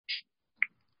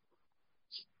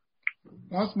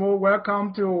Once more,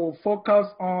 welcome to Focus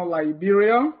on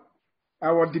Liberia.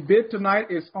 Our debate tonight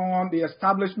is on the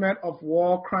establishment of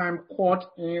war crime court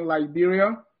in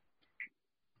Liberia.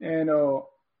 And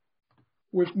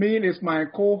with me is my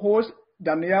co-host,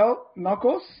 Danielle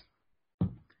Knuckles.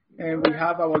 And we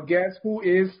have our guest who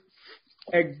is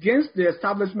against the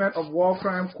establishment of war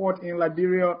crime court in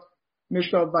Liberia,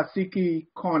 Mr. Nvasekie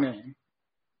Konneh.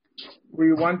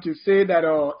 We want to say that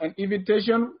an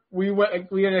invitation, we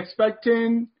are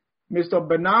expecting Mr.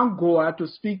 Bernard Goa to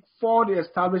speak for the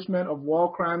establishment of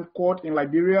war crime court in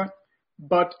Liberia,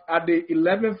 but at the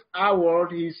 11th hour,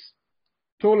 he's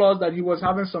told us that he was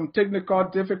having some technical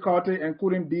difficulty and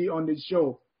couldn't be on the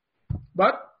show.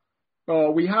 But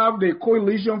we have the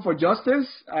Coalition for Justice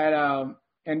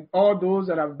and all those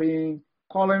that have been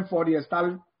calling for the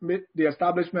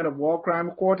establishment of war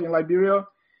crime court in Liberia.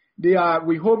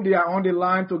 We hope they are on the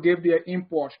line to give their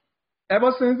input.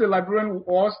 Ever since the Liberian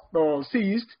wars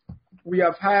ceased, we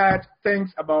have had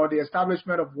things about the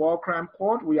establishment of war crime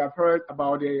court. We have heard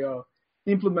about the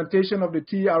implementation of the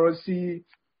TRC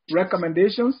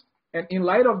recommendations. And in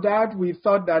light of that, we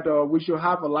thought that we should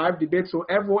have a live debate. So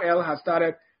FOL has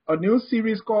started a new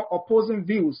series called Opposing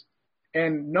Views.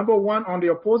 And number one on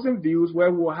the opposing views, where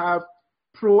we will have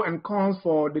pros and cons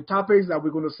for the topics that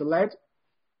we're going to select.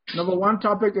 Number one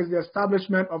topic is the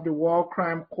establishment of the war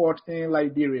crime court in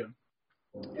Liberia.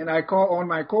 And I call on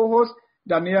my co-host,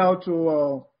 Danielle,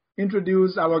 to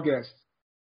introduce our guest.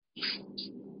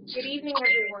 Good evening,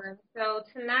 everyone. So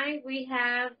tonight we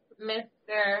have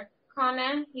Mr.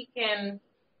 Konneh. He can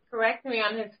correct me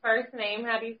on his first name.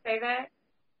 How do you say that?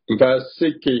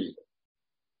 Nvasekie.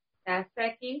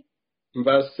 Nvasekie?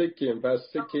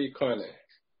 Nvasekie Konneh.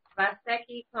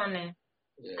 Nvasekie Konneh.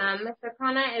 Yes. Mr.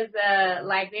 Konneh is a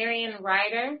Liberian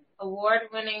writer,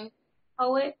 award-winning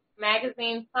poet,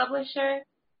 magazine publisher,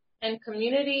 and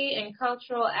community and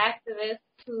cultural activist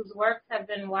whose works have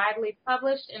been widely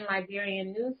published in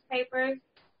Liberian newspapers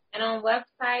and on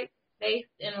websites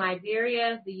based in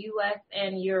Liberia, the U.S.,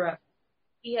 and Europe.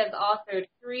 He has authored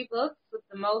 3 books, with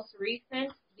the most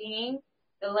recent being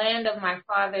The Land of My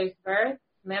Father's Birth,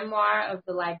 Memoir of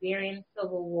the Liberian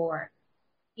Civil War.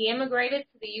 He immigrated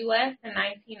to the U.S. in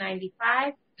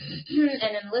 1995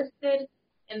 and enlisted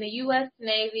in the U.S.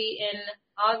 Navy in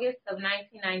August of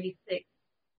 1996.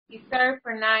 He served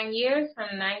for 9 years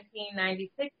from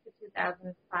 1996 to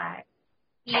 2005.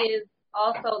 He is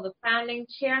also the founding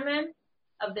chairman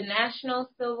of the National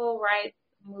Civil Rights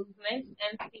Movement,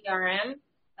 NCRM,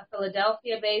 a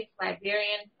Philadelphia-based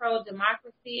Liberian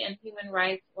pro-democracy and human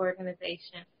rights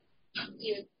organization. He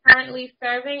is currently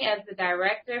serving as the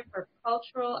director for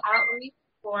cultural outreach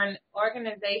for an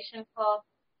organization called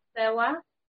Sewa.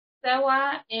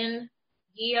 Sewa in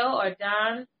Gio or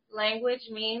Don language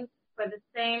means for the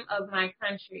same of my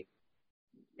country.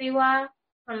 Sewa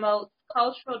promotes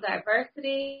cultural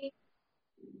diversity,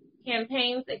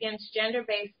 campaigns against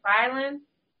gender-based violence,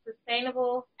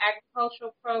 sustainable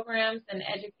agricultural programs, and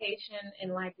education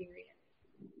in Liberia.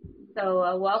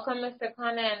 So welcome, Mr.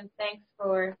 Konneh, and thanks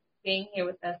for being here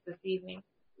with us this evening.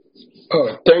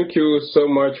 Oh, thank you so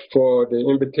much for the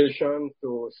invitation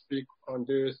to speak on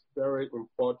this very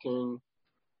important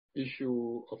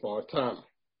issue of our time.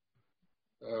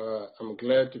 I'm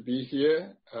glad to be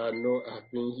here. I know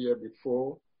I've been here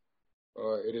before.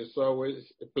 It is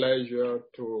always a pleasure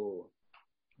to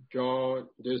join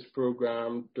this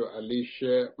program to at least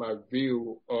share my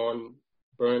view on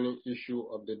burning issue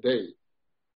of the day.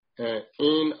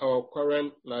 In our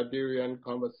current Liberian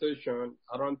conversation,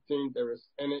 I don't think there is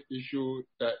any issue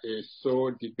that is so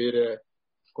debated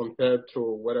compared to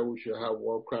whether we should have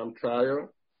war crime trial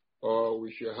or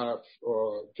we should have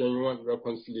genuine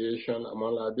reconciliation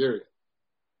among Liberians.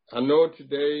 I know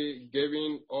today,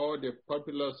 given all the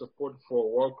popular support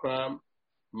for war crime,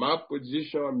 my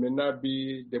position may not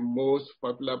be the most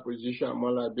popular position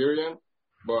among Liberians,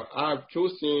 but I have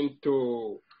chosen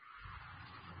to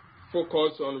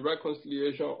focus on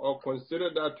reconciliation or consider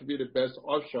that to be the best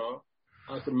option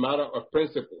as a matter of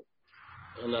principle.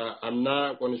 And I'm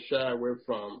not going to shy away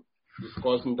from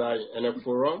discussing that in any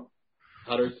forum,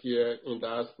 either here in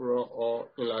diaspora or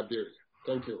in Liberia.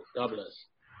 Thank you. God bless.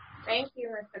 Thank you,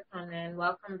 Mr. Konneh, and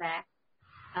welcome back.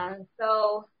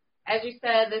 So, as you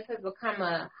said, this has become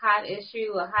a hot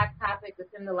issue, a hot topic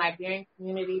within the Liberian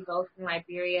community, both in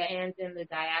Liberia and in the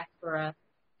diaspora.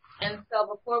 And so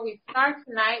before we start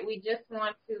tonight, we just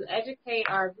want to educate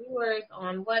our viewers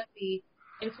on what the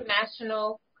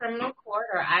International Criminal Court,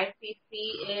 or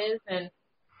ICC, is, and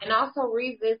also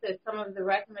revisit some of the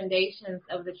recommendations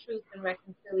of the Truth and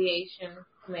Reconciliation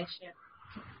Commission.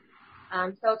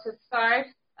 So to start,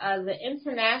 the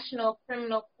International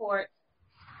Criminal Court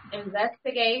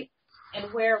investigates,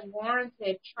 and where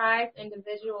warranted, tries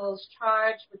individuals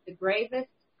charged with the gravest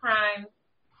crimes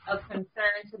of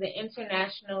concern to the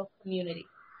international community.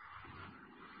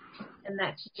 And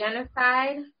that's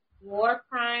genocide, war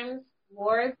crimes,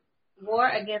 war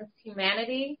against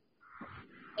humanity,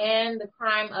 and the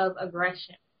crime of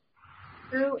aggression.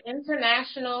 Through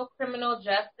international criminal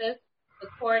justice, the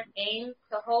court aims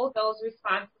to hold those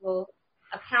responsible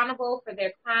accountable for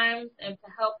their crimes and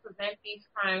to help prevent these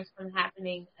crimes from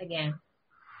happening again.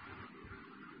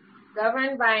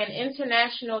 Governed by an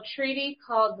international treaty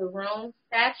called the Rome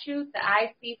Statute, the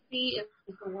ICC is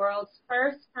the world's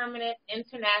first permanent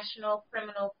international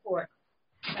criminal court.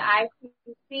 The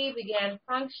ICC began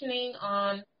functioning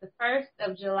on the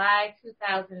 1st of July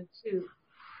 2002,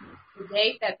 the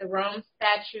date that the Rome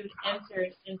Statute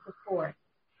entered into force.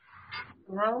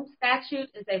 The Rome Statute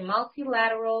is a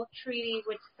multilateral treaty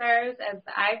which serves as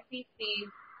the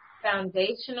ICC's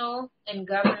foundational and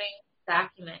governing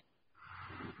document.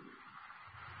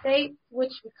 States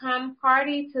which become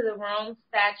party to the Rome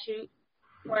Statute,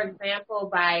 for example,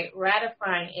 by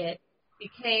ratifying it,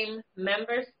 become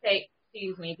member states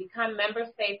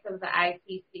of the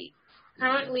ICC.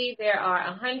 Currently, there are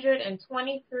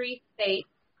 123 states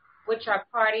which are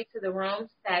party to the Rome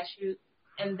Statute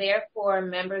and therefore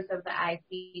members of the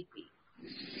ICC.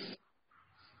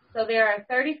 So there are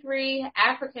 33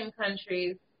 African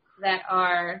countries that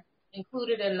are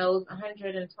included in those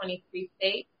 123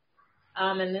 states.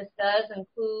 And this does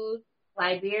include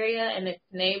Liberia and its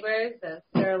neighbors,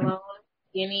 Sierra Leone,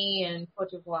 Guinea, and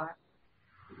Cote d'Ivoire.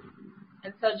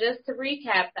 And so just to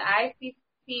recap, the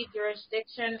ICC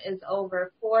jurisdiction is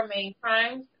over four main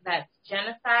crimes. That's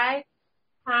genocide,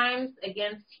 crimes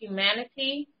against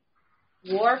humanity,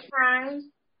 war crimes,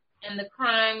 and the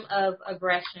crime of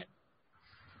aggression.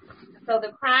 So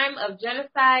the crime of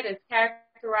genocide is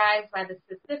characterized by the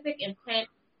specific intent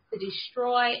to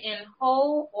destroy in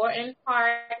whole or in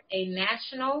part a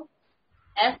national,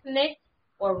 ethnic,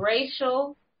 or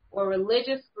racial or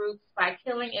religious groups by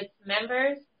killing its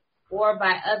members or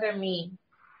by other means,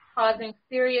 causing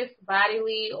serious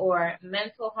bodily or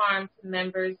mental harm to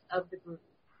members of the group.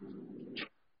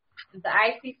 The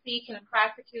ICC can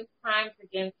prosecute crimes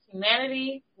against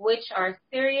humanity, which are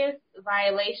serious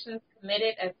violations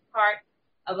committed as part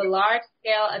of a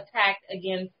large-scale attack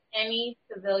against any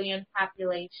civilian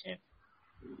population.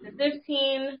 The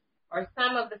 15 or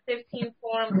some of the 15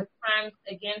 forms of crimes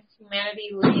against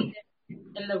humanity listed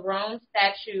in the Rome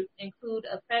Statute include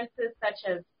offenses such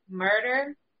as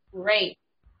murder, rape,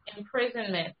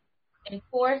 imprisonment,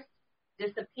 enforced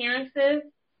disappearances,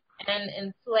 and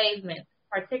enslavement,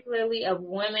 particularly of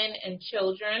women and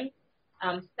children,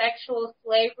 sexual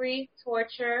slavery,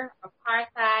 torture,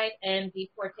 apartheid, and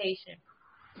deportation.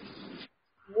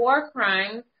 War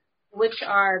crimes, which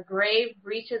are grave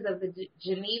breaches of the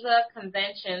Geneva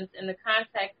Conventions in the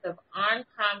context of armed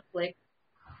conflict,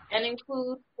 and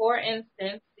include, for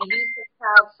instance, the use of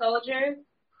child soldiers,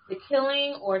 the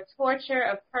killing or torture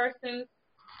of persons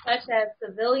such as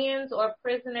civilians or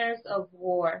prisoners of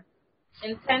war,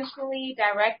 intentionally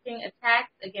directing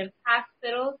attacks against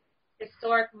hospitals,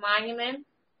 historic monuments,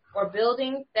 or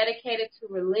buildings dedicated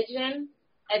to religion,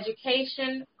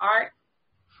 education, art,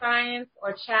 science,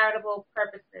 or charitable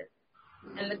purposes.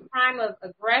 And the crime of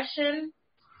aggression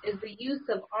is the use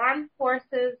of armed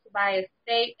forces by a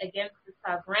state against the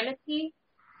sovereignty,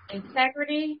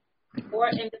 integrity, or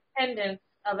independence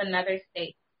of another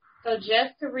state. So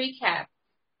just to recap,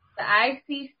 the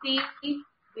ICC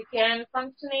began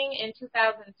functioning in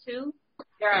 2002.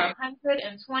 There are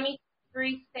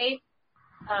 123 states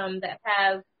that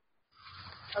have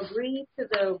agreed to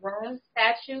the Rome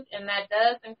Statute, and that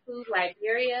does include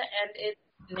Liberia and its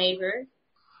neighbors.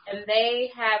 And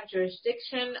they have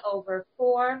jurisdiction over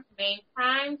four main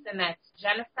crimes, and that's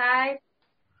genocide,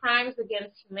 crimes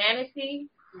against humanity,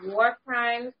 war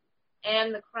crimes,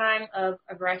 and the crime of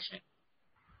aggression.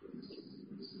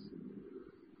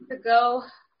 To go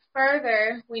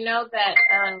further, we know that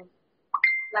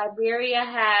Liberia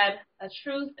had a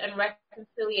Truth and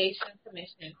Reconciliation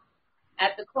Commission.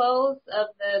 At the close of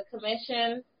the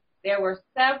commission, there were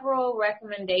several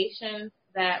recommendations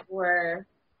that were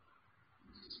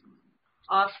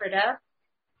offered up.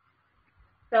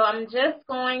 So I'm just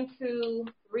going to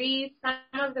read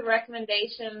some of the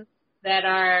recommendations that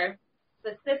are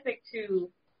specific to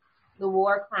the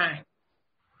war crime.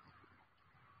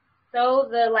 So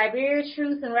the Liberia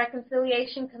Truth and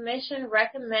Reconciliation Commission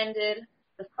recommended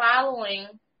the following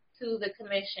to the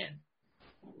commission: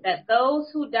 that those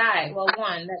who died,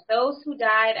 that those who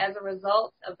died as a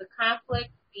result of the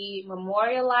conflict be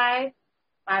memorialized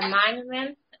by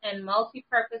monuments and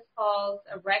multi-purpose halls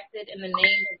erected in the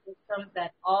name of victims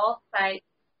at all sites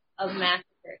of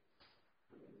massacres.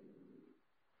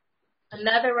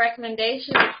 Another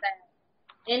recommendation is that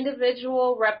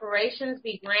individual reparations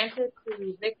be granted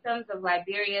to victims of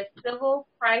Liberia's civil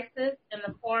crisis in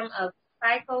the form of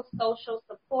psychosocial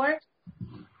support,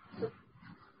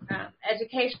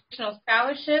 educational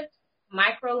scholarships,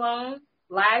 microloans,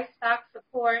 livestock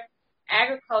support,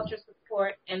 agriculture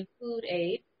support, and food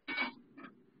aid.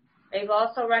 They've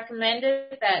also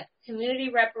recommended that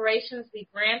community reparations be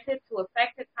granted to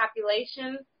affected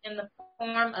populations in the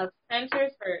form of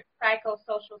centers for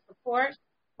psychosocial support,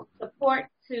 support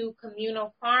to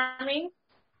communal farming,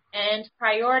 and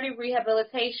priority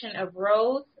rehabilitation of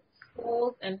roads,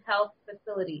 schools, and health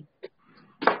facilities.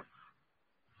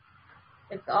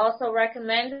 It's also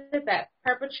recommended that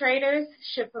perpetrators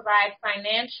should provide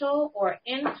financial or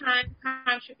in-kind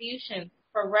contributions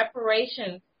for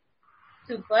reparations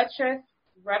to buttress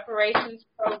reparations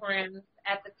programs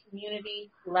at the community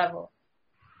level.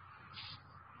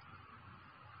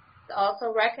 It's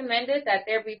also recommended that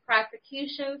there be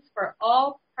prosecutions for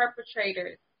all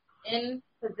perpetrators in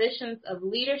positions of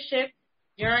leadership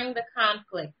during the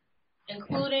conflict,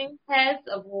 including heads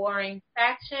of warring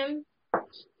factions,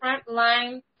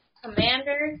 frontline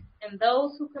commanders, and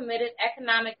those who committed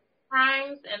economic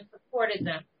crimes and supported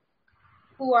them,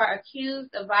 who are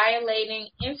accused of violating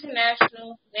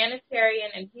international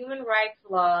humanitarian and human rights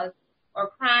laws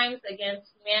or crimes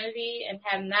against humanity and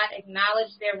have not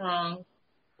acknowledged their wrongs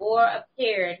or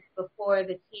appeared before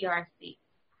the TRC.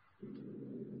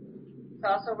 It's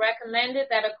also recommended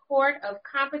that a court of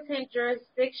competent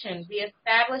jurisdiction be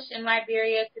established in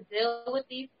Liberia to deal with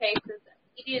these cases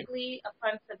immediately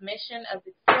upon submission of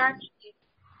the TRC's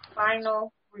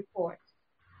final report.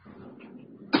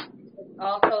 It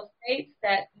also states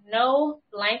that no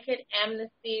blanket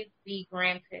amnesties be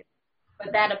granted,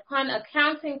 but that upon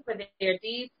accounting for their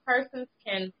deeds, persons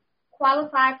can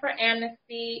qualify for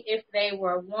amnesty if they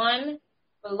were 1,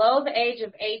 below the age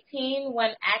of 18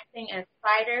 when acting as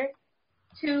fighters,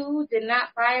 2, did not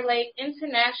violate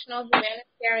international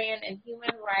humanitarian and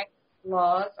human rights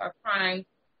laws or crimes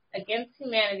against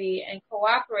humanity and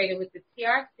cooperated with the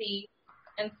TRC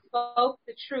and spoke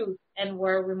the truth and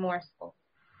were remorseful.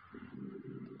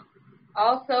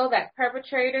 Also, that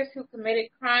perpetrators who committed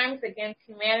crimes against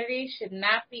humanity should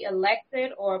not be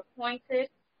elected or appointed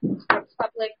for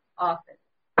public office.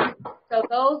 So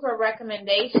those are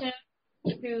recommendations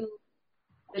to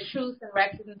the Truth and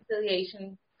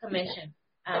Reconciliation Commission.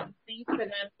 Things for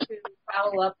them to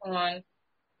follow up on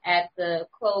at the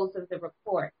close of the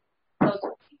report. So to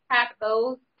recap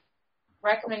those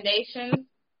recommendations,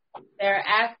 they're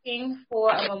asking for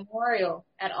a memorial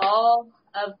at all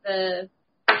of the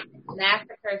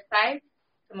massacre sites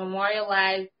to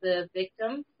memorialize the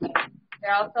victims.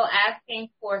 They're also asking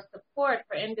for support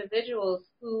for individuals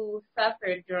who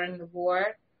suffered during the war,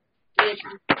 be it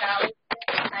through scholarships,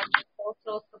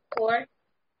 social support,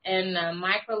 and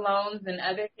microloans and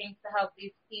other things to help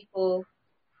these people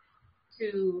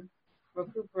to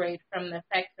recuperate from the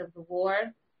effects of the war.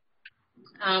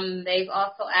 They've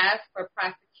also asked for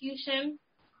prosecution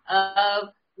of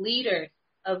leaders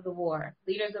of the war,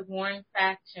 leaders of warring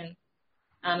factions,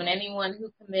 and anyone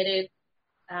who committed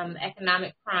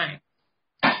economic crime.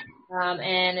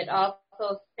 And it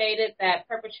also stated that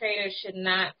perpetrators should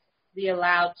not be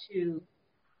allowed to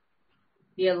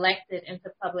be elected into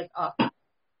public office.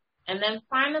 And then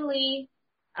finally,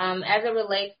 as it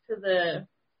relates to the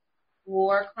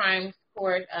War Crimes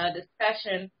Court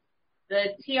discussion,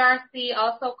 the TRC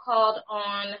also called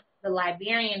on the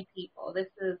Liberian people. This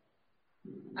is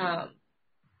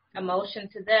a motion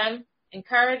to them to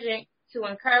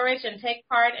encourage and take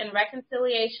part in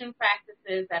reconciliation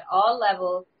practices at all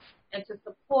levels and to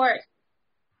support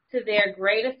to their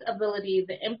greatest ability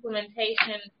the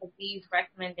implementation of these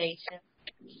recommendations,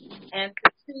 and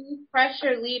to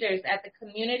pressure leaders at the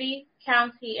community,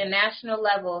 county, and national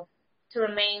levels to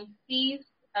remain seized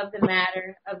of the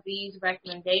matter of these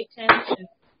recommendations. And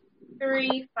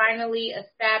 3, finally,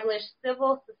 establish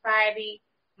civil society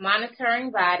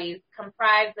monitoring bodies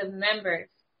comprised of members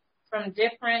from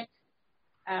different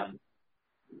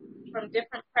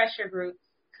pressure groups,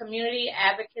 community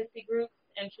advocacy groups,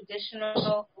 and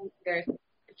traditional leaders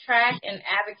to track and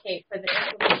advocate for the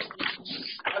implementation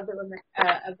of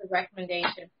the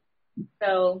recommendation.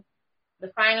 So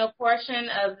the final portion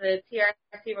of the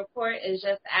TRC report is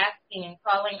just asking and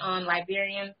calling on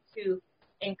Liberians to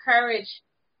encourage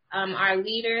our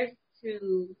leaders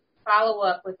to follow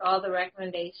up with all the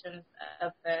recommendations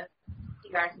of the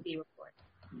TRC report.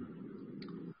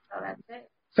 So that's it.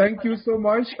 Thank you so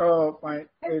much, my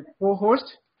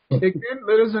co-host. Again,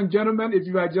 ladies and gentlemen, if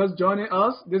you are just joining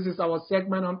us, this is our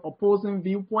segment on opposing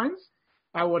viewpoints.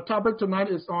 Our topic tonight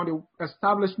is on the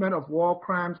establishment of war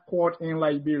crimes court in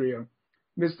Liberia.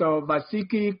 Mr.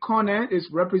 Nvasekie Konneh is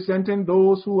representing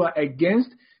those who are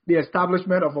against the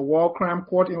establishment of a war crime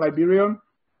court in Liberia.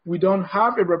 We don't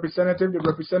have a representative. The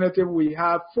representative we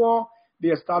have for the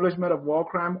establishment of war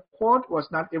crime court was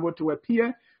not able to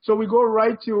appear. So we go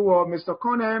right to Mr.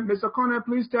 Konneh. Mr. Konneh,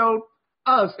 please tell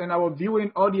us and our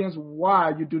viewing audience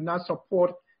why you do not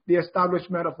support the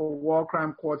establishment of a war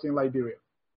crime court in Liberia.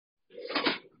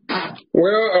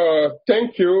 Well,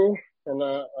 thank you, and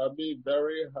I'll be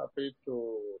very happy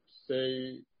to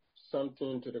say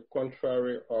something to the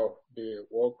contrary of the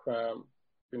war crime,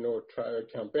 trial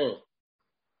campaign.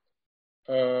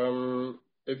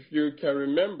 If you can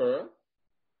remember,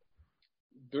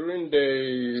 during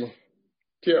the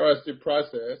TRC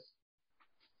process,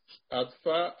 as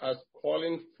far as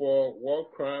calling for war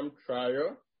crime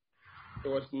trial, it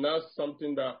was not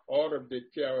something that all of the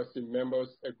TRC members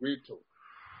agreed to.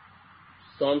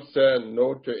 Some said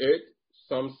no to it,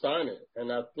 some signed it.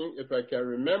 And I think if I can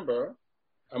remember,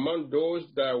 among those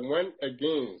that went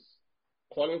against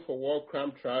calling for war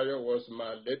crime trial was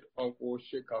my late uncle,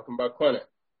 Sheikh Konneh.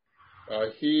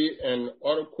 He and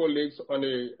other colleagues on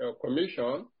the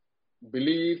commission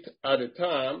believed at the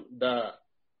time that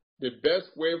the best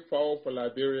way forward for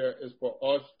Liberia is for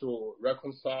us to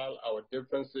reconcile our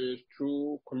differences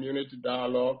through community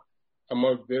dialogue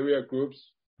among various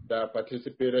groups that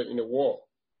participated in the war.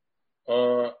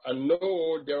 I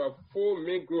know there are 4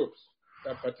 main groups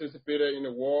that participated in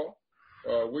the war,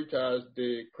 which are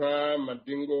the Crime,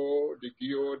 Mandingo, the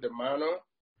Gio, the Mana.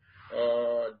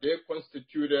 They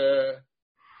constituted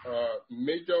a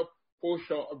major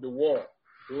portion of the war,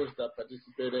 those that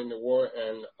participated in the war,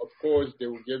 and of course they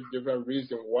will give different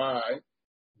reasons why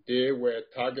they were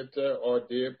targeted or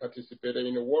they participated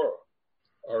in the war.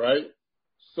 All right?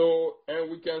 So,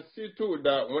 and we can see too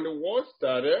that when the war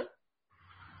started,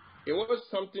 it was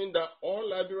something that all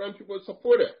Liberian people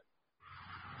supported.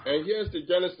 And here's the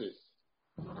genesis.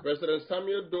 President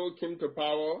Samuel Doe came to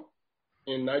power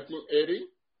in 1980.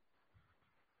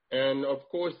 And of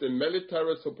course, the military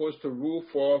was supposed to rule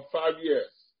for 5 years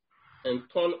and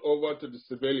turn over to the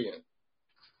civilian.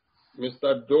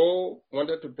 Mr. Doe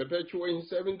wanted to perpetuate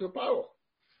himself into power.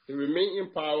 He remained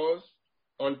in power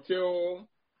until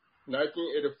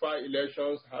 1985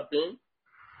 elections happened.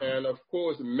 And of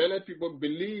course, many people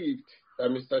believed that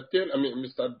Mr.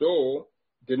 Doe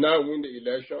did not win the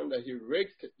election, that he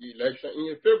rigged the election in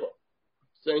his favor,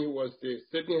 saying he was the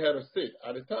sitting head of state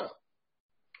at the time.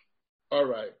 All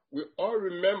right. We all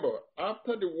remember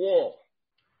after the war,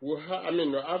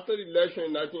 after the election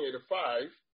in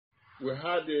 1985, we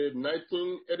had the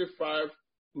 1985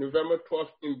 November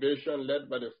 12th invasion led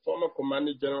by the former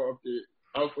Commanding General of the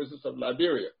Armed Forces of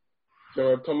Liberia,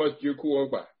 General Thomas Duku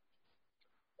Ongba.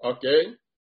 Okay?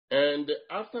 And the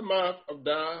aftermath of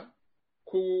that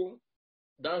coup,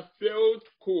 that failed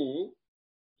coup,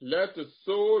 led to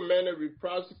so many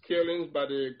reprisal killings by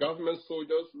the government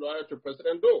soldiers loyal to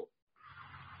President Doe.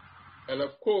 And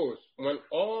of course, when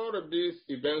all of these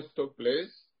events took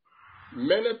place,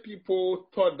 many people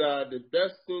thought that the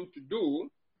best thing to do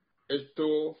is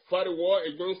to fight a war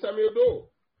against Samuel Doe.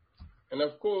 And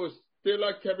of course,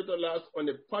 Taylor capitalized on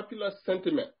the popular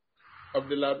sentiment of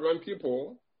the Liberian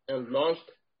people and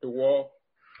launched the war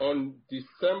on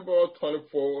December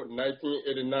 24,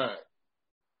 1989.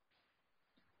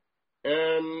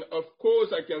 And of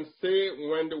course, I can say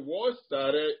when the war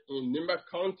started in Nimba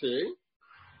County,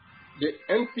 the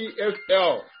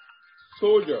NPFL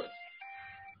soldiers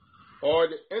or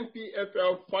the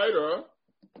NPFL fighter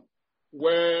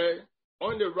were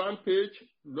on the rampage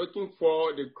looking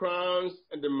for the Crowns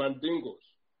and the Mandingos.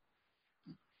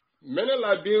 Many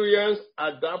Liberians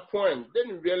at that point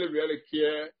didn't really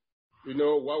care,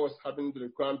 what was happening to the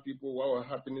Crown people, what was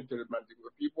happening to the Mandingo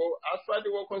people. As far as they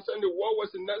were concerned, the war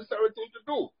was the necessary thing to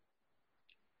do.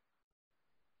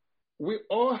 We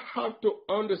all have to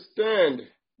understand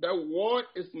that war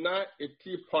is not a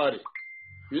tea party.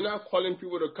 You're not calling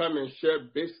people to come and share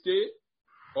biscuit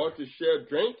or to share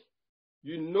drink.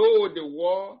 You know the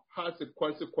war has a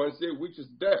consequence, which is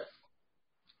death.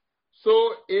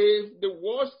 So if the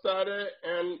war started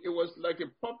and it was like a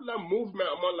popular movement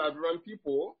among Liberian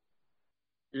people,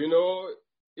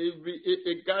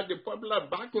 it got the popular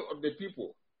backing of the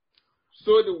people.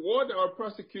 So the war that were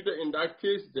prosecuted in that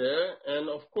case there, and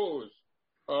of course,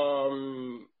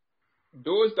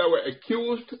 those that were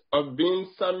accused of being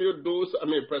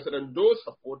President Doe's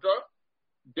supporter,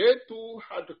 they too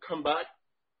had to come back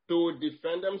to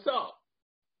defend themselves.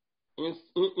 in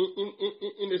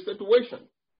the situation.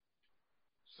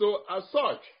 So as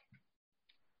such,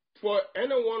 for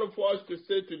any one of us to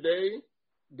say today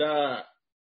that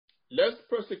let's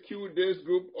persecute this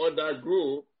group or that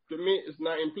group, to me, is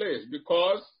not in place,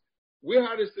 because we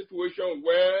had a situation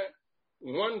where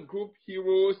one group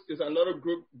heroes is another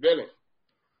group villain.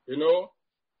 You know,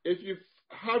 if you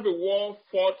have a war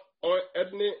fought on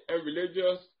ethnic and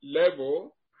religious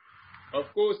level, of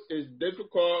course, it's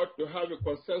difficult to have a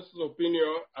consensus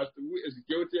opinion as to who is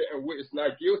guilty and who is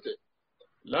not guilty.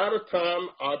 A lot of time,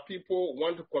 our people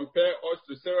want to compare us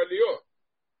to Sierra Leone.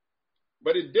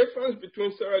 But the difference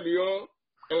between Sierra Leone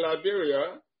and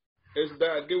Liberia is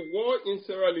that the war in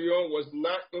Sierra Leone was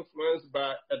not influenced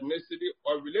by ethnicity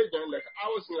or religion like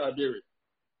ours in Liberia.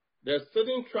 There are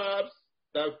certain tribes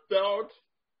that felt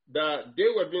that they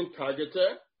were being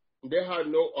targeted. They had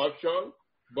no option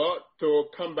but to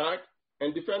come back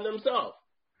and defend themselves.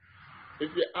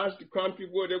 If you ask the Crown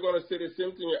people, they're going to say the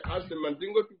same thing. You ask the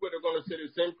Mandingo people, they're going to say the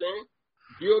same thing.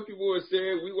 DO people will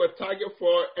say we were targeted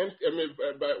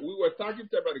we were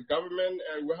targeted by the government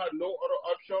and we had no other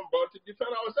option but to defend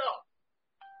ourselves.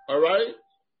 All right?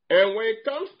 And when it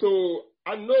comes to,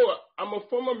 I know I'm a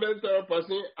former military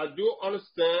person, I do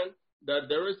understand that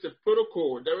there is a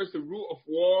protocol, there is a rule of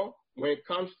war when it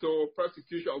comes to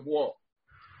prosecution of war.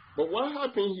 But what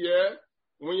happened here,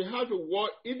 when you have a war,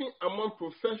 even among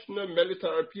professional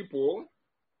military people,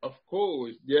 of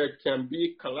course, there can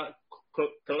be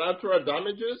collateral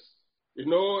damages. You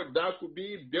know, that could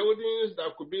be buildings,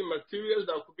 that could be materials,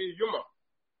 that could be human.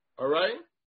 All right?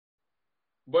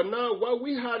 But now what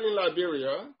we had in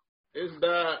Liberia is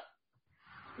that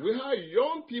we had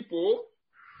young people,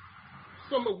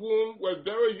 some of whom were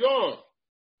very young,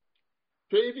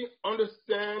 to even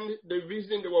understand the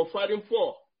reason they were fighting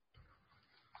for.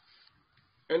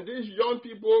 And these young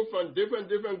people from different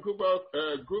group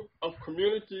of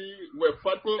community were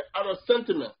fighting out of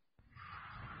sentiment.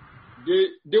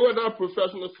 They were not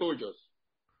professional soldiers.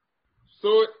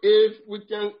 So if we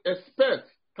can expect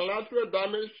collateral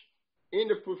damage in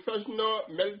the professional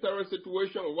military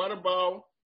situation, what about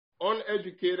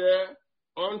uneducated,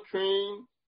 untrained,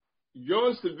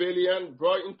 young civilian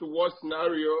brought into war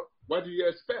scenario? What do you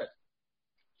expect?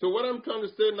 So what I'm trying to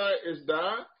say now is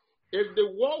that if the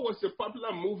war was a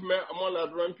popular movement among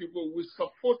Liberian people, we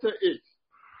supported it.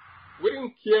 We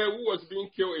didn't care who was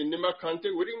being killed in Nima County.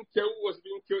 We didn't care who was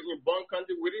being killed in Bon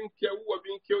County. We didn't care who was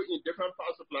being killed in different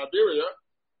parts of Liberia.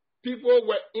 People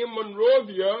were in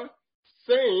Monrovia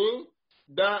saying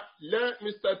that let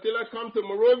Mr. Taylor come to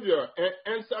Monrovia and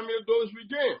end Samuel Doe's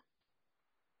regime.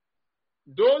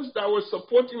 Those that were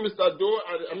supporting Mr.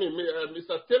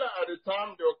 Mr. Taylor at the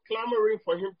time, they were clamoring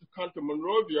for him to come to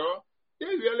Monrovia.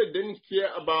 They really didn't care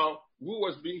about who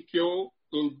was being killed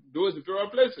in those various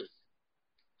places.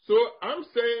 So I'm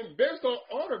saying, based on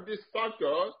all of these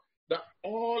factors, that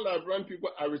all Liberian people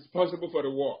are responsible for the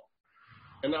war.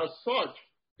 And as such,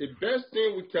 the best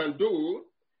thing we can do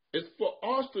is for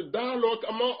us to dialogue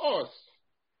among us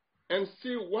and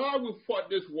see why we fought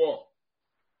this war.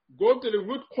 Go to the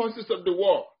root causes of the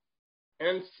war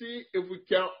and see if we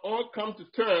can all come to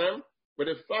terms with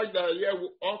the fact that, yeah, we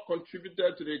all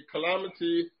contributed to the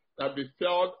calamity that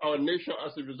befell our nation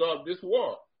as a result of this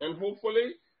war. And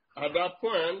hopefully, at that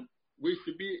point, we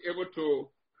should be able to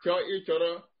tell each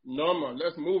other, normal,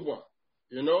 let's move on.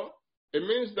 You know, it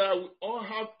means that we all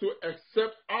have to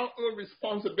accept our own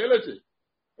responsibility.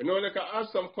 You know, like I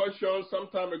asked some questions some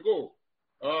time ago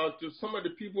to some of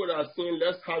the people that are saying,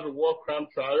 let's have a war crime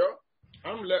trial.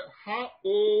 I'm like, how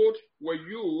old were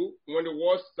you when the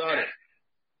war started?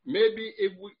 Maybe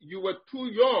if you were too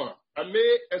young, I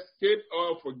may escape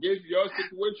or forgive your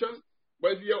situation.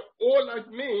 But if you're old like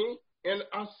me, and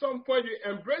at some point you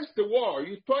embraced the war,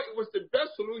 you thought it was the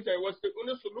best solution, it was the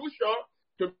only solution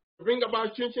to bring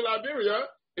about change in Liberia.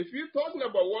 If you're talking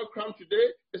about war crime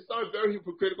today, it sounds very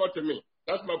hypocritical to me.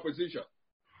 That's my position.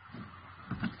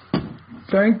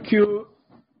 Thank you,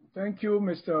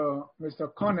 Mr.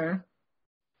 Konneh.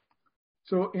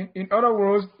 So, in other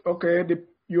words, okay,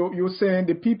 you're saying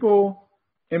the people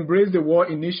embraced the war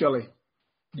initially.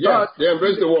 Yes, they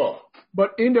embraced the war.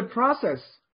 But in the process,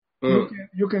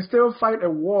 you can still fight a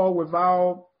war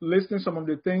without listing some of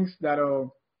the things that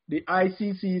the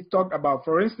ICC talked about.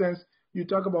 For instance, you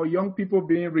talk about young people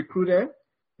being recruited.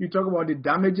 You talk about the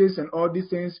damages and all these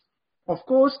things. Of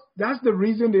course, that's the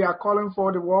reason they are calling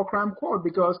for the War Crime Court,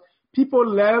 because people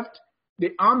left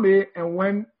the army and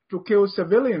went to kill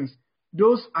civilians.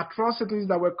 Those atrocities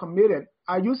that were committed.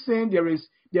 Are you saying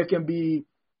there can be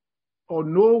or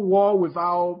no war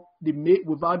without the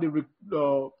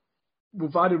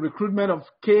recruitment of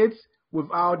kids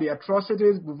without the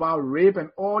atrocities, without rape and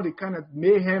all the kind of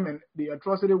mayhem and the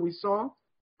atrocity we saw?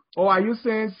 Or are you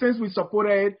saying since we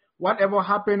supported it, whatever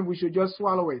happened, we should just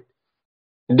swallow it?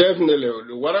 Definitely.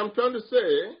 What I'm trying to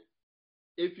say,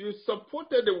 if you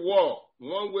supported the war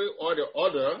one way or the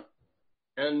other,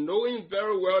 and knowing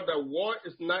very well that war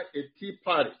is not a tea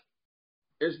party,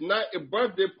 it's not a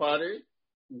birthday party,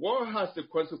 war has the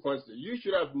consequences. You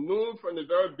should have known from the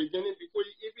very beginning before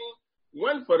you even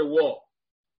went for the war.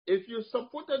 If you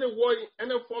supported the war in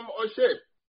any form or shape,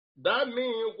 that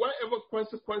means whatever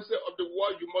consequences of the war,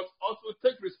 you must also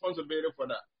take responsibility for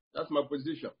that. That's my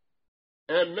position.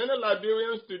 And many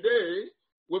Liberians today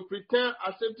will pretend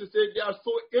as if to say they are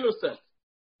so innocent.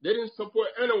 They didn't support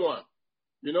anyone,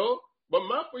 you know. But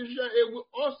my position is we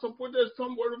all supported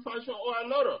some one fashion or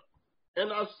another.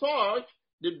 And as such,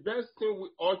 the best thing we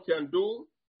all can do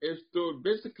is to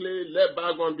basically let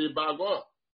bygone be bygone.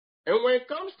 And when it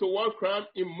comes to war crime,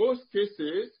 in most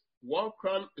cases, war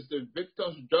crime is the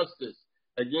victor's justice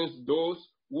against those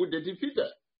who they defeated.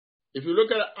 If you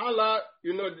look at Allied,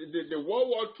 you know, the World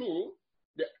War II,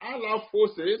 the Allied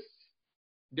forces,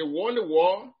 they won the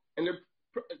war and they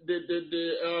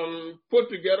put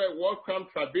together a war crime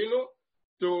tribunal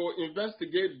to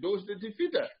investigate those they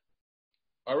defeated.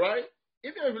 All right?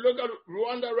 Even if you look at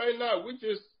Rwanda right now, which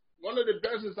is one of the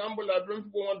best examples that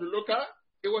people want to look at,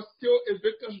 it was still a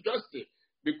victor's justice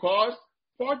because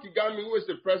Paul Kagame, who is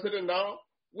the president now,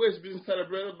 who has been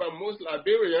celebrated by most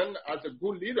Liberians as a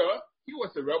good leader, he was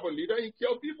a rebel leader. He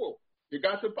killed people. He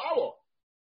got to power.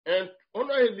 And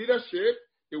under his leadership,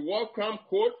 the War Crime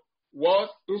Court was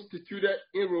instituted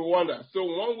in Rwanda. So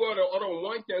one way or the other,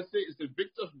 one can say it's a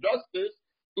victor's justice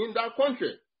in that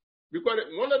country. Because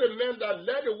one of the men that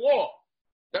led the war,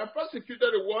 that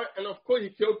prosecuted the war, and of course he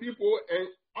killed people, and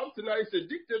up to now he's a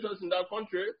dictator in that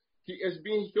country. He is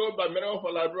being held by many of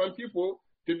our Liberian people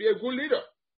to be a good leader.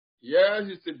 Yes,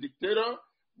 he's a dictator,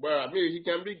 but I mean, he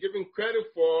can be given credit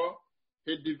for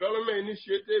his development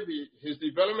initiative, his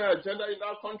development agenda in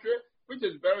our country, which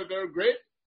is very, very great.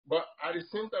 But at the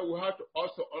same time, we have to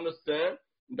also understand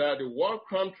that the War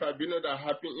Crime Tribunal that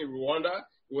happened in Rwanda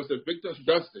was a victor's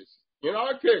justice. In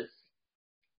our case,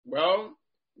 well,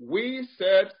 we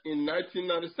said in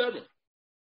 1997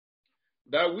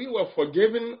 that we were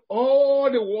forgiving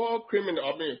all the war criminals,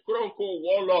 I mean, quote-unquote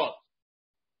warlords.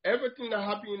 Everything that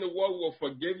happened in the war, we were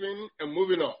forgiving and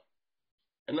moving on.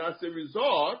 And as a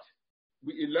result,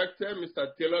 we elected Mr.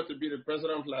 Taylor to be the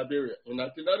president of Liberia in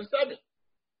 1997.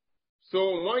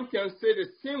 So one can say the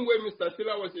same way Mr.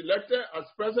 Taylor was elected as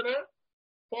president,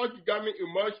 Paul Kagame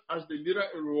emerged as the leader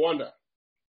in Rwanda.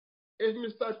 If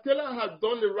Mr. Taylor had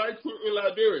done the right thing in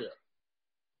Liberia,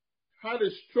 had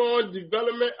a strong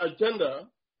development agenda,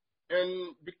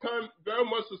 and become very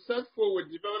much successful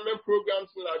with development programs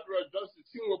in Liberia, just the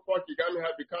same way Paul Kagame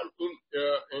had become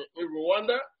in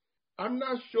Rwanda, I'm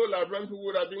not sure Liberian people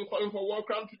would have been calling for war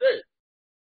crime today.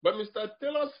 But Mr.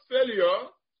 Taylor's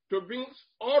failure to bring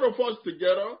all of us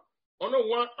together under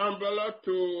one umbrella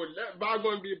to let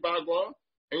bygone be bygone,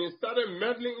 and he started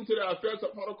meddling into the affairs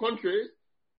of other countries,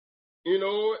 you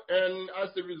know, and as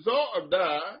a result of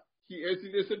that, he is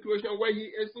in the situation where he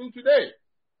is in today.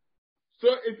 So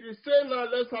if you say now,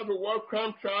 let's have a war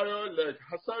crime trial, like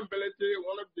Hassan Belete,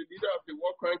 one of the leaders of the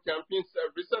war crime campaign, said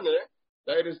recently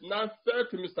that it is not fair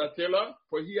to Mr. Taylor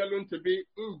for he alone to be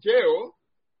in jail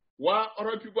while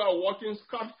other people are walking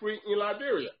scot-free in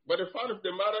Liberia. But the fact of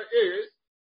the matter is,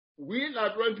 we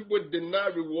Liberian people did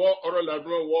not reward other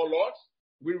Liberian warlords.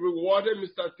 We rewarded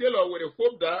Mr. Taylor with the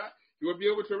hope that he will be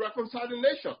able to reconcile the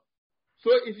nation.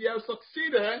 So if he has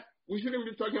succeeded, we shouldn't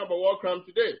be talking about war crime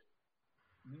today.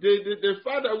 The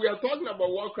fact that we are talking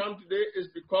about war crime today is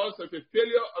because of the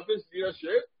failure of his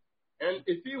leadership. And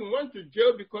if he went to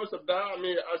jail because of that, I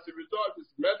mean, as a result of his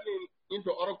meddling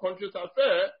into other countries'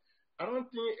 affairs, I don't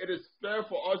think it is fair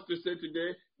for us to say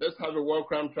today, let's have a war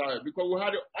crime trial. Because we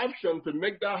had the option to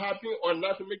make that happen or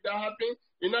not to make that happen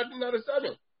in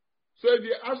 1997. So if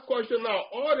you ask question now,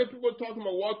 all the people talking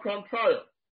about war crime trial,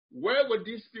 where were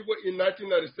these people in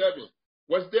 1997?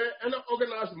 Was there any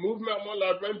organized movement among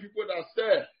Liberian people that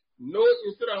said, no,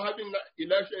 instead of having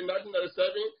election in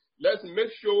 1997, let's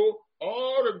make sure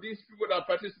all of these people that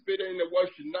participated in the war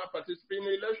should not participate in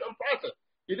the election process?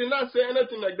 He did not say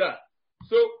anything like that.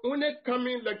 So when it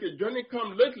coming like a Johnny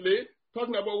come lately,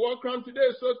 talking about war crime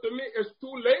today, so to me it's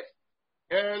too late.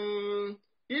 And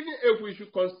even if we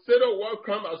should consider war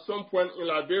crime at some point in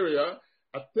Liberia,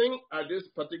 I think at this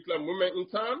particular moment in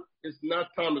time, it's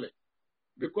not timely.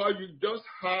 Because you just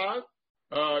had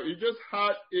a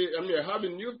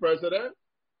new president.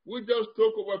 We just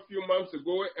took over a few months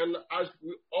ago, and as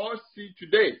we all see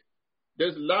today,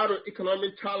 There's a lot of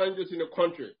economic challenges in the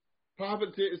country.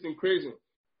 Poverty is increasing.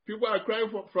 People are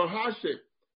crying for hardship.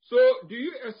 So do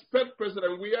you expect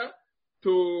President Weah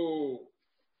to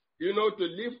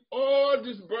leave all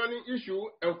this burning issue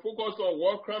and focus on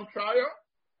war crime trial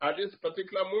at this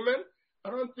particular moment?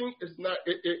 I don't think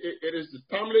it is a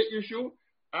timely issue.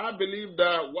 I believe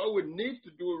that what we need to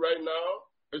do right now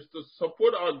is to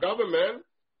support our government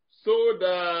so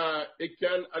that it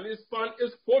can at least find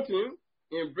its footing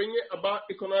in bringing about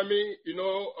economic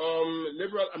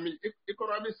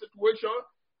situation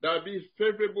that will be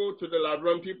favorable to the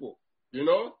Liberian people.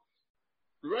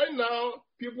 Right now,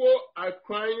 people are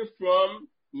crying from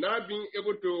not being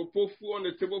able to put food on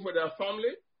the table for their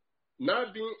family,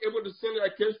 not being able to send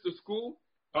their kids to school.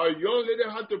 Our young lady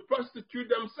had to prostitute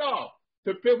themselves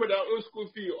to pay for their own school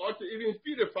fee or to even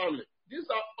feed the family. These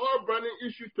are all burning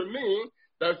issues to me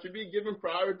that should be given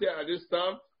priority at this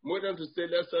time, more than to say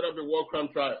let's set up a war crime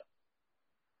trial.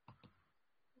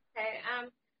 Okay.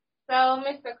 So,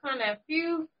 Mr. Konneh, a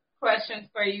few questions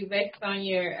for you based on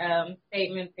your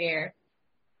statement there.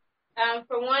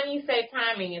 For one, you say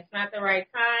timing. It's not the right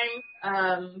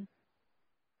time.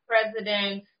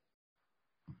 President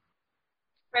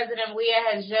Weah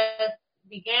has just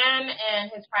began,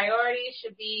 and his priorities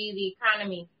should be the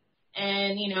economy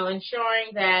and,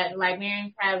 ensuring that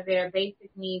Liberians have their basic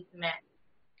needs met.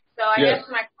 So I guess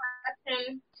my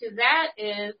question to that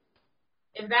is,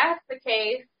 if that's the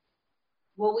case,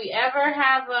 will we ever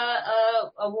have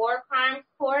a war crimes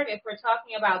court if we're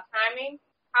talking about timing?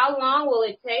 How long will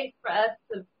it take for us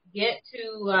to get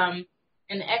to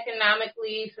an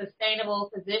economically sustainable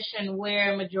position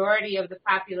where a majority of the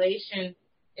population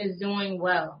is doing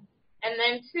well? And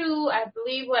then two, I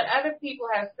believe what other people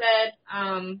have said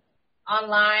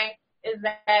online is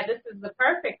that this is the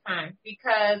perfect time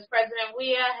because President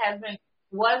Weah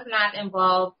was not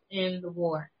involved in the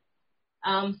war.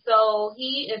 So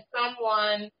he is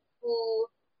someone who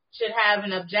should have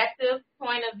an objective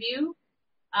point of view.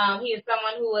 He is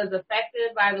someone who was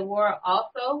affected by the war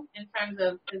also in terms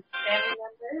of his family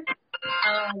members.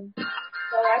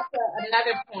 So that's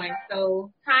another point.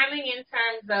 So timing in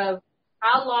terms of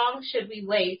how long should we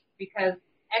wait because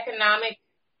economic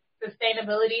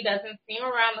sustainability doesn't seem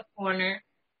around the corner.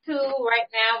 Two, right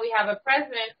now we have a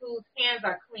president whose hands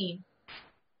are clean.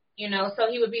 So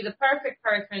he would be the perfect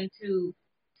person to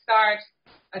start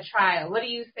a trial. What do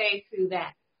you say to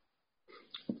that?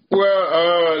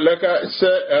 Well, like I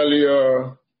said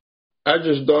earlier, I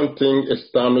just don't think it's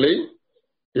timely.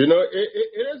 It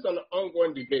is an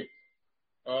ongoing debate.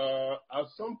 At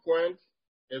some point,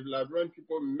 if Liberian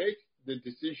people make the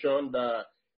decision that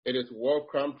it is war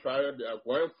crime trial they are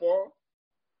going for,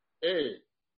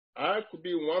 I could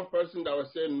be one person that will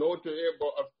say no to it,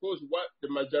 but of course what the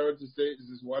majority says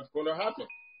is what's going to happen.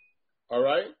 All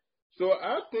right? So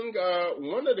I think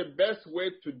one of the best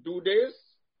ways to do this,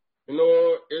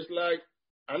 is like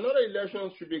another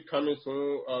election should be coming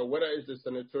soon, whether it's a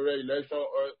senatorial election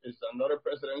or it's another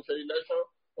presidential election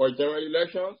or general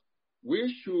elections.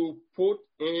 We should put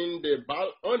in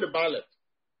on the ballot,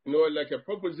 like a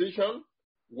proposition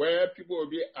where people will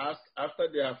be asked after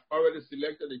they have already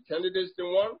selected the candidates they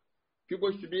want.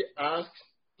 People should be asked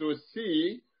to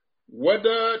see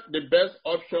whether the best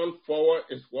option forward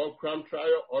is war crime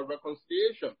trial or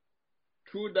reconciliation.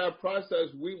 Through that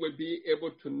process, we will be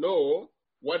able to know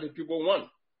what the people want.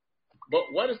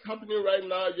 But what is happening right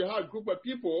now, you have a group of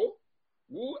people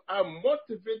who are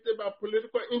motivated by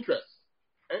political interests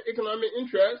and economic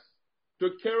interests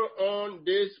to carry on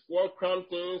these war crime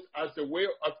things as a way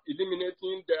of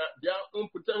eliminating their own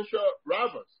potential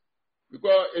rivals.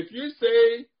 Because if you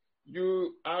say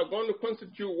you are going to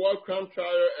constitute war crime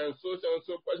trial and so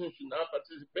person should not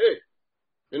participate,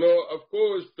 of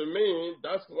course, to me,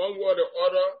 that's one way or the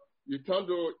other, you trying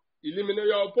to eliminate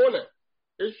your opponent.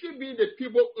 It should be the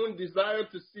people's own desire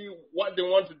to see what they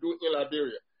want to do in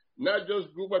Liberia, not just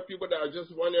a group of people that are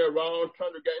just running around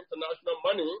trying to get international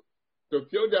money to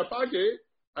fill their pocket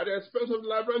at the expense of the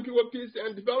Liberian people, peace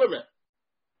and development.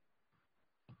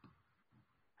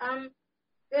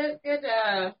 Good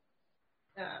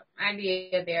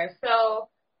idea there. So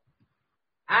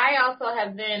I also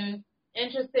have been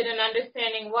interested in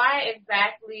understanding why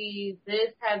exactly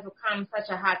this has become such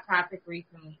a hot topic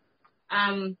recently.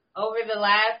 Over the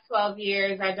last 12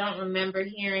 years, I don't remember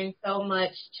hearing so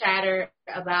much chatter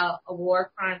about a war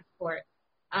crimes court.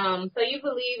 So you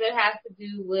believe it has to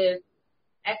do with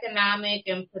economic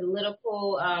and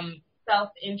political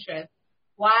self-interest.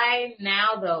 Why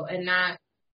now, though, and not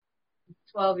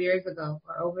 12 years ago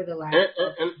or over the last?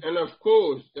 And of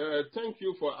course, thank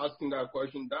you for asking that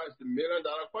question. That's the $1 million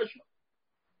question.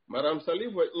 Madam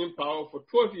Salif was in power for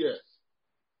 12 years.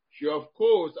 she of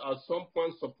course at some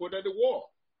point supported the war.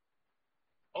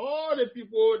 All the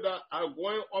people that are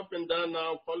going up and down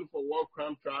now calling for war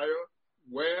crime trial,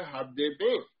 where have they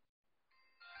been?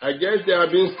 I guess they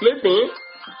have been sleeping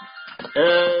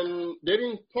and they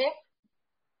didn't talk.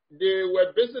 They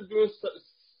were busy doing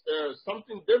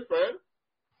something different.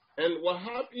 And what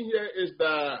happened here is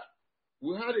that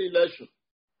we had an election.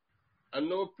 I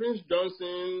know Prince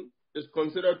Johnson is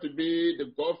considered to be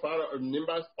the godfather of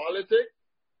Nimba's politics.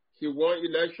 He won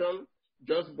election.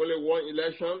 Just Bullet won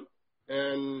election.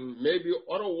 And maybe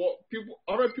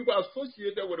other people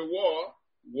associated with the war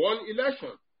won election.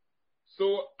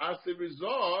 So as a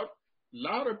result, a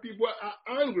lot of people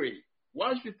are angry.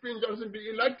 Why should Prince Johnson be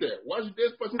elected? Why should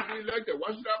this person be elected? Why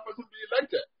should that person be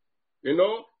elected? You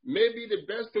know, maybe the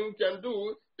best thing we can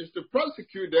do is to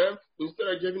prosecute them instead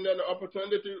of giving them the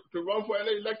opportunity to run for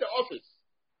any elected office.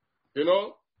 You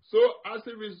know, so as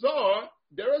a result,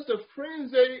 there is a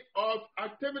frenzy of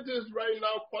activities right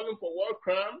now calling for war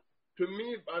crime, to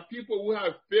me, by people who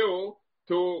have failed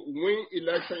to win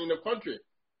election in the country.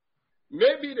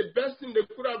 Maybe the best thing they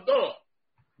could have done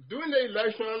during the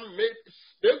election,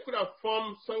 they could have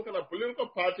formed some kind of political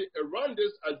party around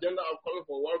this agenda of calling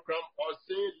for war crime, or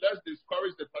saying let's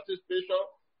discourage the participation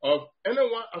of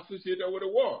anyone associated with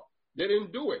the war. They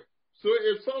didn't do it. So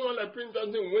if someone like Prince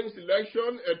Johnson wins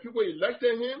election and people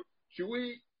elected him, should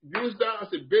we use that as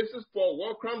a basis for a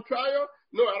war crime trial?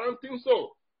 No, I don't think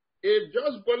so. If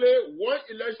Judge Bullet won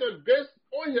election based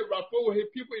on his rapport with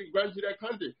his people in Nigeria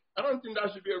country, I don't think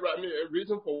that should be a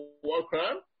reason for war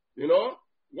crime. You know,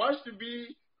 what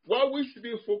we should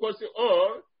be focusing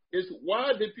on is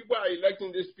why the people are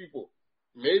electing these people.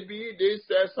 Maybe they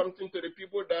say something to the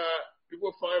people that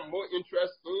people find more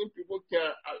interest in, people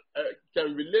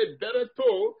can relate better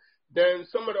to than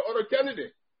some of the other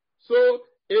candidates. So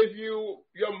if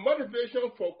your motivation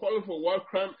for calling for war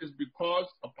crime is because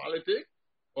of politics,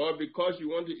 or because you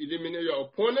want to eliminate your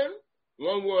opponent,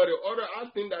 one way or the other, I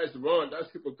think that is wrong.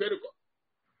 That's hypocritical.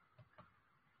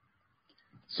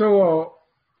 So,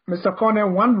 Mr. Konneh,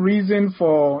 one reason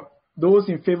for those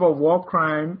in favor of war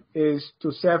crime is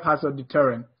to serve as a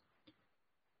deterrent.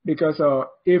 Because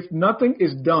if nothing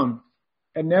is done,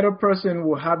 another person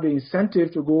will have the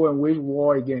incentive to go and wage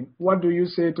war again. What do you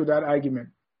say to that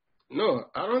argument? No,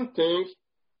 I don't think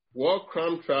war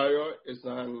crime trial is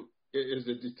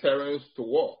a deterrence to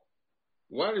war.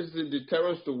 What is the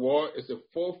deterrence to war? It's a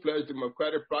full-fledged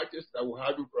democratic practice that we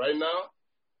have right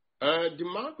now.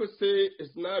 Democracy is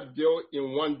not built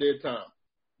in one day time.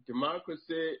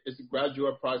 Democracy is a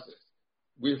gradual process.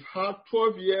 We've had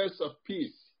 12 years of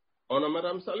peace under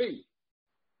Madame Saleh.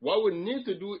 What we need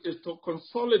to do is to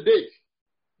consolidate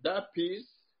that peace,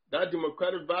 that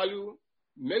democratic value,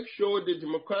 make sure the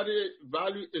democratic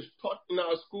value is taught in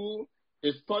our school,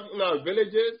 is taught in our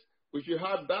villages. We should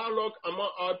have dialogue among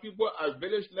our people at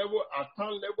village level, at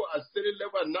town level, at city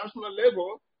level, at national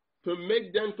level, to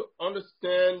make them to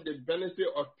understand the benefit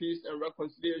of peace and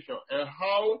reconciliation and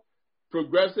how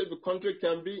progressive the country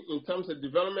can be in terms of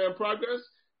development and progress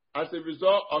as a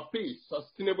result of peace,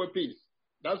 sustainable peace.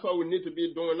 That's what we need to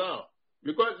be doing now.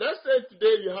 Because let's say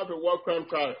today you have a war crime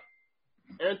trial,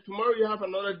 and tomorrow you have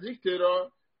another dictator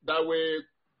that will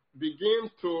begin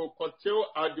to curtail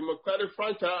our democratic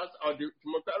franchise, our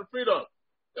democratic freedom.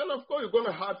 Then, of course, you're going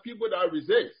to have people that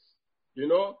resist. You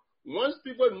know, once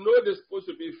people know they're supposed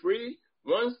to be free,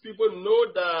 once people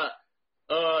know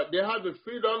that they have the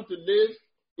freedom to live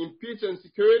in peace and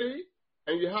security,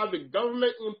 and you have the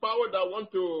government in power that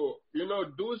want to,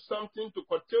 do something to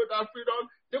curtail that freedom,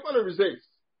 they're going to resist.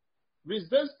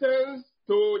 Resistance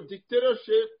to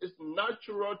dictatorship is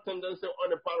natural tendency on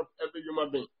the part of every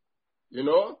human being.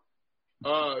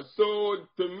 So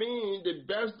to me, the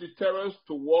best deterrence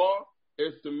to war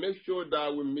is to make sure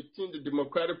that we maintain the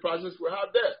democratic process we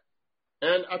have there.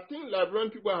 And I think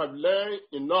Liberian people have learned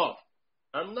enough.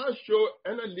 I'm not sure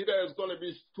any leader is going to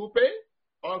be stupid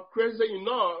or crazy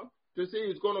enough to say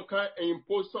he's going to come and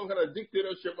impose some kind of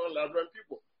dictatorship on Liberian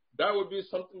people. That would be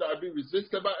something that would be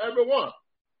resisted by everyone.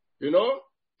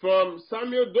 From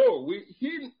Samuel Doe, we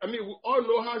all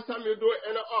know how Samuel Doe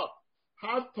ended up,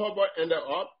 how Toba ended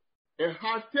up, and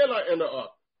how Taylor ended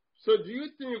up. So do you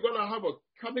think you're going to have a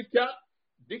copycat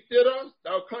dictator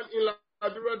that will come in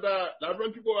Liberia that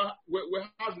Liberian people will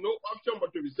have no option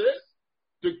but to resist,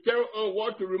 to carry on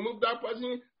war, to remove that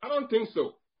person? I don't think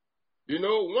so.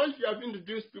 Once you have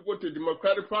introduced people to the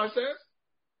democratic process,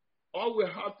 all we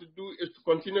have to do is to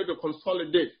continue to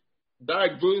consolidate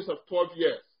that gains of 12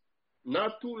 years.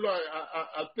 Not too long.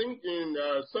 I think in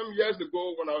some years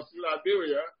ago when I was in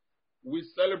Liberia, we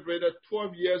celebrated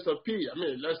 12 years of peace. I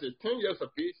mean, let's say 10 years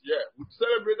of peace. Yeah, we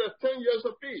celebrated 10 years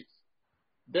of peace.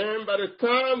 Then by the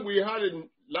time we had a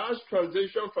large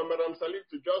transition from Madame Salif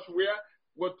to Joshua,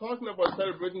 we're talking about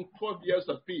celebrating 12 years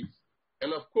of peace.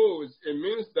 And of course, it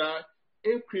means that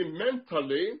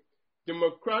incrementally,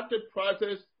 democratic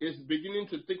process is beginning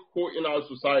to take hold in our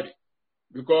society.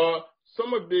 Because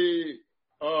some of the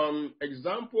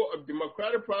example of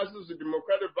democratic process, the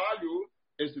democratic value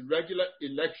is regular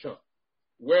election,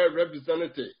 where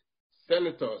representatives,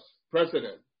 senators,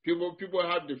 president, people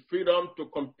have the freedom to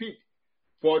compete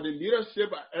for the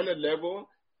leadership at any level,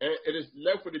 and it is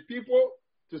left for the people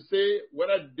to say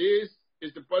whether this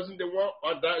is the person they want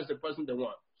or that is the person they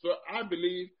want. So I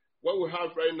believe what we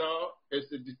have right now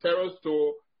is a deterrence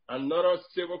to another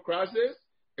civil crisis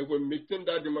if we maintain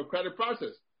that democratic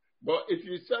process. But if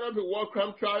you set up a war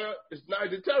crime trial, it's not a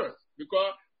deterrence,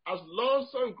 because as long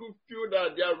as some group feel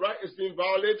that their right is being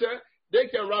violated, they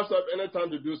can rise up anytime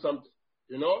to do something,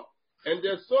 you know? And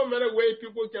there's so many ways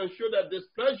people can show that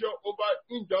displeasure over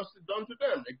injustice done to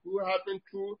them. It could happen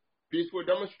through peaceful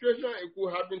demonstration, it could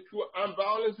happen through armed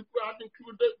violence, it could happen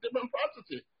through different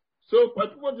processes. So for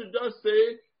people to just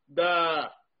say that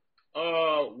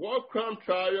war crime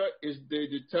trial is the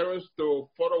deterrence to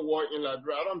further war in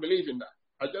Liberia, I don't believe in that.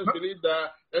 I just believe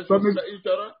that let's respect each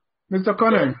other. Mr.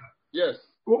 Konneh. Yes.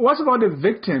 What about the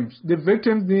victims? The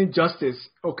victims need justice,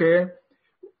 okay?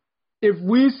 If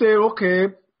we say,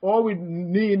 okay, all we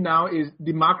need now is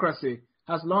democracy.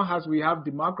 As long as we have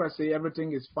democracy,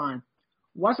 everything is fine.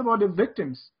 What about the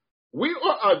victims? We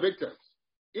all are victims.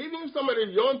 Even some of the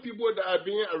young people that are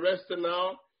being arrested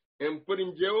now and put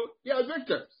in jail, they are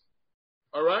victims.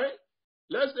 All right?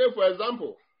 Let's say, for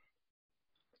example,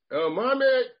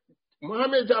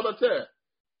 Mohammed Jabate,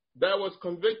 that was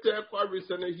convicted quite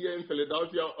recently here in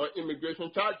Philadelphia on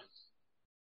immigration charges.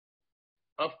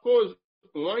 Of course,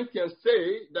 one can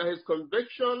say that his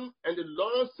conviction and the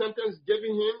long sentence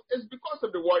given him is because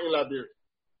of the war in Liberia.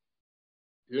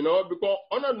 You know, because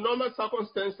under normal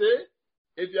circumstances,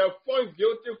 if you are found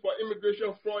guilty for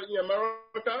immigration fraud in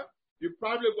America, you're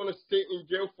probably going to stay in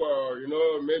jail for, you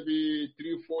know, maybe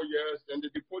 3-4 years, and they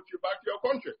deport you back to your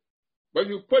country. But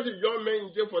you put a young man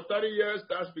in jail for 30 years,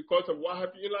 that's because of what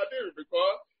happened in Liberia.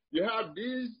 Because you have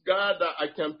these guys that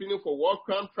are campaigning for war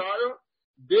crime trial.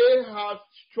 They have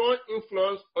strong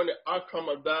influence on the outcome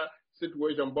of that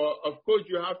situation. But of course,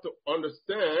 you have to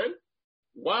understand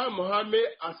why Mohammed,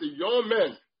 as a young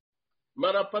man,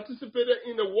 might have participated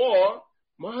in the war.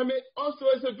 Mohammed also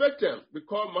is a victim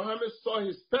because Mohammed saw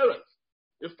his parents,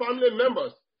 his family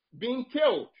members being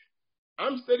killed.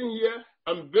 I'm sitting here,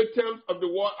 I'm victim of the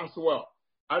war as well.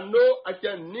 I know I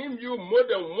can name you more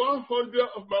than 100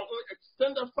 of my own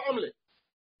extended family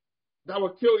that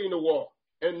were killed in the war.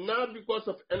 And not because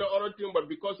of any other thing, but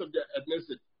because of their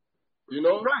ethnicity. You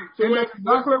know? Right. So and that's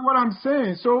exactly what I'm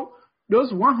saying. So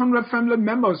those 100 family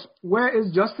members, where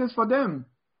is justice for them?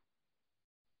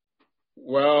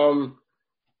 Well,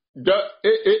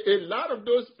 a lot of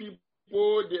those people,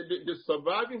 the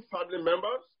surviving family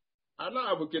members, are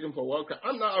not advocating for war crime.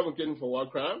 I'm not advocating for war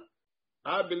crime.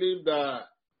 I believe that,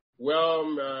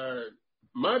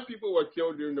 my people were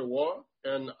killed during the war,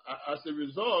 and as a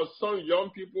result, some young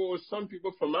people, some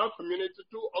people from our community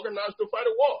too, organized to fight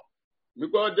a war.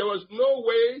 Because there was no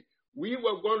way we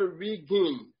were going to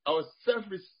regain our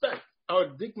self-respect, our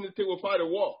dignity without a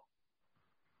war.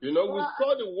 You know, we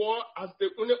saw the war as the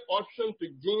only option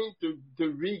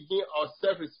to regain our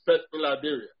self-respect in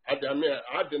Liberia. I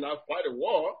did not fight a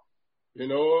war. You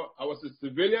know, I was a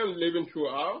civilian living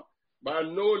throughout, but I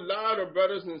know a lot of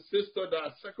brothers and sisters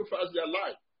that sacrificed their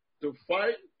life to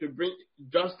fight to bring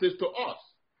justice to us.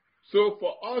 So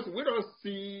for us, we don't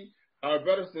see our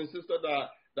brothers and sisters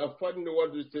that fought in the war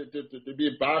to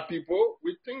be bad people.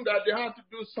 We think that they have to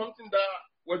do something that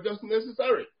was just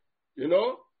necessary, you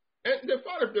know. And the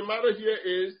fact of the matter here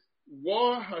is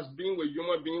war has been with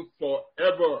human beings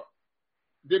forever.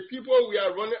 The people we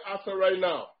are running after right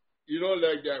now, you know,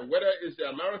 like whether it's the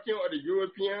American or the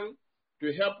European,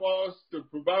 to help us to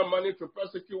provide money to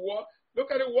prosecute war.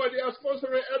 Look at the war they are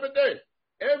sponsoring every day.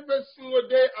 Every single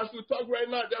day, as we talk right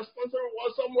now, they are sponsoring war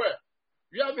somewhere.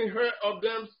 You haven't heard of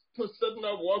them setting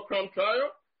up war crime trial,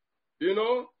 you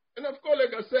know? And of course,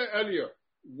 like I said earlier,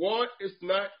 war is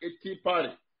not a tea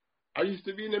party. I used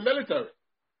to be in the military.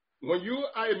 When you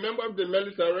are a member of the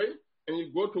military and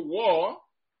you go to war,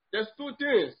 there's two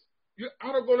things. You're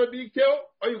either going to be killed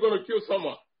or you're going to kill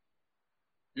someone.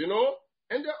 You know?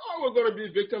 And they're all going to be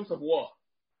victims of war.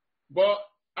 But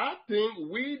I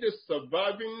think we, the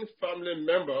surviving family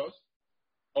members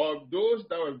of those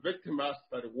that were victimized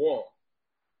by the war,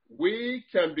 we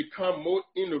can become more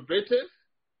innovative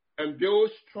and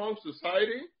build strong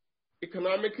society,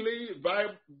 economically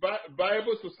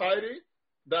viable society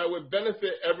that will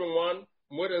benefit everyone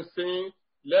more than saying,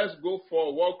 let's go for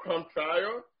a war crime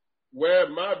trial where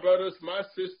my brothers, my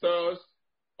sisters,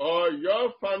 or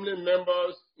your family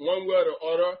members, one way or the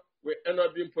other, will end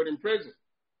up being put in prison.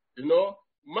 You know,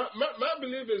 my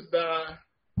belief is that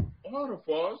all of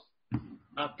us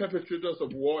are perpetrators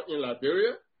of war in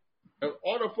Liberia, and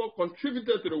all of us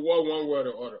contributed to the war one way or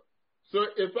the other. So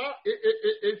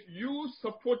if you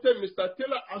supported Mr.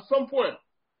 Taylor at some point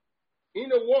in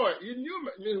the war, you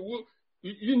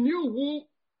knew who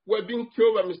were being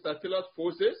killed by Mr. Taylor's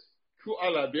forces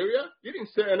throughout Liberia. You didn't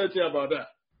say anything about that.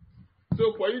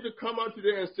 So for you to come out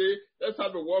today and say, let's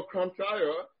have a war crime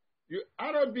trial, you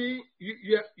either be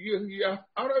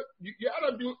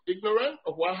ignorant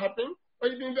of what happened, or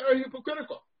you're being very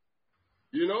hypocritical.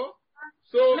 You know?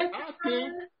 So I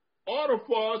think all of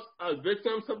us are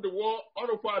victims of the war, all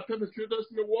of us are perpetrators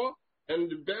in the war, and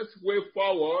the best way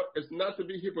forward is not to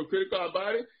be hypocritical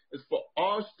about it, it's for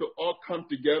us to all come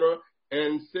together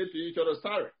and say to each other,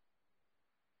 sorry.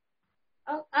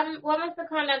 Well, Mr.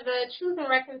 Konneh, the Truth and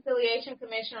Reconciliation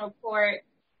Commission report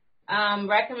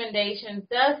recommendations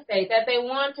does state that they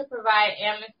want to provide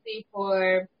amnesty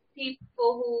for people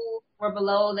who were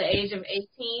below the age of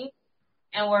 18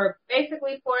 and were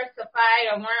basically forced to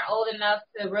fight or weren't old enough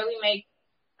to really make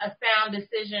a sound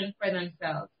decision for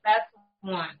themselves. That's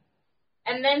one.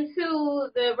 And then two,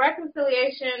 the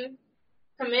Reconciliation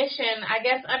Commission, I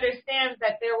guess, understands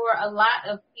that there were a lot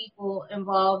of people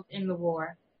involved in the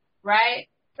war, right?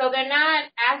 So they're not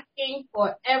asking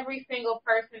for every single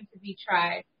person to be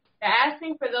tried. They're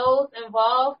asking for those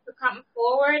involved to come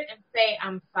forward and say,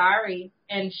 I'm sorry,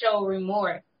 and show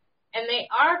remorse. And they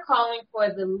are calling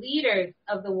for the leaders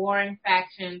of the warring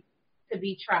factions to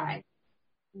be tried.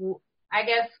 I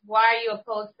guess, why are you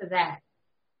opposed to that?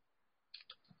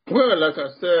 Well, like I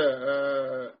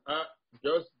said,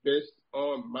 just based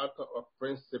on matter of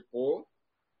principle,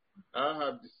 I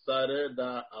have decided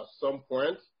that at some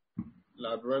point,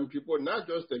 Liberian people, not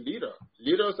just the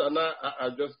leaders are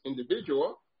just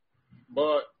individuals,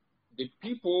 but the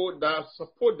people that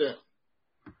support them.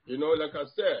 You know, like I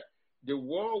said, the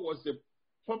war was a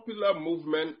popular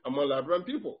movement among Liberian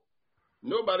people.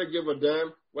 Nobody gave a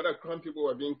damn whether Crown people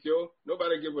were being killed.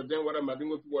 Nobody gave a damn whether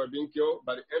Mandingo people were being killed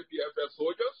by the MPFS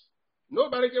soldiers.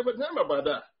 Nobody gave a damn about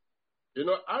that. You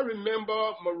know, I remember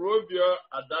Monrovia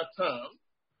at that time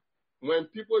when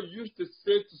people used to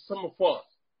say to some of us,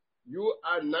 you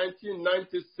are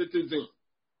 1990 citizen.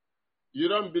 You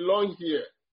don't belong here.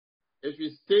 If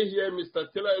you stay here,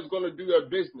 Mr. Taylor is going to do your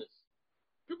business.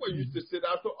 People used to say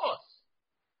that to us.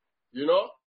 You know?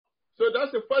 So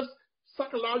that's the first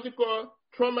psychological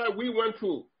trauma we went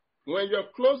through. When your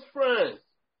close friends,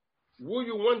 who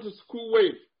you went to school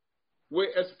with, will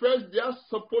express their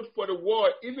support for the war,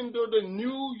 even though they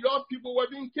knew your people were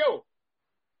being killed.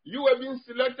 You were being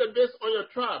selected based on your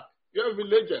tribe, your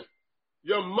religion.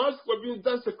 Your mosques were being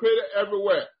desecrated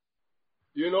everywhere.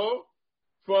 You know,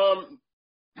 from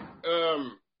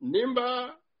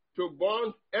Nimba to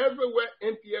Bonds, everywhere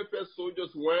NPFS soldiers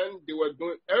went, they were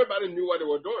doing, everybody knew what they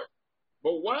were doing.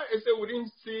 But why is it we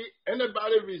didn't see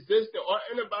anybody resisting or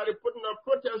anybody putting up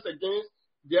protests against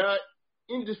their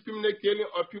indiscriminate killing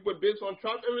of people based on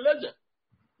tribe and religion?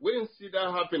 We didn't see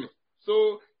that happening.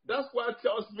 So that's why it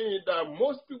tells me that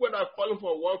most people that are calling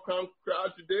for a war crime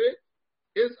trial today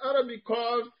is either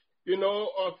because, you know,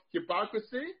 of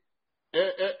hypocrisy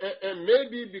and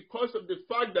maybe because of the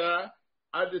fact that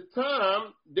at the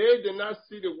time they did not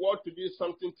see the war to be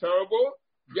something terrible.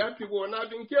 Their people were not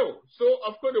being killed. So,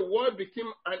 of course, the war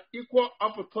became an equal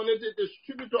opportunity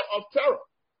distributor of terror.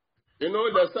 You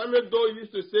know, the Samuel Doe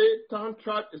used to say, town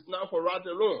trap is not for rat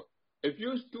alone. If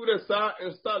you stood aside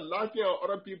and start laughing at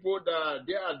other people that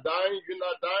they are dying, you're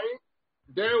not dying,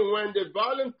 then when the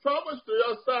violence travels to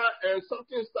your side and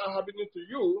something starts happening to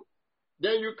you,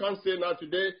 then you can say, now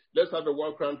today, let's have a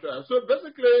war crime trial. So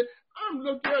basically, I'm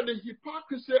looking at the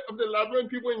hypocrisy of the Liberian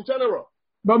people in general.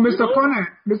 But Mr.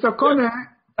 Konneh,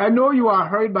 I know you are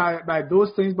hurt by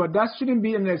those things, but that shouldn't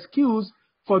be an excuse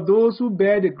for those who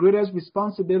bear the greatest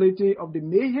responsibility of the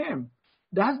mayhem.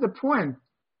 That's the point.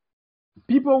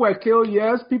 People were killed,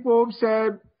 yes. People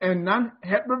said, and not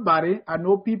everybody, I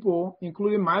know people,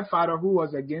 including my father, who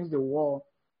was against the war.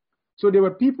 So there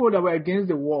were people that were against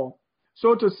the war.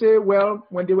 So to say, well,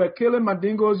 when they were killing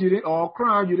Mandingos, you didn't, or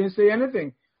Crown, you didn't say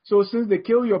anything. So since they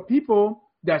kill your people,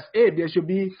 that's it. There should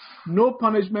be no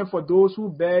punishment for those who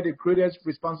bear the greatest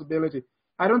responsibility.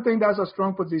 I don't think that's a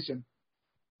strong position.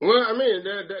 Well, I mean,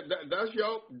 that's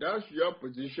your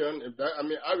position.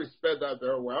 I respect that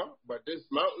very well. But this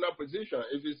mountain opposition,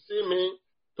 if you see me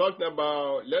talking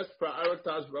about let's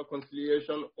prioritize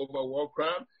reconciliation over war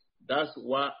crime, that's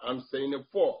what I'm saying it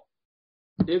for.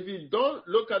 If you don't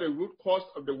look at the root cause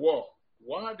of the war,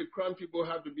 why the crime people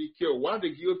have to be killed, why the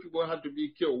guilt people have to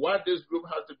be killed, why this group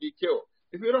has to be killed,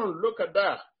 if you don't look at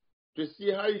that to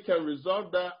see how you can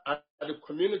resolve that at the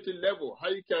community level, how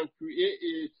you can create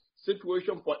a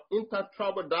situation for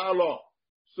intertribal dialogue,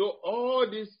 so all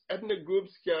these ethnic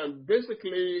groups can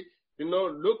basically,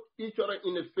 look each other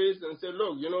in the face and say,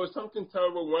 look, something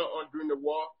terrible went on during the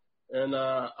war, and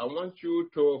I want you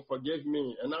to forgive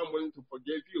me, and I'm willing to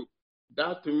forgive you.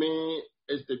 That, to me,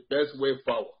 is the best way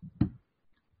forward.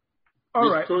 All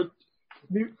right.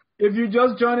 If you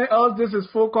just joining us, this is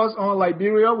Focus on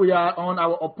Liberia. We are on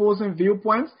our opposing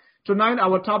viewpoints. Tonight,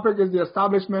 our topic is the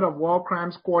establishment of War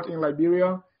Crimes Court in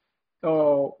Liberia.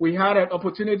 We had an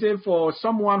opportunity for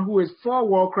someone who is for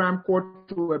War Crime Court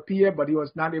to appear, but he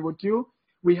was not able to.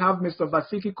 We have Mr.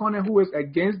 Nvasekie Konneh, who is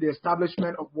against the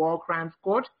establishment of War Crimes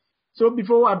Court. So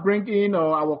before I bring in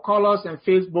our callers and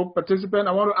Facebook participants,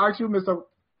 I want to ask you, Mr.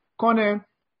 Konneh,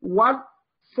 what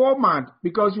format,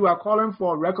 because you are calling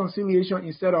for reconciliation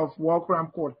instead of War Crime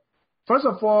Court. First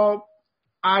of all,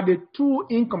 are the two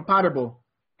incompatible?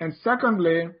 And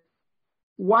secondly,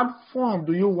 what form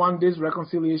do you want this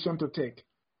reconciliation to take?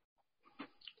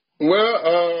 Well,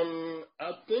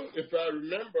 I think if I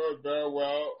remember very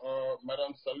well,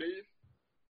 Madam Salif,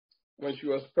 when she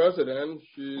was president,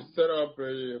 she set up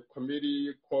a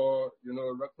committee called,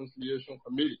 Reconciliation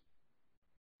Committee.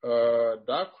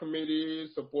 That committee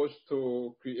is supposed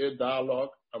to create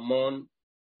dialogue among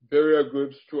various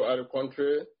groups throughout the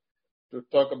country to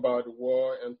talk about the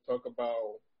war and talk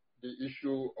about the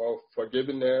issue of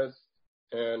forgiveness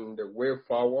and the way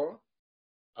forward.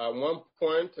 At one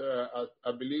point,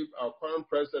 I believe our current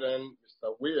president,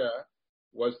 Mr. Weah,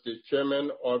 was the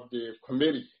chairman of the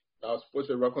committee that was supposed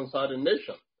to reconcile the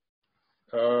nation.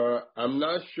 I'm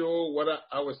not sure whether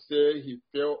I would say he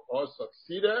failed or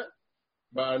succeeded,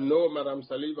 but I know Madam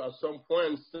Salif at some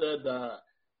point said that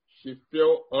she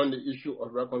failed on the issue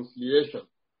of reconciliation.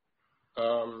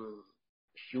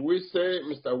 Should we say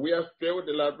Mr. Weah failed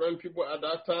the Liberian people at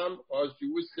that time, or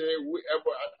should we say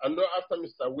whoever? I know after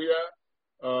Mr. Weah,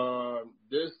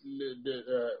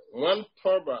 one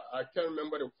Torba, I can't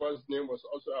remember the first name, was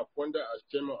also appointed as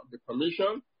chairman of the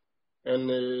commission. And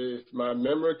if my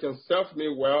memory can serve me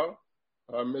well,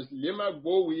 Ms. Lima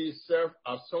Bowie served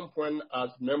at some point as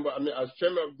as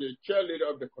chairman of the cheerleader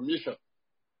of the commission.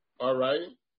 All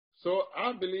right. So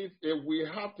I believe if we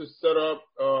have to set up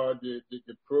the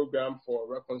program for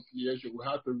reconciliation, we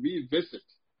have to revisit,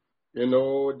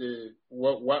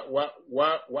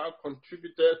 what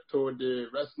contributed to the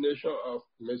resignation of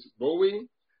Ms. Bowie.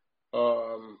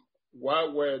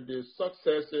 What were the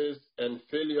successes and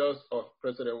failures of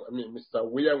Mr.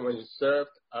 Weah when he served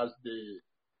as the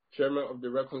chairman of the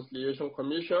Reconciliation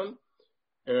Commission?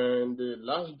 And the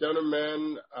last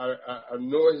gentleman, I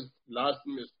know his last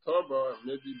name is Turbo,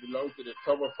 maybe belongs to the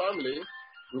Turbo family.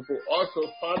 We could also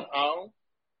find out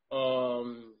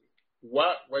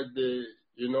what was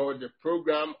the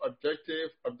program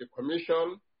objective of the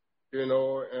commission, and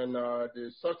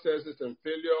the successes and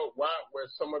failure. What were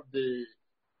some of the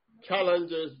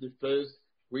challenges they faced?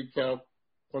 We can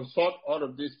consult all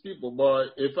of these people.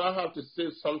 But if I have to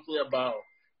say something about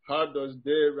how does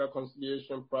the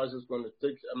reconciliation process going to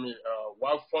take,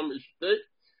 what form it should take,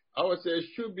 I would say it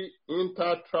should be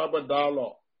inter-tribal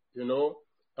dialogue,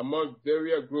 among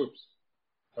various groups.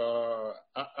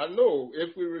 I know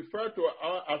if we refer to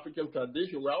our African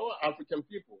tradition, we're all African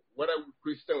people, whether we're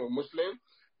Christian or Muslim,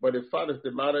 but the fact of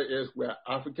the matter is we're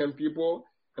African people,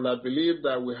 and I believe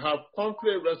that we have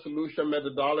conflict resolution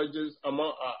methodologies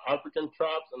among our African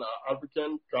tribes and our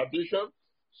African tradition.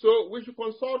 So we should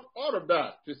consult all of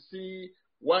that to see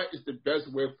what is the best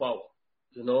way forward,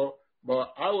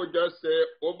 But I would just say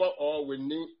overall we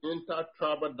need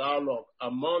inter-tribal dialogue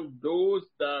among those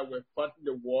that were fighting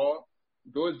the war,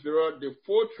 the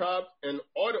 4 tribes and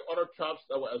all the other tribes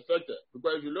that were affected.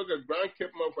 Because if you look at Grand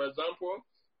Cape Mount, for example,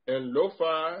 and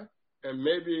Lofa and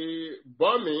maybe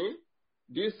Bami,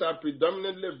 these are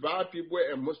predominantly Ba people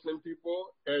and Muslim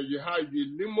people, and you have the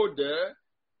Limo there,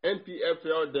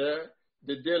 NPFL there.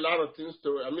 They did a lot of things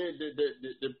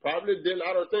they probably did a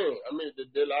lot of things. They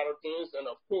did a lot of things, and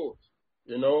of course,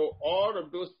 all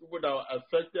of those people that are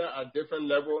affected at different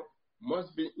levels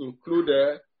must be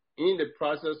included in the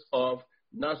process of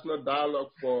national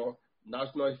dialogue for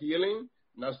national healing,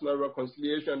 national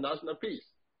reconciliation, national peace.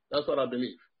 That's what I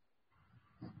believe.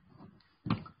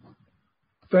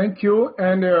 Thank you.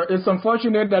 And it's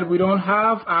unfortunate that we don't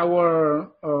have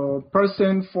our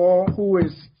person who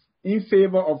is in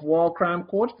favor of war crime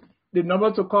court. The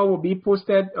number to call will be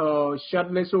posted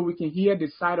shortly so we can hear the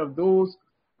side of those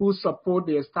who support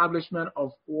the establishment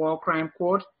of war crime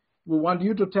court. We want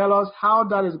you to tell us how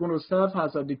that is going to serve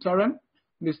as a deterrent.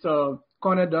 Mr.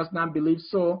 Konneh does not believe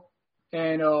so.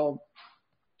 And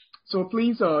so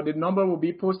please, the number will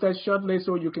be posted shortly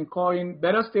so you can call in.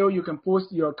 Better still, you can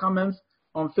post your comments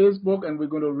on Facebook and we're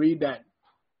going to read that.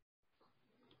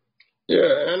 Yeah,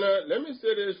 and let me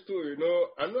say this too.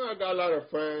 I know I got a lot of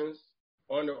friends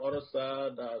on the other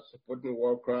side that are supporting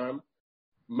war crime.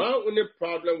 My only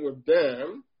problem with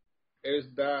them is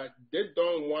that they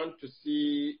don't want to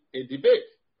see a debate.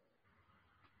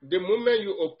 The moment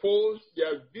you oppose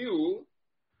their view,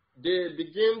 they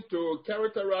begin to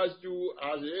characterize you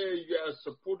as, hey, you are a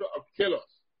supporter of killers.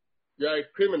 You are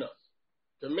criminals.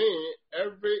 To me,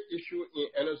 every issue in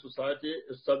any society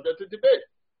is subject to debate.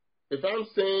 If I'm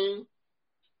saying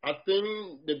I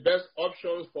think the best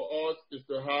options for us is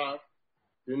to have,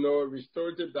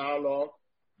 restorative dialogue,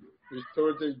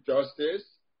 restorative justice,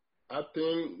 I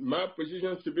think my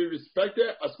position should be respected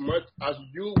as much as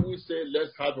you would say,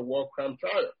 let's have a war crime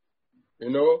trial.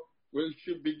 We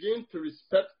should begin to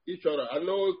respect each other. I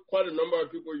know quite a number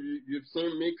of people, you've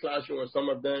seen me clashing with some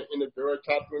of them in the Bureau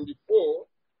chaplain before.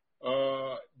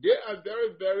 They are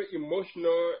very, very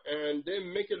emotional, and they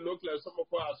make it look like some of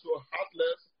us are so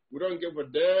heartless. We don't give a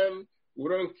damn. We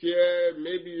don't care.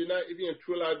 Maybe you're not even a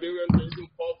true Liberian to even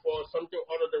call for something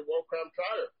other than war crime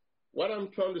trial. What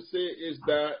I'm trying to say is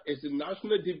that it's a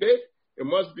national debate. It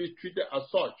must be treated as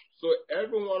such. So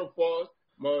every one of us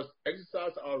must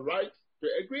exercise our right to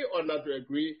agree or not to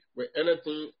agree with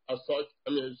anything as such.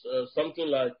 Something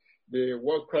like the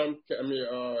war crime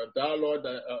dialogue,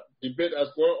 debate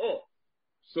that's going on.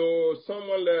 So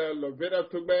someone like Lovera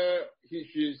Tugbe,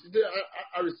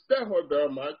 I respect her very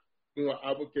much in her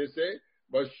advocacy,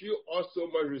 but she also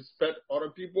must respect other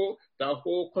people that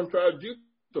hold contrary view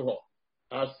to her.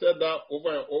 I've said that over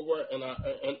and over,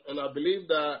 and I believe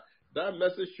that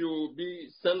message should be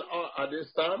sent out at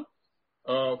this time.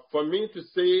 For me to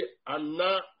say I'm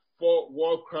not for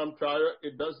war crime trial,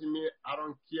 it doesn't mean I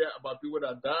don't care about people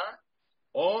that die.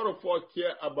 All of us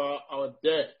care about our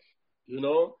dead,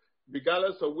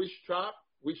 regardless of which tribe,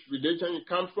 which religion you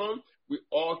come from, we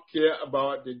all care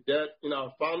about the dead in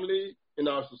our family, in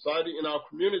our society, in our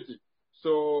community.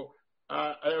 So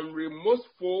I am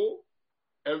remorseful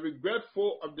and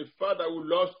regretful of the fact that we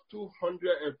lost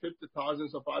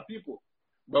 250,000 of our people.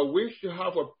 But we should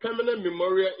have a permanent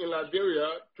memorial in Liberia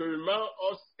to remind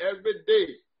us every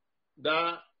day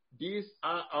that these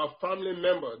are our family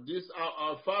members. These are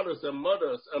our fathers and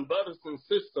mothers and brothers and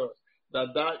sisters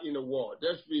that died in the war.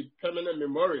 There should be permanent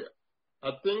memorial.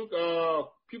 I think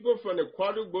people from the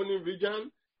Kwadu-Boni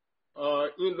region,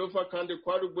 in Lofa County,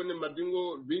 Kwadu-Boni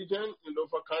Madingo region in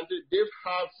Lofa County, they've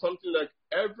had something like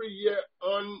every year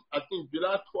on, I think,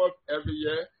 July 12th every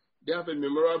year, they have a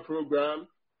memorial program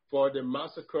for the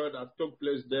massacre that took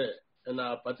place there. And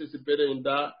I participated in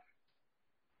that.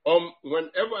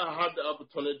 Whenever I had the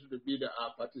opportunity to be there, I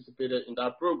participated in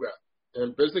that program.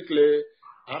 And basically,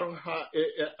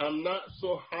 I'm not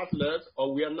so heartless,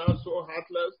 or we are not so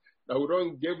heartless that we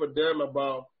don't give a damn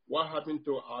about what happened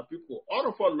to our people. All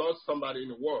of us lost somebody in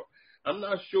the war. I'm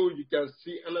not sure you can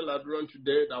see any Liberian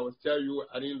today that will tell you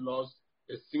I didn't lose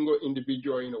a single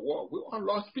individual in the war. We all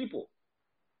lost people.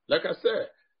 Like I said,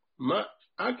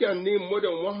 I can name more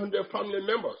than 100 family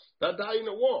members that died in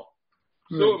the war.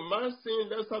 So my saying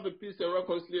let's have a peace and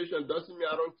reconciliation doesn't mean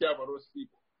I don't care about those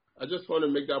people. I just want to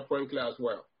make that point clear as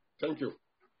well. Thank you.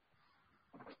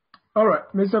 All right,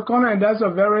 Mr. Konneh, that's a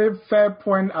very fair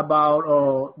point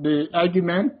about the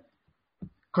argument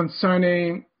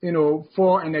concerning,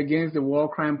 for and against the war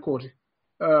crime court.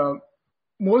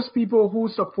 Most people who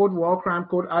support war crime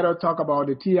court either talk about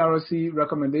the TRC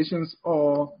recommendations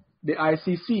or the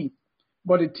ICC.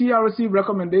 But the TRC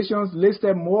recommendations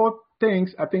listed more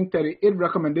things, I think 38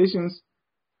 recommendations.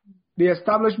 The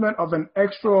establishment of an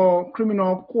extra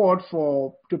criminal court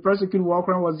to prosecute war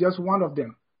crime was just one of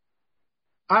them.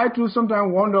 I too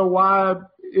sometimes wonder why,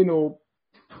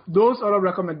 those other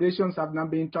recommendations have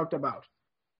not been talked about.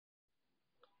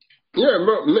 Yeah,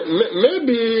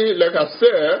 maybe, like I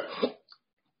said,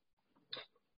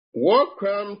 war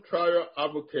crime trial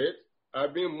advocates are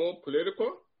being more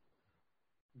political.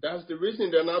 That's the reason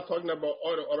they're not talking about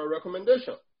all the other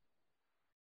recommendations.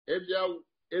 If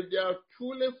they are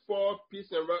truly for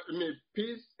peace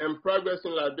and progress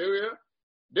in Liberia,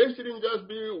 they shouldn't just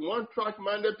be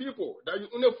one-track-minded people, that you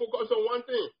only focus on one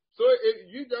thing. So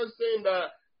if you're just saying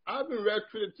that I've been read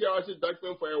through the TRC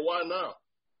document for a while now,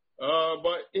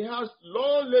 but it has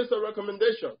long list of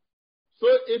recommendations. So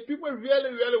if people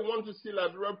really, really want to see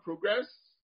Liberia progress,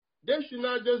 they should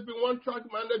not just be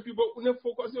one-track-minded people only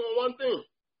focusing on one thing.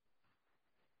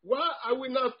 Why are we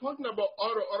not talking about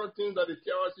all the other things that the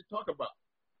TRC talk about?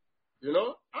 You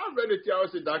know, I've read the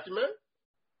TRC document.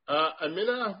 I may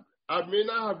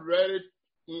not have read it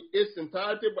in its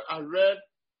entirety, but I read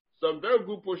some very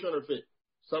good portion of it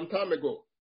some time ago.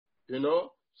 You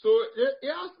know, so it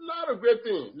has a lot of great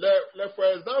things. Like for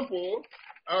example,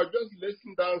 I was just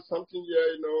listening down something here.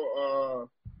 You know,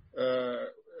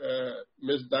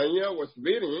 Ms. Danielle was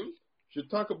reading. She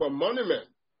talked about monument.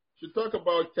 She talked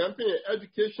about campaign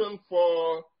education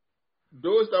for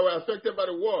those that were affected by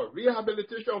the war,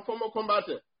 rehabilitation of former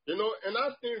combatants. You know, and I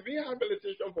think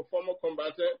rehabilitation for former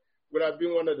combatants would have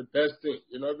been one of the best things,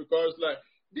 you know, because like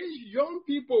these young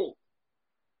people,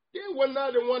 they were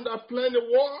not the one that planned the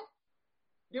war.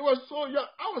 They were so young.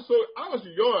 I was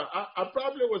young. I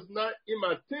probably was not in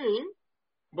my team,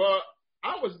 but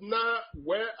I was not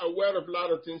aware of a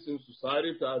lot of things in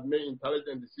society to have made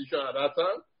intelligent decisions at that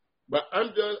time. But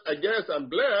I guess I'm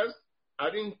blessed. I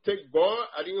didn't take gun.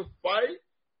 I didn't fight.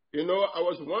 You know, I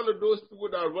was one of those people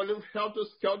that were running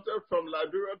helter-skelter from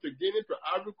Liberia to Guinea to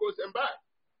Ivory Coast and back.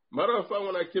 Matter of fact,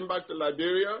 when I came back to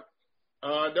Liberia,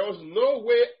 there was no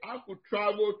way I could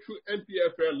travel through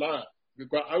NPFL line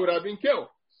because I would have been killed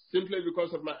simply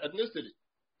because of my ethnicity.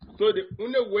 So the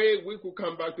only way we could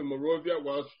come back to Monrovia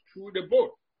was through the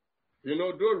boat. You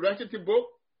know, those rickety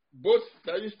boats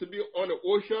that used to be on the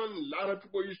ocean, a lot of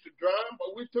people used to drown,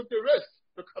 but we took the risk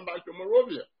to come back to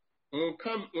Monrovia. When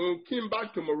we came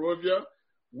back to Monrovia,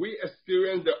 we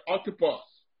experienced the octopus.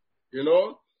 You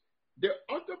know, the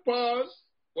octopus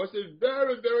was a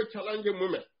very, very challenging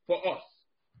moment for us.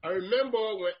 I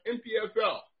remember when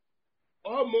NPFL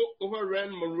almost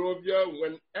overran Monrovia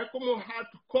when ECOMO had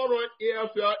to call on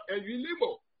AFL and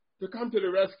ULIMO to come to the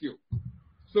rescue.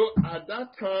 So at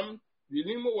that time,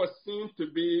 ULIMO was seen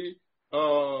to be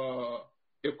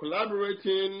a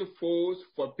collaborating force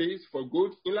for peace, for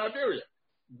good in Liberia.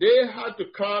 They had to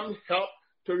come help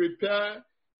to repel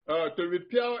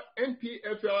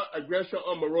NPFL aggression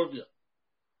on Monrovia.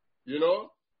 You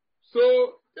know? So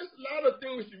there's a lot of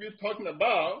things we should be talking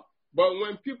about, but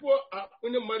when people are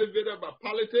only motivated by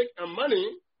politics and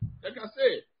money, like I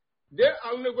say, they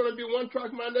are only going to be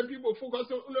one-track-minded people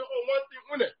focusing only on one thing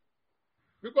only.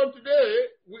 Because today,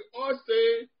 we all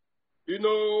say, you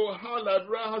know, how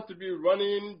Liberia has to be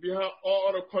running behind all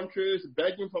other countries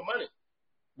begging for money.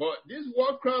 But these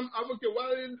war crime advocates,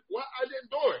 what are they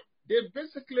doing? They're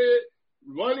basically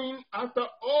running after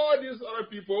all these other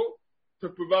people to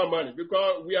provide money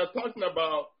because we are talking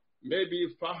about maybe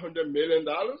 $500 million.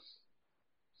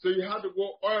 So you have to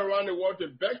go all around the world to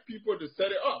beg people to set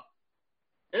it up.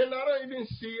 And I don't even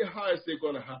see how it's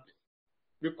going to happen.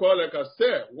 Because like I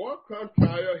said, war crime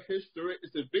trial history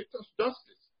is a victor's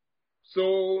justice.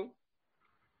 So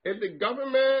if the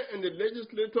government and the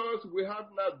legislators we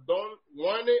have not done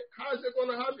one, how is it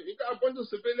going to happen? You got a bunch of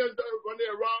civilians that are running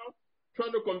around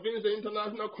trying to convince the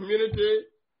international community.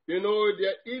 You know,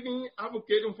 they're even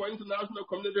advocating for international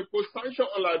community to put sanctions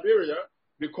on Liberia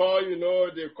because, you know,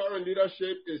 the current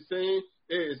leadership is saying,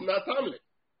 hey, it's not timely.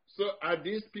 So are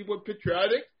these people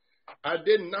patriotic? Are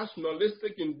they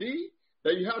nationalistic indeed?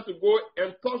 That you have to go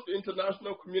and talk to the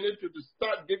international community to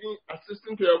start giving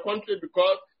assistance to your country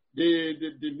because the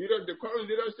current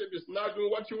leadership is not doing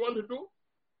what you want to do?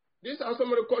 These are some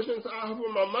of the questions I have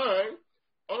in my mind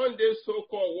on this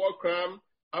so-called war crime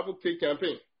advocate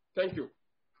campaign. Thank you.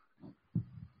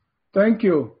 Thank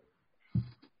you.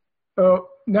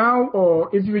 Now,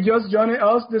 if you just joining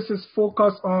us, this is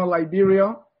Focus on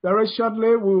Liberia. Very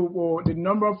shortly, the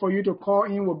number for you to call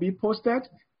in will be posted.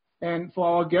 And for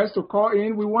our guests to call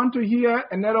in, we want to hear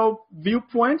another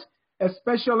viewpoint,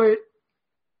 especially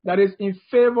that is in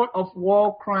favor of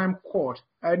war crime court.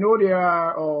 I know there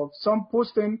are some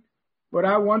posting, but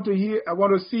I want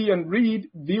to see and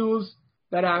read views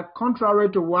that are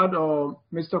contrary to what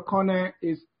Mr. Konneh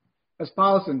is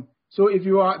espousing. So if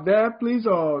you are there, please,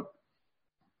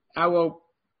 our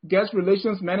guest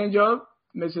relations manager,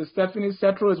 Mrs. Stephanie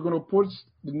Setro, is going to put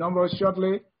the number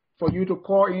shortly for you to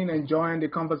call in and join the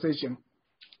conversation.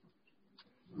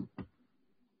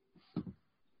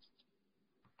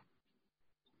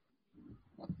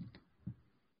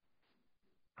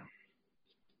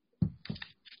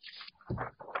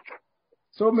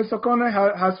 So, Mr. Konneh,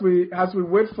 as we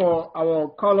wait for our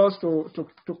callers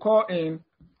to call in,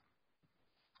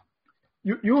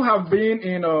 you have been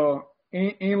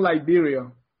in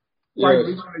Liberia. Yes.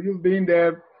 You've been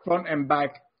there front and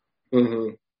back.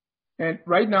 Mm-hmm. And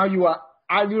right now you are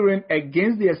arguing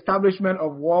against the establishment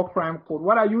of war crime court.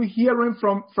 What are you hearing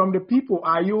from the people?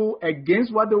 Are you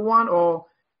against what they want, or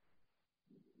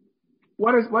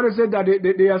what is it that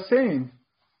they are saying?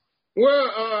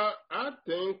 Well, I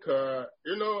think,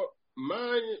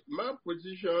 my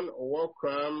position on war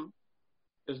crime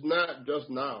is not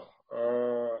just now.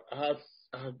 I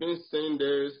have been saying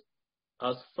this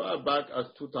as far back as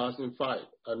 2005.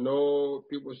 I know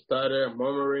people started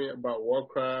murmuring about war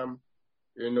crime.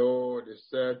 They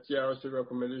said TRC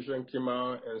recommendation came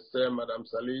out and said Madame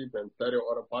Salif and 30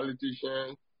 other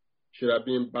politicians should have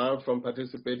been banned from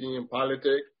participating in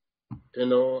politics.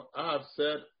 I have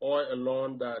said all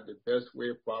along that the best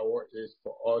way forward is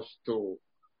for us to,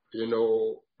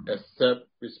 accept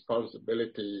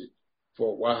responsibility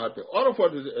for what happened. All of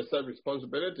us accept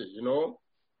responsibility,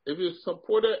 If you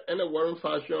supported any warring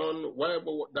faction, whatever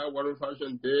that warring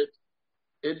faction did,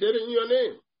 it did it in your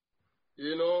name.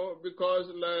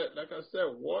 Because like I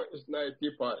said, war is not a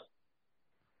tea party.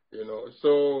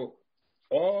 So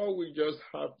all we just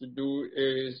have to do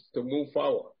is to move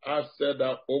forward. I've said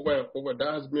that over and over.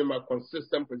 That has been my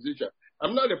consistent position.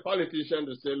 I'm not a politician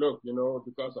to say, look,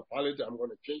 because of politics, I'm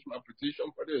going to change my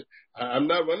position for this. I'm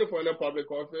not running for any public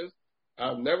office.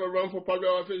 I've never run for public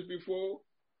office before.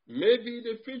 Maybe in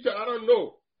the future, I don't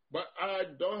know. But I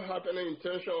don't have any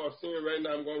intention of saying right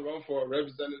now I'm going to run for a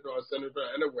representative or a senator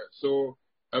anywhere. So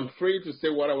I'm free to say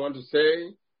what I want to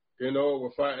say,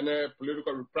 without any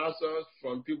political repressions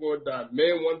from people that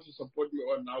may want to support me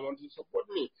or not want to support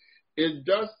me. It's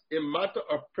just a matter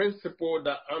of principle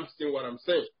that I'm saying what I'm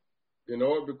saying,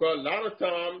 because a lot of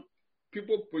times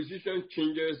people's position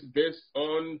changes based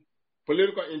on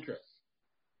political interest.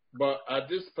 But at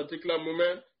this particular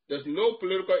moment, there's no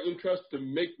political interest to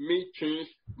make me change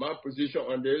my position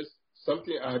on this,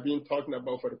 something I have been talking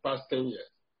about for the past 10 years.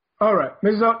 All right.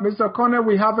 Mr. Konneh,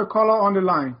 we have a caller on the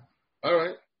line. All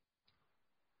right.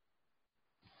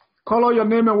 Caller, your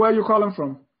name and where you're calling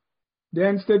from.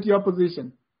 Then state your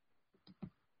position.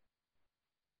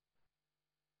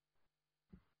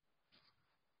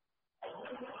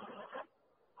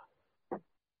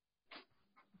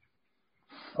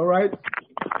 All right.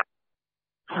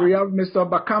 We have Mr.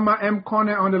 Bakama M.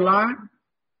 Konneh on the line.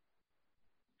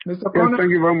 Mr. Konneh. Yes,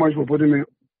 thank you very much for putting me.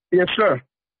 Yes, sir.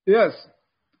 Yes.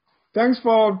 Thanks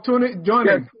for joining.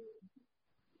 Yes.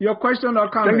 Your question or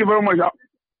comment? Thank you very much.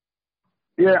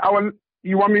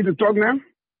 You want me to talk now?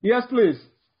 Yes, please.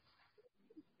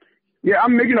 Yeah,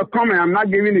 I'm making a comment. I'm not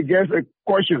giving the guest a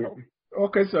question.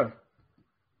 Okay, sir.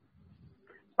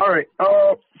 All right.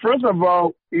 First of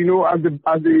all, as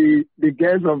the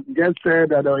guest said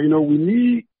that we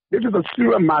need, this is a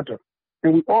serious matter,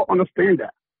 and we all understand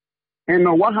that. And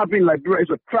what happened in Liberia is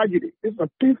a tragedy. It's a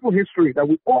painful history that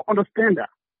we all understand that.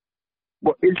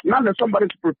 But it's not that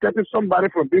somebody's protecting somebody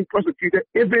from being prosecuted.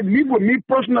 If it leave with me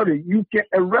personally, you can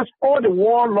arrest all the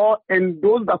warlords and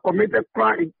those that committed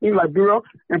crime in Liberia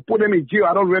and put them in jail.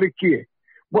 I don't really care.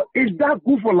 But is that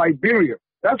good for Liberia?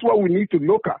 That's what we need to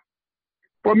look at.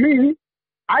 For me,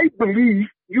 I believe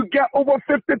you get over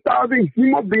 50,000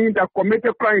 human beings that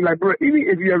committed crime in Liberia. Even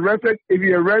if you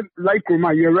arrest like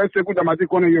Nkrumah, you arrest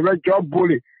Nvasekie, you arrest Job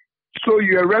Bully. So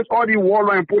you arrest all the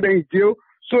warlords and put them in jail.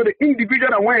 So the individual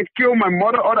that went and killed my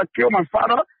mother or that killed my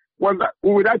father,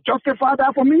 would that justify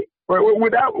that for me? Or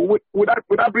would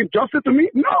that bring justice to me?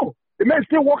 No. The man is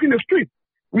still walking the street.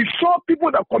 We saw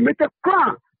people that committed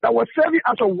crime that were serving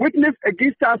as a witness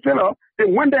against Chancellor. They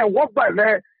went there and walked by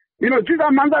there.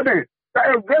 Jesus Manda then, that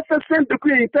arrested, sent the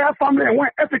entire family and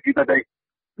went executed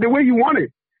the way he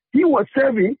wanted. He was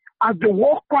serving as the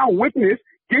war crime witness,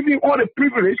 giving all the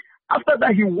privilege. After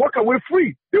that, he walked away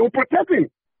free. They were protecting him.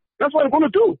 That's what they're going to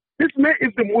do. This man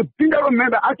is the most dangerous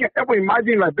man that I can ever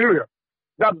imagine in Liberia.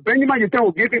 That Benjamin Yeten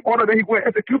will give him order that he go and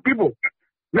execute people.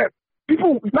 A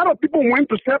lot of people went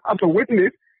to serve as a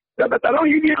witness that don't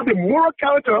even have the moral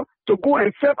character to go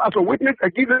and serve as a witness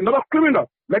against another criminal.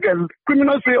 Like a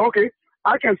criminal say, okay,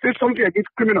 I can say something against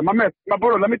criminal. My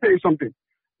brother, let me tell you something.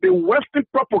 The Western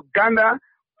propaganda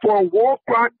for a war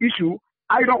crime issue,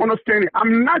 I don't understand it.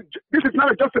 This is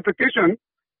not a justification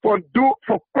for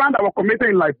crime that were committed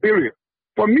in Liberia.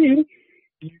 For me,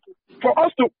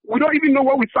 we don't even know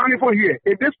what we're signing for here.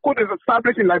 If this court is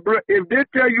established in Liberia, if they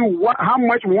tell you how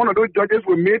much one of those judges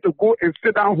were made to go and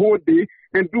sit down whole day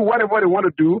and do whatever they want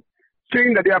to do,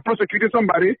 saying that they are prosecuting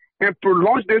somebody and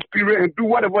prolong this period and do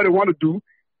whatever they want to do,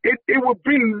 it will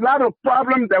bring a lot of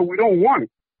problems that we don't want.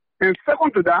 And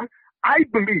second to that, I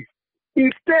believe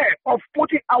instead of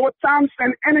putting our time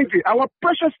and energy, our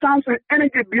precious time and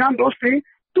energy behind those things,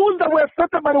 those that were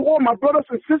affected by the war, my brothers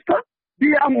and sisters,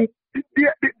 they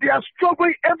are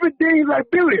struggling every day in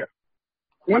Liberia.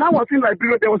 When I was in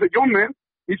Liberia, there was a young man.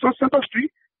 He's on Central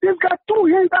Street. He's got 2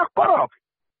 hands that cut off.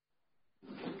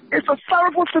 It's a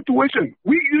sorrowful situation.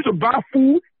 We used to buy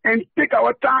food and take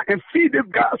our time and feed this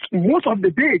guy most of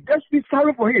the day. Just be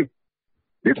sorry for him.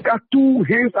 This guy 2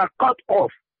 hands are cut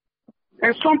off.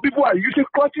 And some people are using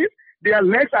crutches. Their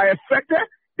legs are affected.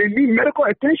 They need medical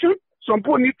attention. Some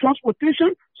people need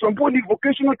transportation. Some people need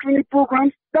vocational training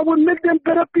programs that will make them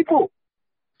better people.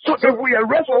 So if we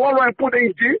arrest all and put them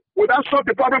in jail, will that solve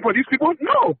the problem for these people?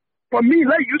 No. For me,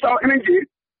 let's use our energy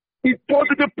in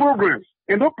positive programs.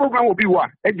 And those programs will be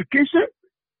what? Education,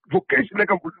 vocation,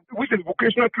 which is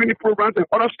vocational training programs and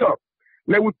other stuff.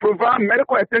 Like we provide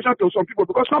medical attention to some people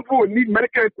because some people need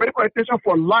medical attention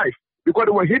for life because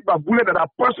they were hit by bullets that are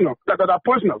personal,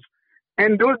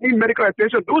 and those need medical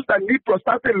attention. Those that need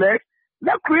prosthetic legs,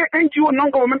 let's create NGO,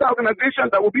 non-governmental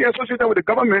organizations that will be associated with the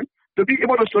government to be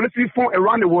able to solicit funds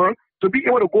around the world to be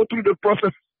able to go through the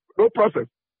process.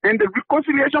 And the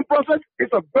reconciliation process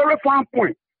is a very fine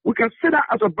point. We can sit down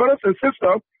as a brothers and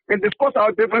sisters and discuss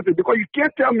our differences because you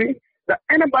can't tell me that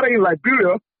anybody in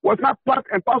Liberia was not part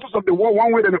and parcel of the war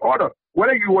one way or the other,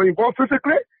 whether you were involved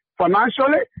physically,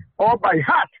 financially, or by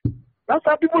heart. That's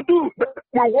how people do.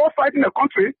 When war fight in a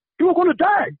country, people are going to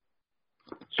die.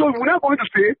 So we're not going to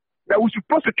say that we should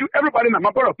prosecute everybody.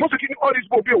 My brother, prosecuting all these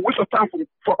people will be a waste of time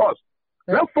for us.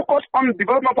 Let's focus on the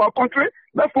development of our country.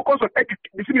 Let's focus on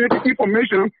disseminating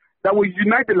information that will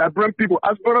unite the Liberian people.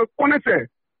 As Brother Konneh said,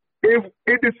 if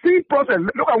the same process,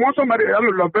 look, I want somebody,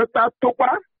 Roberta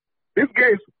Topa, this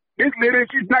lady,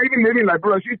 she's not even living in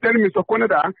Liberia. She's telling Mr. Konneh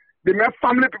that the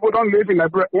family people don't live in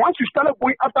Liberia. Once you start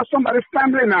going after somebody's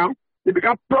family now, it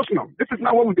becomes personal. This is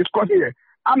not what we discuss here.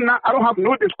 I don't have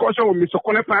no discussion with Mr.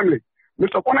 Konneh's family.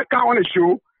 Mr. Konneh come on the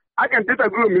show. I can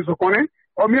disagree with Mr. Konneh,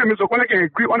 or me and Mr. Konneh can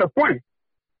agree on a point.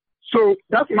 So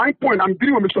that's my point. I'm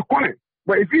dealing with Mr. Konneh.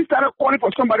 But if he started calling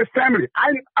for somebody's family,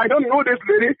 I don't know this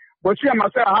lady, but she and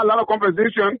myself had a lot of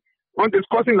conversation on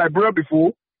discussing Liberia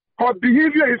before. Her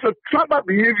behavior is a tribal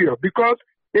behavior because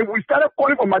if we started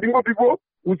calling for Madingo people,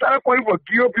 we started calling for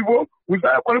Gio people, we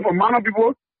started calling for Mano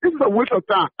people, this is a waste of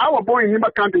time. I was born in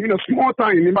Nimba County, in a small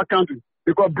town in Nimba County.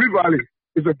 They call Bree Valley.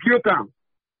 It's a Gio town.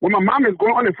 When my mom is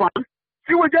going on the farm,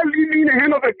 she would just leave me in the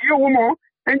hand of a Gio woman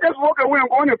and just walk away and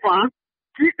go on the farm.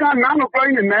 She can't 9 o'clock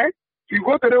in the night. She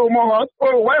go to the woman's house.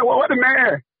 Oh, what the man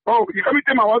here? Oh, you come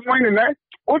to my husband in the night?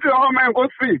 Go to the old man and go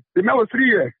sleep. The man was 3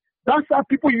 years. That's how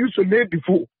people used to live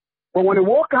before. But when the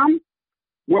war comes,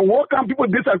 people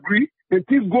disagree and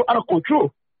things go out of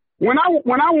control. When I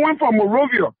went from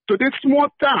Morovia to this small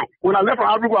town, when I left from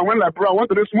Africa, I went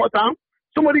to this small town,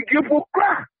 somebody gave a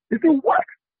cry. They said, what?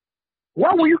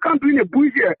 Why will you come doing a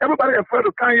bush here? Everybody afraid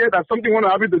to come here that something want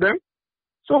to happen to them.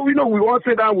 So, we all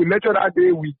sit down, we lectured that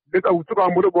day, we took our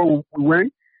motorboat, we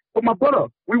went. But my brother,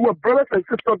 we were brothers and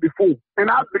sisters before. And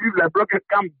I believe Liberia can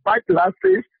come back to that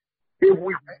stage if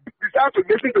we decide to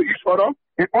listen to each other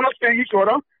and understand each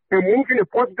other and move in a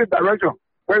positive direction.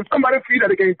 When somebody feels that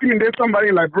they can intimidate somebody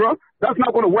in Liberia, that's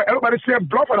not going to work. Everybody share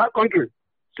blood for that country.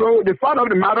 So the fact of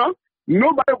the matter,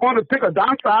 nobody going to take a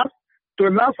downside to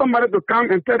allow somebody to come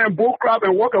and tell them bull crap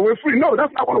and walk away free. No,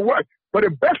 that's not going to work. But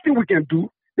the best thing we can do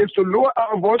is to lower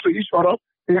our voice to each other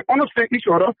and understand each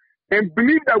other and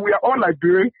believe that we are all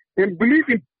Liberians and believe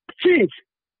in change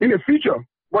in the future.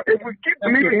 But if we keep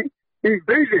believing in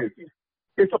vengeance,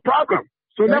 it's a problem.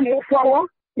 So let's move forward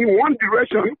in one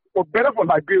direction for better for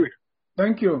Liberia.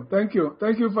 Thank you. Thank you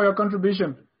for your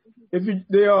contribution. The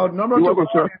number to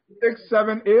call is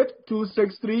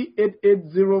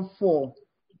 678-263-8804.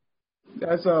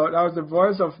 That was the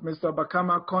voice of Mr.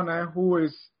 Bakama Konneh, who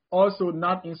is also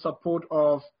not in support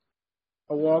of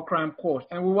a war crime court.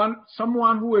 And we want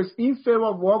someone who is in favor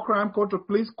of war crime court to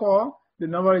please call. The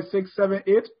number is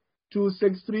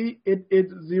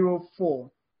 678-263-8804.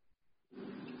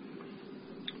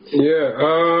 Yeah,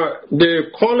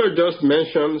 the caller just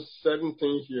mentioned certain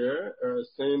things here,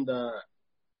 saying that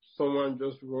someone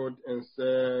just wrote and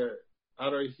said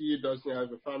either he doesn't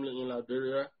have a family in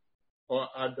Liberia or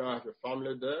I don't have a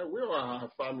family there. We all have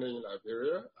a family in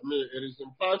Liberia. I mean, it is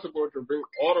impossible to bring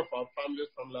all of our families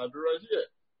from Liberia here.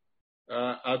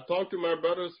 I talk to my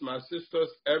brothers, my sisters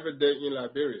every day in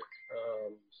Liberia.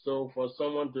 So for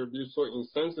someone to be so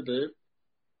insensitive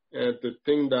and to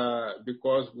think that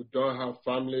because we don't have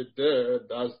family there,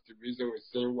 that's the reason we're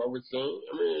saying what we're saying,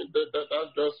 I mean,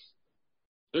 that's just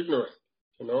ignorant.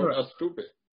 Right. That's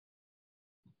stupid.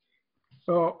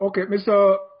 So, okay,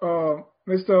 Mr.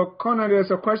 Konneh,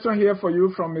 there's a question here for you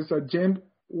from Mr. James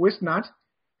Wisnat.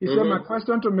 He said, my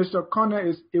question to Mr. Konneh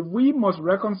is, if we must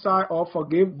reconcile or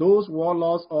forgive those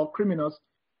warlords or criminals,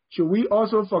 should we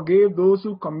also forgive those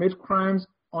who commit crimes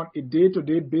on a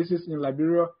day-to-day basis in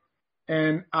Liberia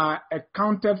and are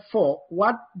accounted for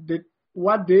what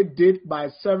they did by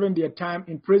serving their time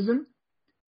in prison?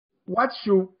 What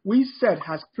should we set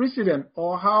as precedent,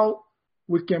 or how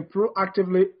we can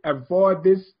proactively avoid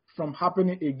this from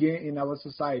happening again in our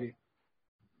society?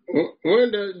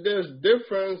 Well, there's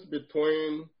difference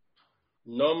between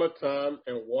normal time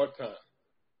and wartime.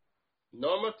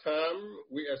 Normal time,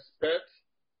 we expect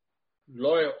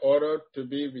law and order to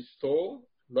be restored,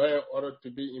 law and order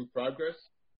to be in progress.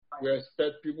 We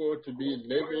expect people to be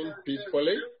living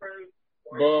peacefully.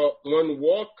 But when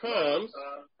war comes,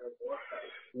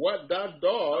 what that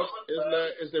does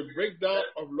is a breakdown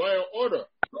of law and order.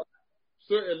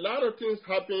 So a lot of things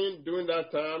happened during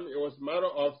that time. It was a matter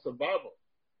of survival.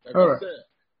 Like I said,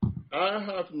 I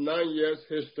have 9 years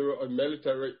history of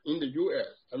military in the U.S.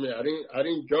 I mean, I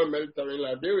didn't join military in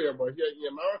Liberia, but here in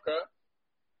America,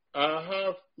 I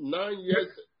have 9 years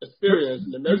experience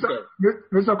in the military.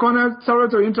 Mr. Konneh, sorry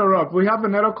to interrupt. We have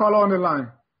another caller on the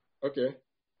line. Okay.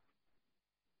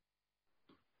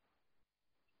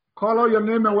 Caller, your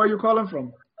name and where you calling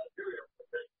from?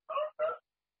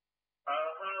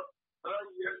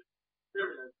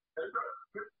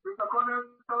 Mr. Konneh,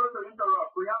 sorry to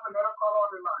interrupt. We have another caller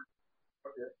on the line.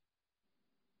 Okay.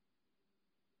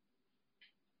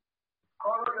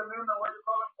 Caller, your name and where you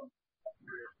calling from?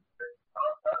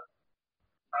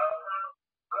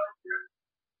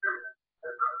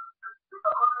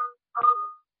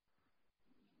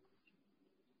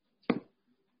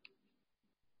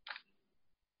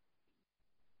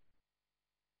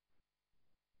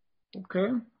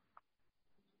 Okay.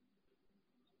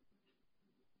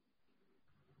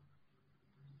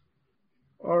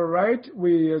 All right.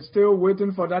 We are still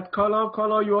waiting for that caller.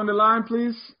 Caller, you on the line,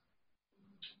 please?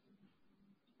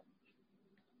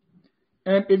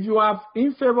 And if you are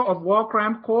in favor of war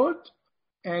crime court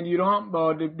and you don't,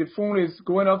 the phone is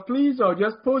going off, please, or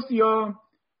just post your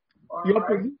position. We are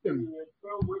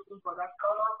still waiting for that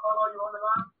caller. Caller, you on the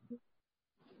line?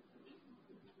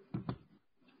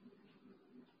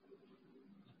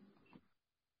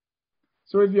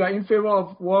 So if you are in favor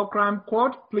of war crime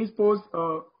court, please post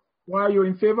why you're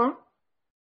in favor.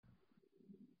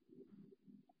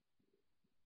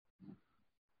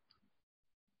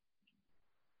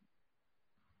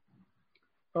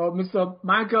 Mr.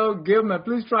 Michael Gilman,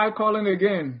 please try calling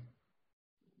again.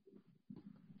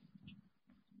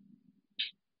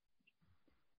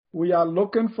 We are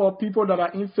looking for people that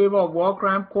are in favor of war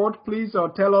crime court. Please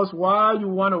tell us why you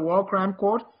want a war crime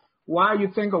court, why you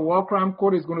think a war crime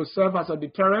court is going to serve as a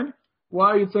deterrent,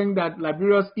 why you think that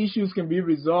Liberia's issues can be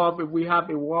resolved if we have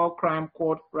a war crime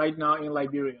court right now in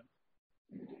Liberia.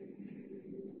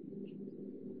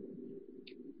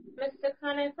 Mr.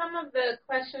 Konneh, some of the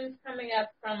questions coming up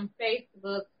from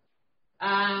Facebook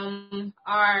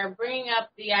are bringing up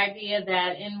the idea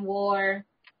that in war,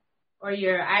 or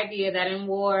your idea that in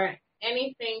war,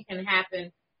 anything can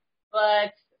happen.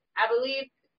 But I believe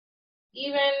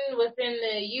even within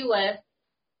the U.S.,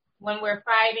 when we're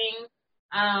fighting,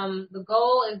 the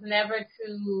goal is never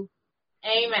to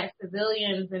aim at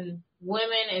civilians and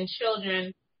women and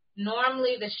children.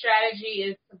 Normally, the strategy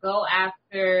is to go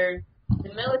after the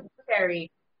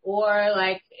military or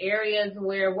like areas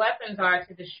where weapons are,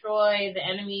 to destroy the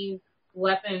enemy's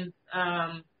weapons.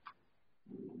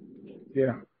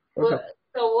 Yeah. Okay.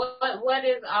 So what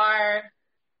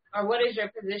is your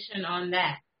position on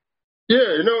that?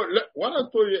 Yeah, what I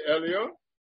told you earlier,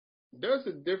 there's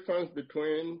a difference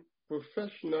between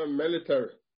professional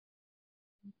military.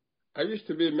 I used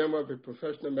to be a member of the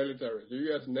professional military, the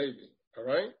U.S. Navy, all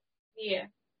right? Yeah.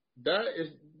 That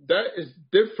is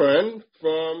different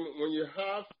from when you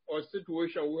have a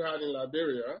situation we had in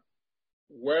Liberia,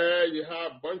 where you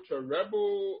have a bunch of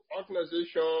rebel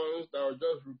organizations that are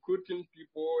just recruiting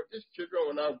people. These children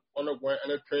were not undergoing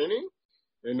any training.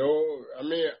 I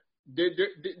mean,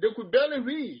 they could barely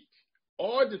read.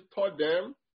 All they taught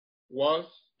them was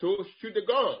to shoot the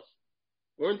guns.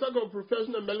 When you talk about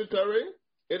professional military,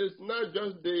 it is not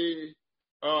just the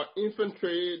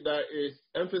infantry that is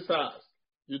emphasized.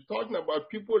 You're talking about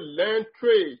people learn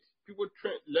trades. People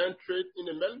learn trade in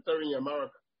the military in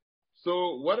America.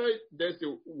 So whether there's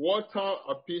a wartime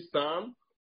or peacetime,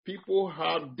 people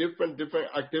have different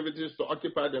activities to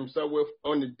occupy themselves with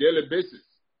on a daily basis.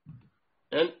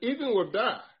 And even with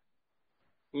that,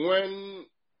 when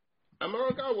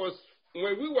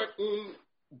we were in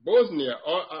Bosnia,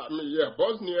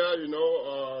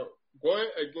 going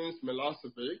against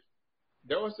Nvasekie,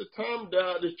 there was a time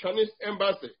that the Chinese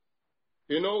embassy,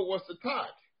 was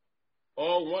attacked.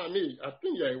 I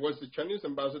think it was the Chinese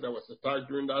embassy that was attacked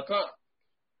during that time.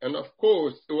 And of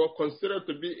course, it was considered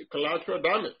to be collateral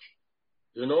damage,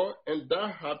 and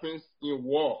that happens in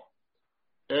war.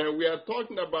 And we are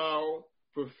talking about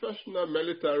professional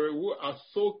military who are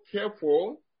so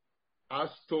careful as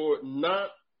to not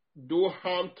do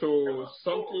harm to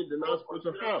something they're not supposed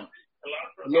to harm.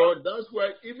 That's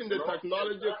where even the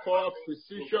technology called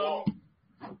precision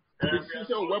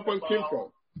weapon came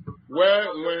from, where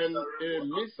when a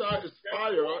missile is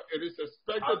fired, it is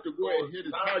expected to go and hit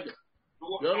the target.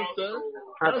 You understand?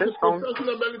 That's the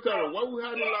professional military. What we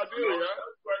had in Liberia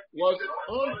was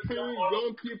untrained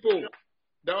young people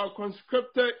that were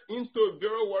conscripted into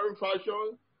very warring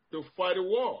fashion to fight a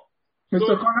war.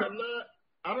 So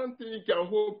I don't think you can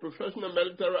hold professional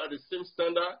military at the same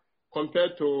standard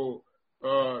compared to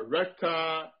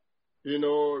rector,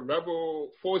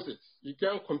 rebel forces. You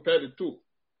can't compare the two.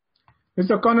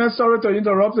 Mr. Konneh, sorry to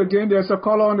interrupt again. There's a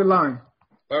caller on the line.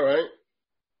 All right.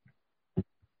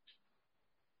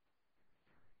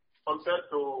 Compared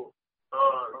to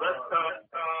rector,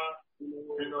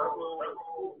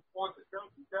 rebel forces,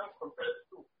 you can't compare the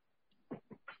two.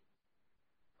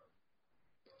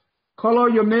 Caller,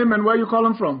 your name and where you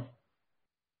calling from?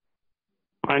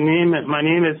 My name is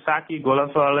Nvasekie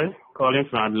calling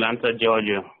from Atlanta,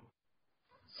 Georgia.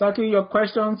 Saki, your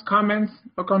questions, comments,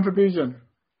 or contribution?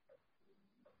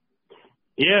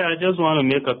 Yeah, I just want to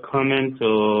make a comment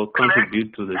to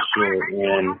contribute to the show.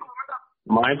 And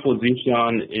my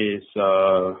position is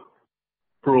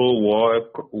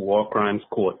pro-war crimes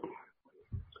court.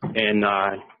 And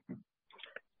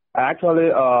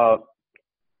actually,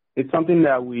 it's something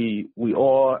that we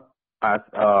all, as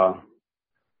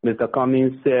Mr.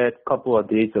 Cummings said a couple of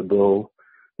days ago,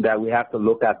 that we have to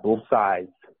look at both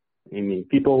sides. I mean,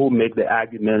 people who make the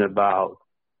argument about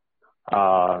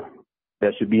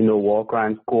there should be no war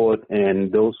crimes court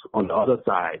and those on the other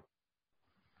side.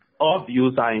 All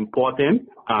views are important.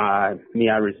 I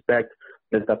respect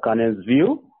Mr. Konneh's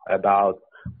view about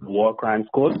war crimes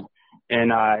court,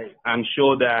 and I'm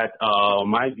sure that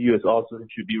my view is also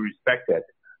should be respected.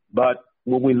 But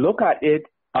when we look at it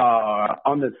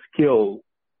on the scale,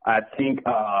 I think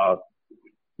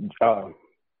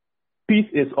peace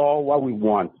is all what we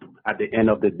want at the end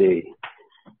of the day.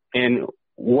 And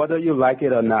whether you like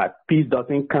it or not, peace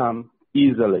doesn't come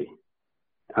easily.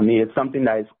 I mean, it's something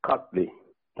that is costly,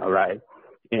 all right?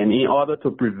 And in order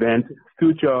to prevent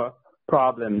future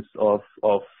problems of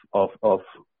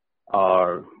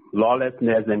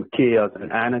lawlessness and chaos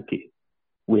and anarchy,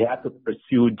 we have to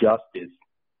pursue justice,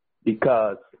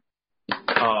 because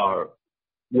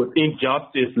within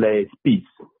justice lays peace.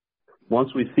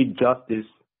 Once we seek justice,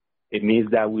 it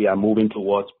means that we are moving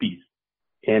towards peace.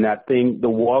 And I think the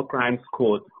War Crimes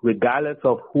Court, regardless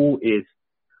of who is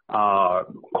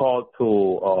called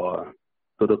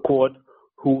to the court,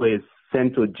 who is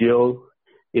sent to jail,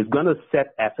 is going to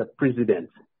set as a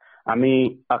precedent. I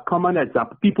mean, a common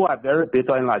example, people are very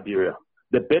bitter in Liberia.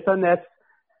 The bitterness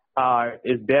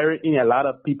is buried in a lot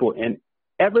of people, and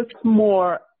every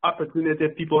small opportunity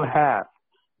people have,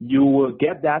 you will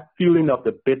get that feeling of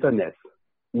the bitterness.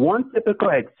 One typical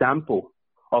example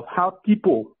of how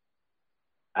people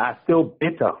are still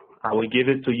bitter, I will give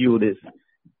it to you this.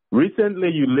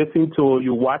 Recently, you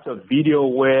watch a video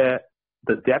where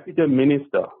the deputy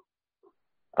minister,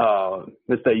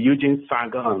 Mr. Eugene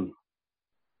Fagan,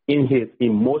 in his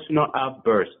emotional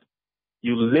outburst,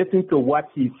 you listen to what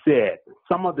he said,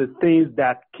 some of the things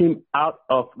that came out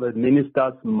of the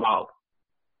minister's mouth.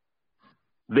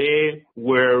 They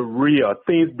were real,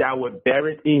 things that were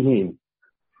buried in him.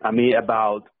 I mean,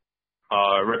 about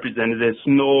Representative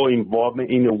Snow involvement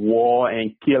in the war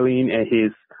and killing and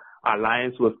his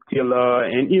alliance with Killer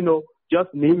and,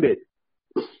 just name it.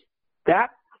 That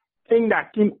thing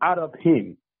that came out of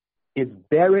him is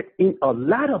buried in a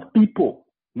lot of people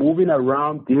moving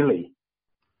around daily.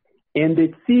 And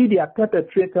they see their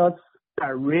perpetrators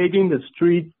parading the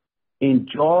streets,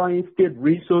 enjoying state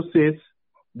resources.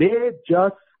 They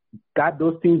just got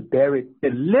those things buried. The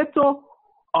little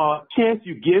chance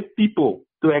you give people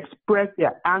to express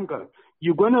their anger,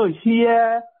 you're going to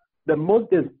hear the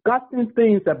most disgusting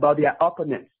things about their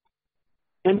opponents.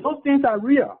 And those things are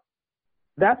real.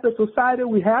 That's the society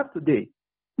we have today.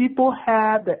 People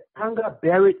have the anger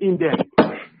buried in them.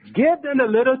 Give them a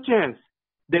little chance,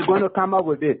 they're going to come up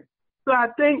with it. So I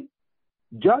think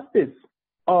justice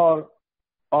or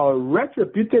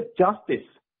retributive justice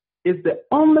is the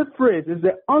only phrase, is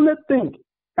the only thing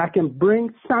that can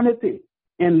bring sanity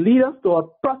and lead us to a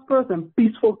prosperous and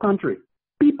peaceful country.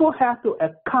 People have to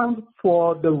account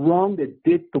for the wrong they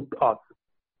did to us.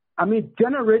 I mean,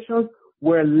 generations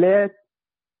were led,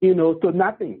 to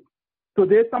nothing.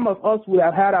 Today, some of us will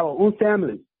have had our own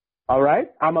families. All right?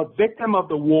 I'm a victim of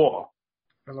the war.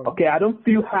 Hello. Okay, I don't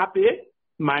feel happy.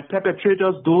 My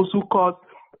perpetrators, those who cause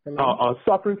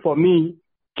suffering for me,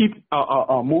 keep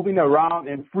moving around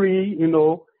and free, you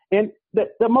know. And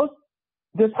the most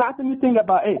disheartening thing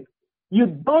about it, you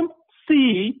don't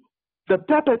see the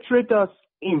perpetrators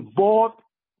involved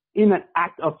in an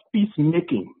act of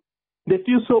peacemaking. They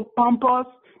feel so pompous,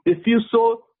 they feel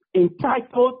so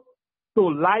entitled to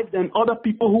life than other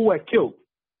people who were killed.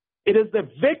 It is the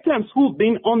victims who've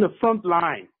been on the front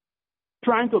line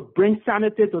trying to bring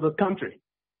sanity to the country.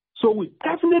 So we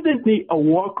definitely need a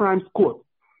war crimes court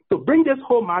to bring this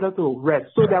whole matter to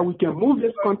rest so that we can move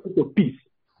this country to peace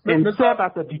and serve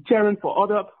as a deterrent for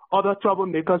other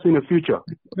troublemakers in the future.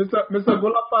 Mr.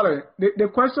 Golafale, the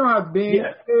question has been,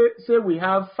 yes. say we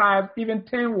have 5, even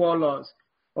 10 warlords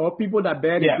or people that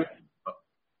bear the blame.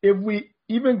 If we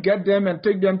even get them and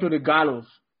take them to the gallows,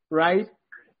 right?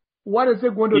 What is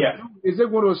it going to do? Is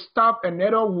it going to stop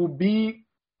another would-be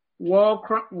war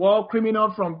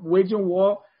criminal from waging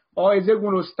war, or is it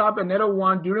going to stop another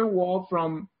one during war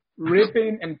from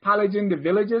raping and pillaging the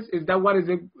villages? Is that what it's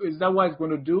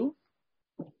going to do?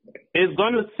 It's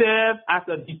going to serve as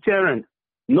a deterrent.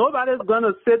 Nobody's going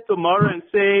to sit tomorrow and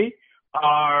say,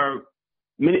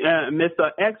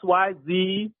 Mr.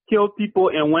 XYZ killed people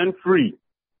and went free,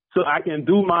 so I can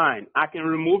do mine. I can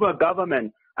remove a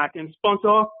government. I can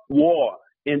sponsor war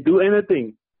and do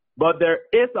anything. But there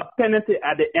is a penalty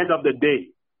at the end of the day.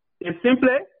 It's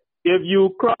simply, if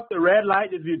you cross the red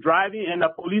light, if you're driving and the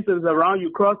police is around,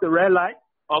 you cross the red light,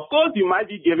 of course you might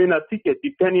be given a ticket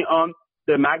depending on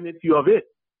the magnitude of it.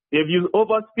 If you're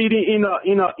overspeeding in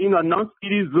a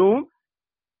non-speedy zone,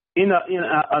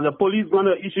 the police going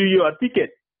to issue you a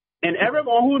ticket. And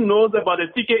everyone who knows about the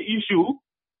ticket issue,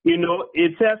 you know,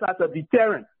 it serves as a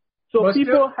deterrent. So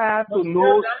people have to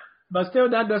know. But still,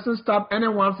 that doesn't stop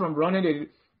anyone from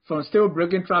from still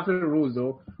breaking traffic rules,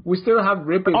 though. We still have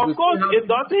rapists. Of course,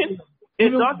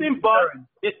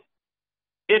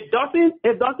 it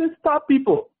doesn't stop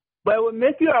people. But it will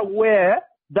make you aware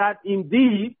that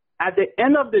indeed, at the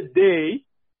end of the day,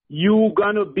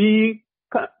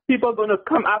 people are going to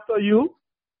come after you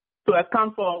to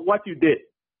account for what you did.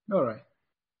 All right.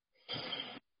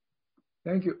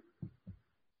 Thank you.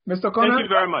 Mr. Konneh? Thank you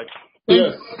very much.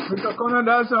 Yes. Mr. Konneh,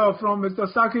 that's from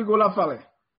Mr. Saki Golafale.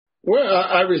 Well,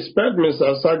 I respect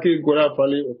Mr. Saki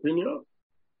Golafale's opinion.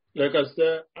 Like I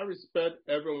said, I respect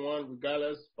everyone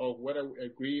regardless of whether we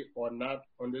agree or not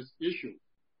on this issue.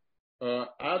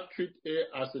 I treat it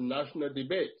as a national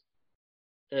debate.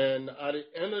 And at the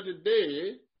end of the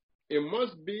day, it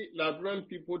must be Liberian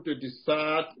people to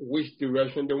decide which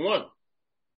direction they want.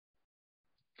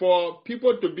 For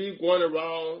people to be going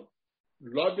around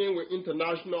lobbying with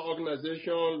international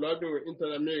organizations, lobbying with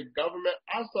international government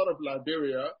outside of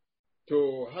Liberia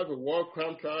to have a war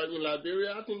crime trial in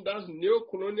Liberia, I think that's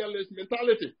neo-colonialist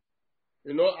mentality.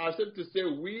 You know, I said to say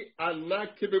we are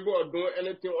not capable of doing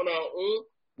anything on our own.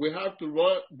 We have to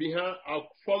run behind our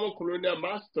former colonial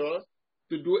masters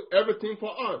to do everything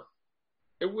for us.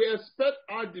 If we expect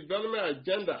our development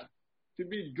agenda to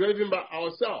be driven by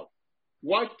ourselves,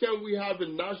 why can't we have a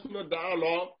national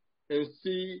dialogue and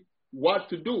see what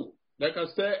to do? Like I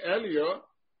said earlier,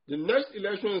 the next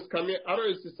election is coming. Either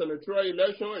it's a senatorial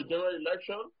election or a general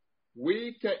election.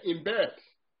 We can embed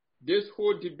this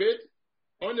whole debate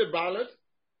on the ballot.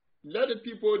 Let the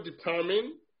people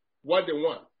determine what they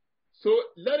want. So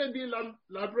let it be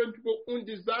Liberian people's own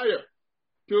desire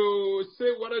to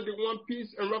say whether they want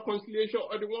peace and reconciliation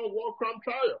or they want war crime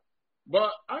trial.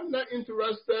 But I'm not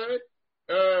interested.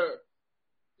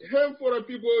 Handful of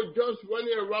people just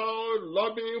running around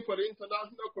lobbying for the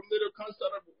international community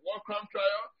concept of war crime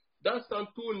trial. That sounds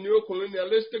too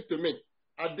neo-colonialistic to me.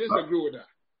 I disagree with that.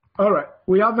 All right.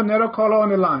 We have another caller on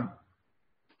the line.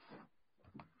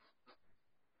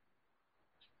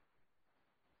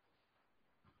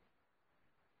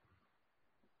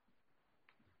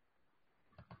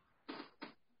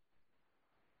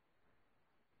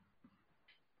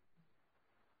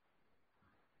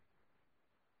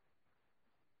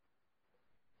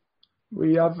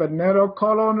 We have another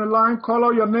caller on the line.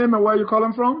 Caller, your name and where you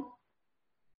calling from?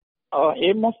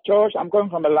 Amos George. I'm calling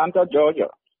from Atlanta, Georgia.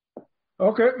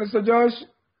 Okay, Mr. George,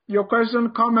 your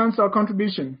question, comments, or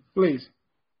contribution, please.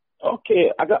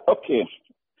 Okay, okay.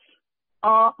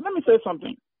 Let me say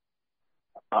something.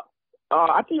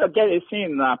 I think you're getting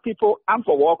seeing people armed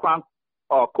for war crime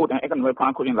code and economic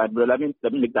crime code in Liberia. Let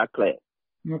me make that clear.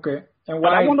 Okay. And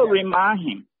why? I want to remind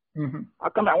him. I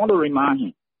want to remind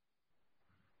him.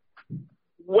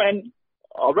 When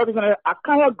Representative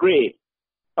Akaya Gray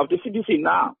of the CDC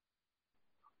now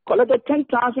collected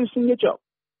 10,000 signatures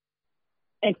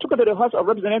and took it to the House of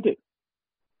Representatives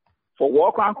for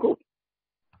war crime court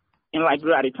in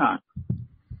Liberia at the time.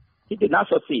 He did not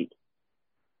succeed.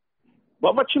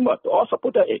 Baba Chimba also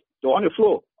put it on the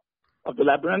floor of the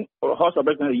Liberian or House of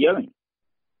Representatives yelling.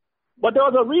 But there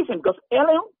was a reason, because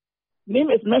Ellen name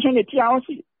is mentioned in the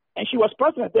TRC, and she was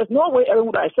president. There's no way Ellen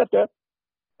would have accepted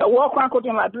a war crime court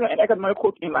in Liberia and economic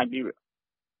court in Liberia.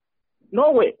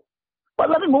 No way. But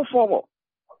let me move forward.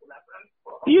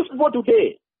 These people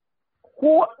today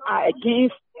who are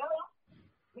against,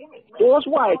 those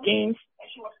who are against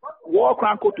war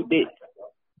crime court today,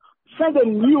 send a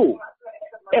new,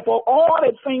 and for all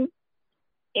the things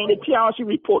in the TRC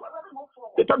report,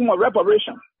 they're talking about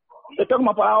reparation, they're talking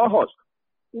about our horse.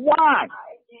 Why?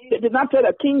 They did not tell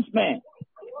the king's men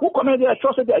who committed the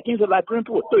atrocity against the Liberian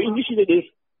people to initiate this.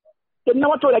 They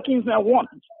never told the king's men once.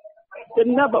 They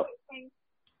never.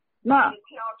 Now,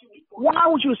 why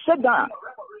would you sit down?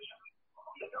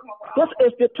 This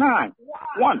is the time.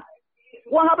 One,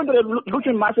 what happened to the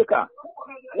Lutheran massacre?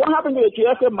 What happened to the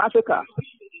GSA massacre?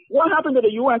 What happened to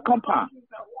the UN compound?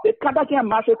 The Katakian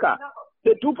massacre?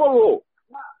 The Dupo Road?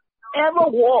 Every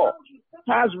war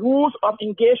has rules of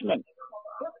engagement.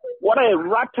 Whether a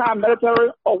ragtime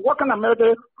military or what kind of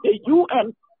military, the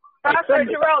UN. Pastor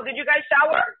Terrell, did you guys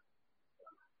shower?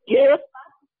 Yes.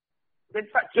 Did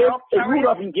Terrell a rule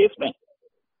of engagement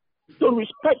to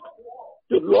respect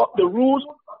the law, the rules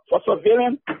for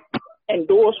surveillance and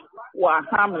those who are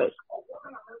harmless.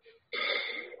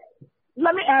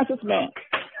 Let me ask this man.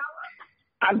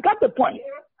 I got the point.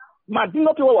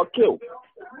 Madino people were killed.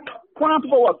 Konneh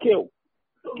people were killed.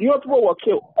 Your people were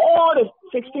killed. All the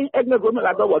 16 ethnic groups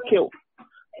were killed.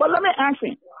 But let me ask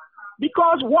him,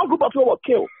 because one group of people were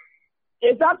killed,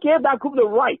 is that gave that group the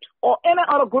right, or any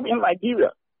other group in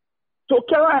Liberia, to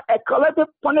carry a collective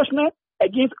punishment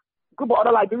against a group of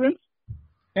other Liberians?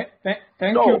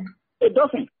 Thank no, you. It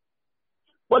doesn't.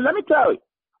 But let me tell you,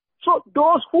 so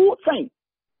those who think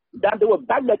that they will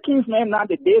back the king's men now,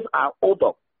 the days are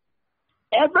over.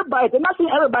 Everybody, they're not saying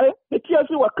everybody, the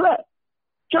TLC were clear.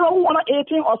 Children who wanted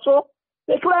 18 or so,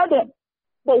 they cleared them.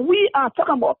 But we are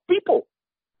talking about people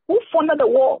who funded the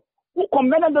war, who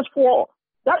commanded this war.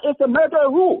 That is the military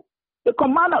rule. The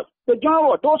commanders, the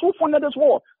general, those who funded this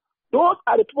war, those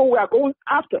are the people we are going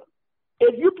after.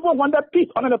 If you people wanted peace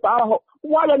under the power,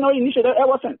 why are they not initiated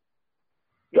ever since?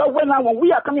 You're when now when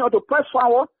we are coming out to press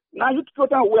forward, now you people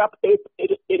think we are it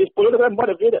is politically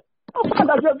motivated. Of course,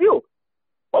 that's your view.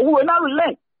 But we will not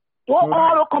relent. To all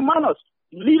the commanders,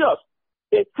 leaders,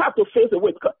 they have to face the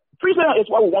way. Freedom is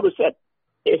what we want to say.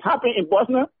 It happened in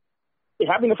Bosnia. It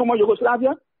happened in former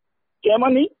Yugoslavia,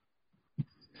 Germany,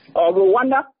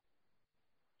 Rwanda,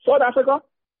 South Africa.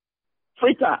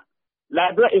 Freedom.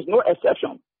 Liberia is no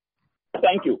exception.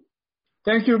 Thank you.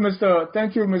 Thank you,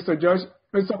 Mr. Judge.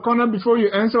 Mr. Konneh, before you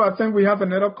answer, I think we have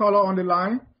another caller on the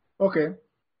line. Okay.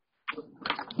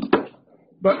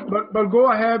 But go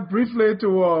ahead briefly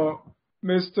to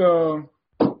Mr.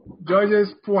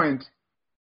 Judge's point.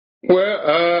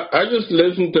 Well, I just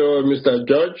listened to Mr.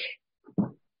 Judge,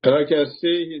 and I can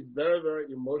see he's very,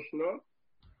 very emotional.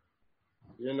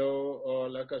 You know,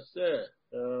 like I said,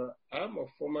 I'm a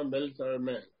former military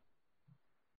man.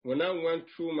 When I went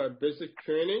through my basic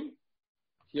training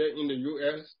here in the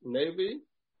U.S. Navy,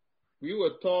 we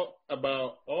were taught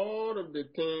about all of the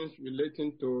things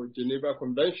relating to Geneva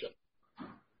Convention.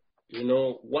 You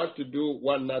know, what to do,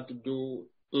 what not to do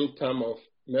in terms of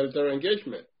military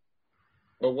engagement.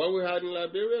 But what we had in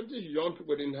Liberia, these young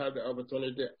people didn't have the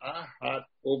opportunity I had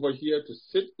over here to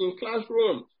sit in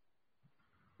classrooms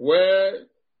where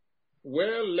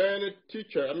well-learned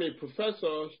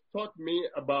professors taught me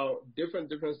about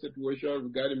different situations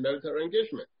regarding military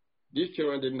engagement. These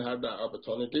children didn't have that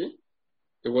opportunity.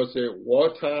 It was a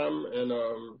wartime, and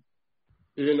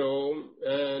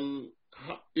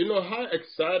how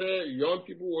excited young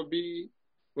people will be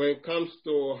when it comes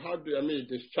to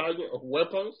discharging of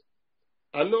weapons.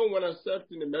 I know when I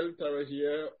served in the military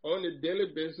here, on a daily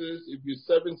basis, if you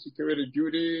serve in security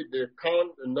duty, they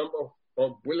count the number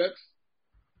of bullets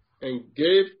and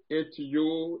gave it to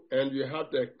you, and you have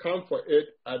to account for it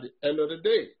at the end of the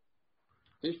day.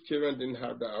 These children didn't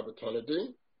have that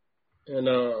opportunity. And,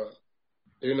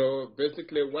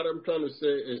 basically what I'm trying to say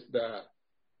is that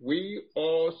we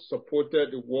all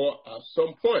supported the war at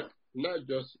some point, not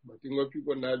just Matingo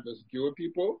people, not just Geo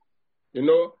people,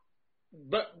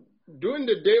 but during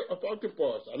the day of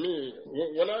Occupants,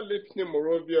 when I lived in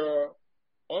Morovia,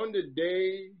 on the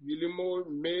day Yilimo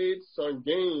made some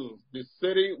gains, the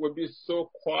city would be so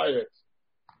quiet.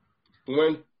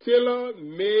 When Taylor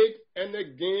made any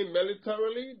gain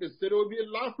militarily, the city would be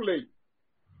lively.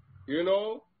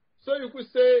 So you could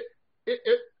say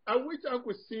I wish I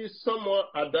could see someone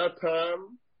at that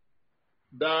time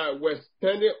that was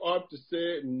standing up to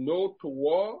say no to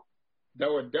war,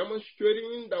 that were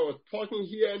demonstrating, that was talking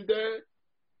here and there.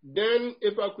 Then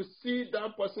if I could see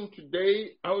that person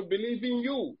today, I would believe in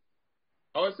you.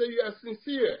 I would say you are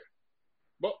sincere.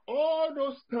 But all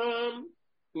those times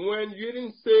when you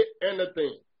didn't say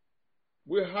anything,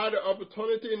 we had the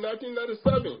opportunity in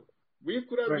 1997. We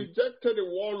could have rejected the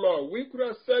war law. We could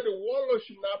have said the war law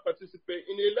should not participate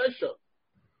in the election.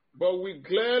 But we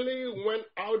gladly went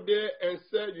out there and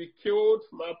said, you killed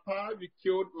my pa, you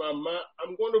killed my ma,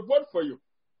 I'm going to vote for you.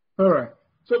 All right.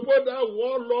 Suppose that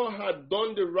war law had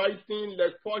done the right thing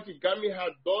like Paul Kagame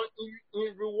had done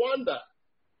in Rwanda.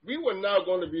 We were not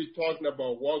going to be talking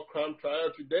about war crime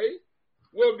trial today.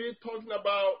 We'll be talking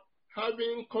about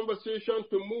having conversation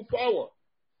to move forward.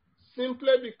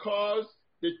 Simply because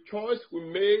the choice we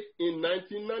made in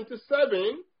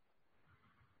 1997,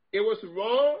 it was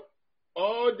wrong,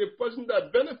 or the person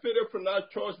that benefited from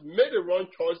that choice made the wrong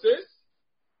choices.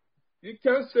 You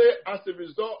can't say as a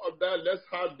result of that, let's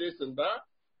have this and that.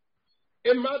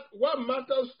 What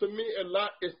matters to me a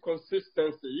lot is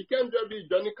consistency. You can't just be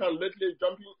Johnny Khan lately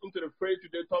jumping into the fray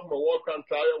today talking about war crime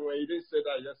trial when you didn't say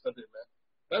that yesterday, man.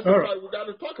 That's the part we got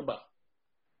to talk about.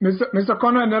 Mr.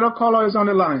 Konneh, another caller is on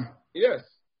the line. Yes.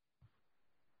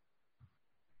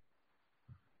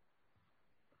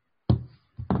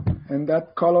 And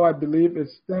that caller, I believe,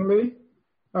 is Stanley.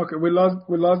 Okay, we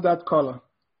lost that caller.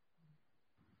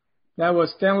 That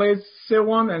was Stanley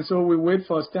C1, and so we wait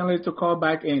for Stanley to call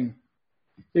back in.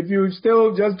 If you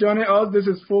still just joining us, this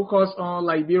is Focus on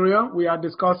Liberia. We are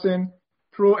discussing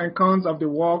pros and cons of the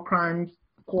War Crimes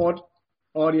Court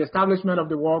or the establishment of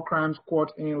the War Crimes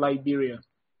Court in Liberia.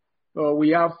 So we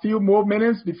have a few more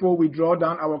minutes before we draw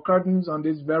down our curtains on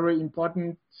this very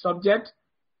important subject.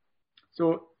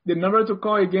 So the number to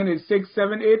call again is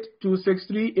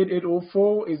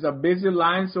 678-263-8804 is a busy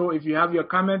line. So if you have your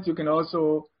comments, you can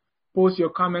also post your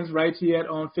comments right here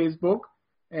on Facebook,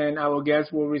 and our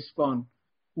guests will respond.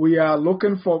 We are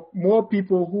looking for more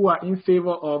people who are in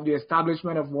favor of the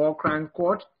establishment of War Crime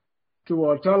Court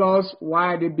to tell us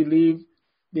why they believe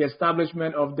the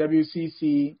establishment of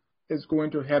WCC is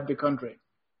going to help the country.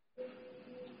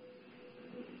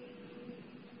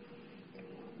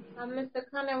 Mr.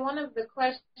 Konneh, one of the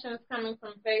questions coming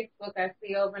from Facebook I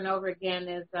see over and over again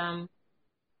is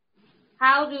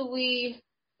how do we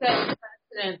set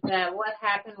precedent that what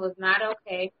happened was not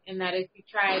okay and that if you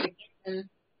try it again,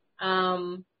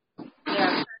 there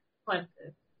are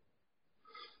consequences?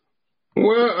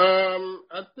 Well,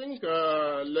 I think,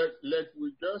 like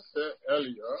we just said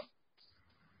earlier,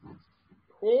 a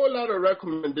whole lot of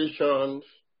recommendations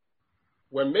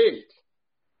were made,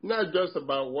 not just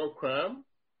about war crime.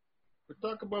 We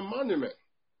talk about monument.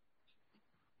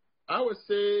 I would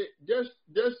say there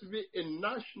should be a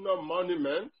national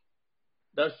monument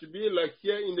that should be like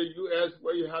here in the U.S.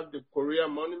 where you have the Korea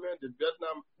monument, the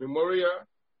Vietnam memorial,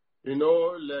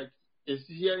 like it's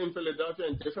here in Philadelphia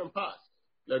and different parts.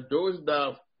 Like those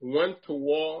that went to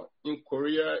war in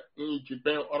Korea, in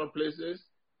Japan, other places,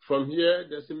 from here,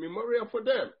 there's a memorial for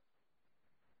them.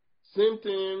 Same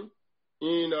thing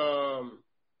in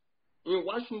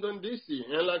Washington, D.C.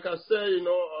 And like I said,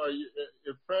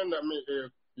 a friend, a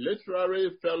literary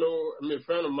fellow, a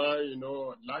friend of mine,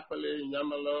 Lakale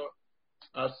Nyamala,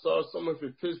 I saw some of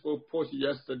his Facebook posts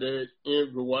yesterday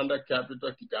in Rwanda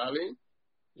capital, Kigali,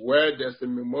 where there's a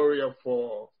memorial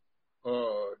for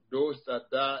those that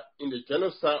died in the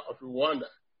genocide of Rwanda.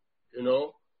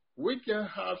 We can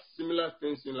have similar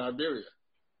things in Liberia.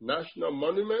 National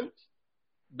monument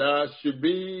that should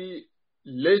be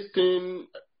listing,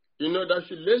 that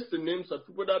should list the names of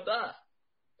people that died.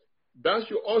 That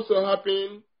should also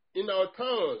happen in our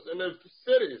towns and the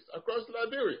cities across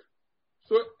Liberia.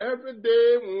 So every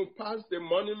day when we pass the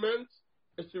monument,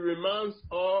 it should remind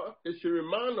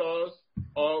us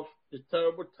of the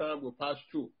terrible time we passed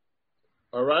through.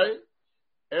 All right?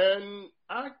 And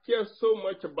I care so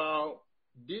much about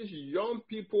these young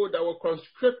people that were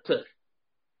conscripted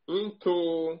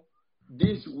into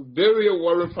these very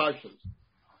warring factions.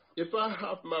 If I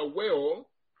have my will,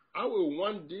 I will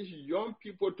want these young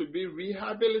people to be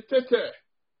rehabilitated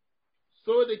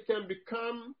so they can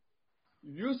become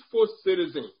useful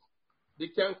citizens. They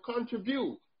can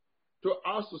contribute to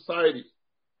our society.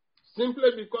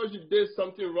 Simply because you did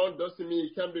something wrong doesn't mean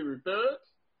it can be repaired.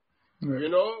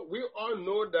 Right. We all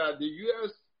know that the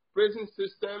U.S. prison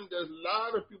system, there's a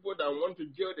lot of people that want to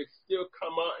jail, they still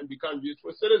come out and become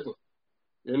useful citizens.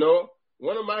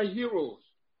 One of my heroes,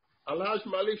 Alhaji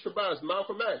Malik Shabazz,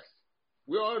 Malcolm X.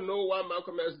 We all know what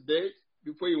Malcolm X did.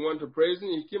 before he went to prison.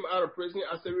 He came out of prison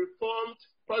as a reformed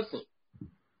person.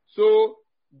 So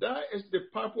that is the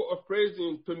purpose of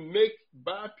prison, to make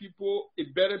bad people a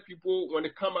better people when they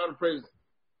come out of prison.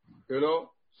 You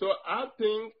know? So I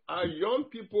think our young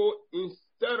people,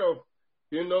 instead of,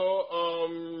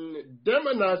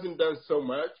 demonizing them so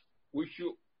much, we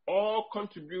should all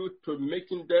contribute to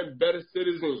making them better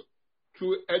citizens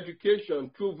through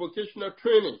education, through vocational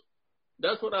training.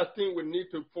 That's what I think we need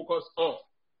to focus on.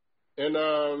 And,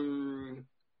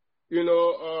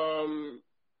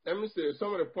 let me say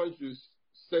some of the points you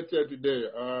said here today.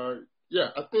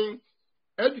 I think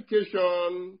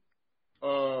education,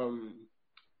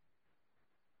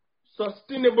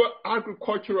 sustainable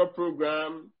agricultural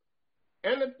program,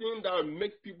 anything that will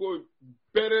make people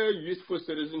better, useful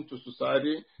citizens to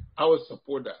society, I would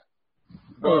support that.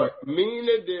 But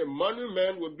mainly the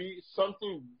monument would be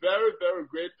something very, very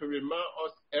great to remind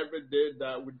us every day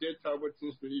that we did terrible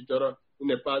things to each other in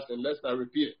the past, and let's not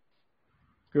repeat it.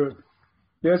 Good.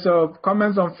 There's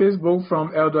comments on Facebook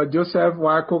from Elder Joseph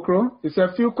Y. Kokro. It's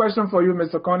a few questions for you,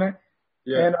 Mr. Konneh.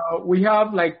 Yeah. And we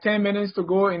have like 10 minutes to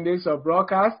go in this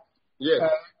broadcast. Yes.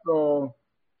 So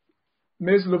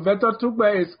Ms. Luvetta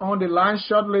Tugbe is on the line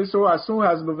shortly. So as soon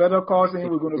as Luvetta calls in,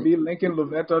 we're going to be linking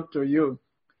Luvetta to you.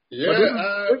 Yeah,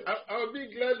 I'll be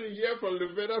glad to hear from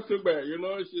Luvetta Tugbe.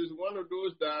 She's one of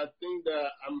those that think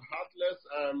that I'm heartless.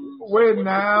 Wait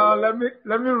now, let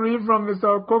me read from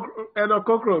Mr. Elder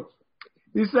Kokro.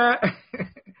 He said,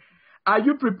 are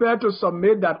you prepared to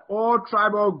submit that all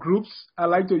tribal groups, I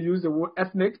like to use the word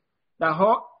ethnic, that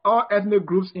all ethnic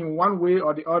groups in one way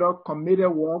or the other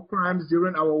committed war crimes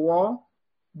during our war?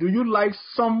 Do you like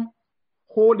some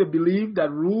hold the belief that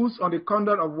rules on the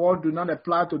conduct of war do not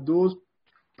apply to those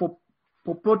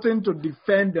purporting to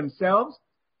defend themselves?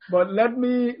 But let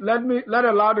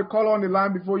allow the caller on the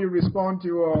line before you respond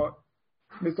to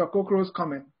Mr. Kokro's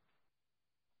comment.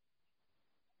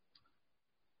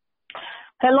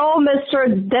 Hello, Mr.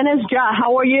 Dennis Ja.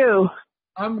 How are you?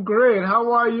 I'm great.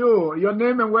 How are you? Your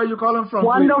name and where you calling from?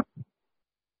 Wonderful.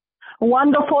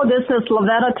 Wonderful. This is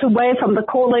Luvetta Tugbe from the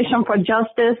Coalition for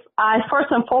Justice. I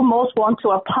first and foremost want to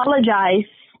apologize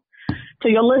to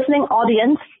your listening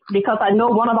audience because I know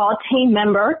one of our team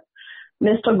members,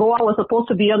 Mr. Goa, was supposed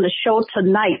to be on the show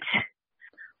tonight.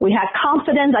 We had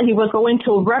confidence that he was going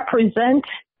to represent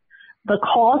the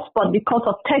cause, but because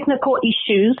of technical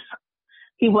issues,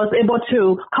 he was able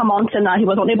to come on tonight. He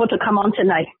was unable to come on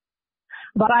tonight.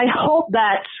 But I hope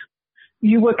that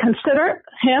you will consider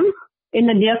him in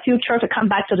the near future to come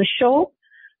back to the show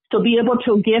to be able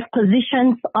to give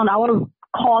positions on our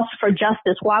cause for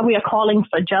justice, why we are calling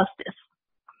for justice.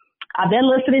 I've been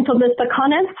listening to Mr.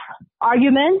 Konneh's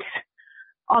argument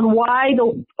on why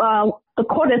the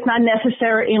court is not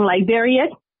necessary in Liberia.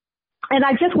 And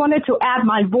I just wanted to add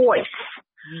my voice.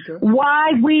 Okay.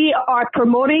 Why we are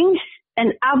promoting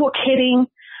and advocating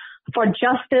for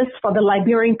justice for the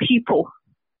Liberian people.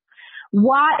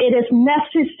 Why it is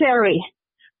necessary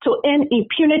to end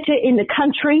impunity in the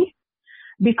country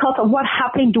because of what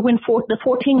happened during the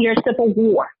 14-year civil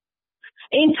war.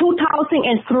 In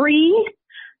 2003,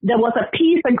 there was a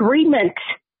peace agreement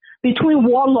between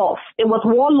warlords. It was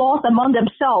warlords among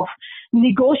themselves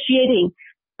negotiating.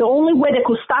 The only way they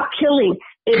could stop killing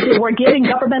is they were giving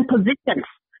government positions.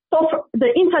 So for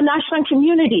the international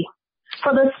community,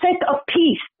 for the sake of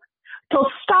peace, to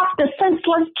stop the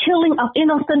senseless killing of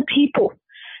innocent people,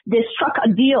 they struck a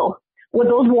deal with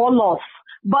those warlords.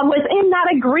 But within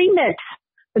that agreement,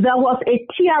 there was a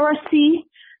TRC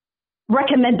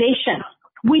recommendation,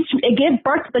 which gave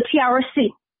birth to the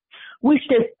TRC, which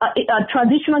the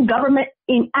transitional government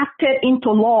enacted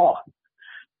into law,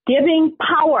 giving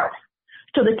power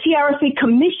to the TRC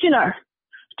commissioner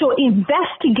to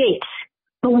investigate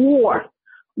the war.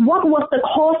 What was the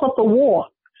cause of the war?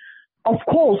 Of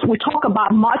course, we talk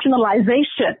about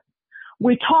marginalization.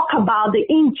 We talk about the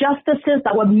injustices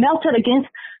that were melted against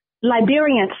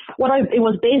Liberians, whether it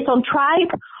was based on tribe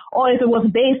or if it was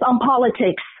based on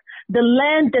politics. The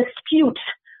land dispute.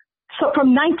 So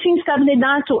from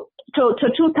 1979 to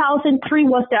 2003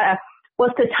 was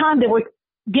the time they were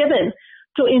given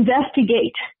to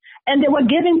investigate. And they were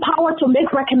given power to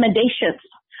make recommendations.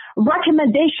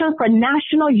 Recommendations for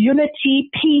national unity,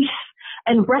 peace,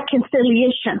 and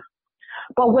reconciliation.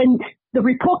 But when the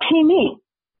report came in,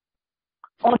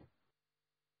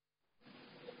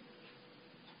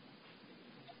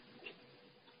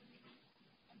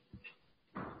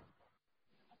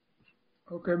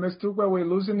 okay, Ms. Tugbe, we're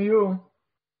losing you.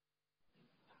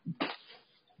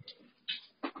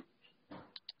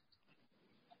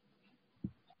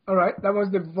 All right. that was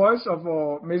the voice of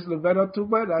Ms. Lovetta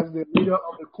Tuba. That's the leader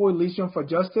of the Coalition for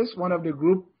Justice, one of the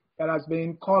groups that has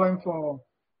been calling for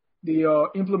the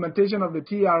implementation of the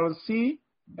TRC,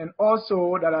 and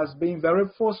also that has been very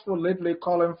forceful lately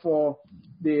calling for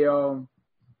the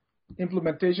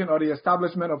implementation or the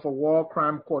establishment of a war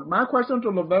crime court. My question to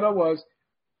Lovetta was,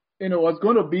 was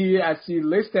going to be, as he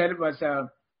listed, was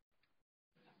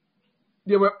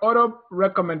there were other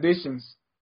recommendations,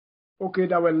 okay,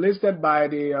 that were listed by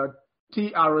the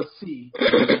TRC,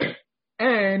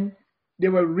 and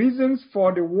there were reasons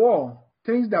for the war,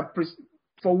 things that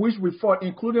for which we fought,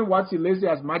 including what he listed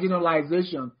as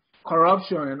marginalization,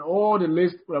 corruption, and all the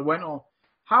list that went on.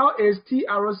 How is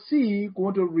TRC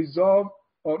going to resolve,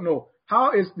 or no,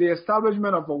 how is the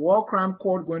establishment of a war crime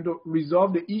court going to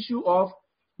resolve the issue of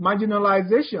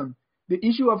marginalization, the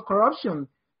issue of corruption,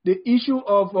 the issue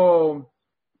of,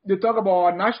 they talk about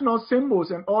our national symbols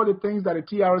and all the things that the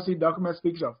TRC document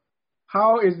speaks of.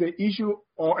 How is the issue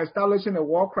or establishing a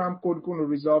war crime court going to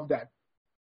resolve that?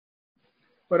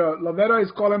 But Lovetta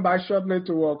is calling back shortly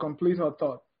to complete her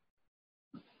thought.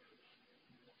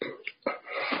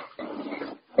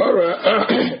 All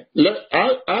right.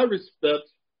 I respect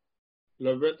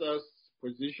Lovetta's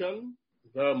position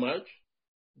very much,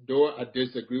 though I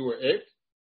disagree with it.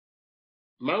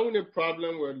 My only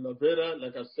problem with Lovetta,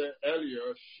 like I said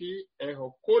earlier, she and her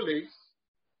colleagues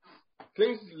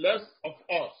think less of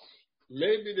us.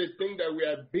 Maybe they think that we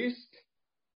are beasts.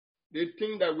 They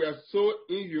think that we are so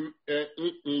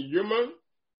inhuman.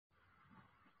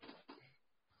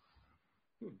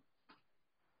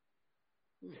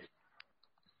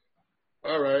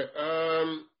 All right.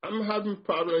 I'm having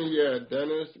problem here,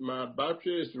 Dennis. My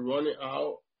battery is running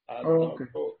out. I don't know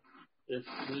if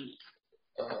the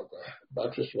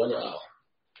battery's running out.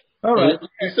 All right.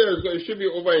 You said it should be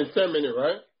over in 10 minutes,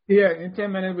 right? Yeah, in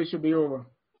 10 minutes we should be over.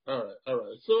 All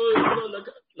right. So,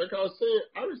 like I was saying,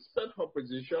 I respect her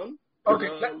position. Okay,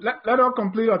 let her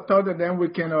complete her thought, and then we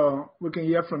can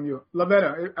hear from you.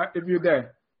 Lovetta, if you're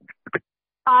there.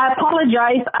 I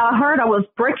apologize. I heard I was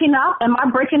breaking up. Am I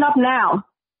breaking up now?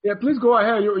 Yeah, please go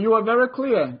ahead. You are very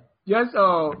clear. Yes,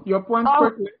 your point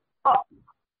quickly.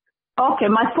 Okay,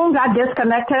 my phone got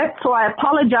disconnected, so I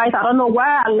apologize. I don't know where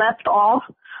I left off,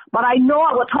 but I know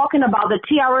I was talking about the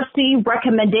TRC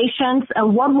recommendations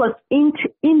and what was in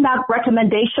that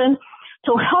recommendation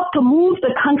to help to move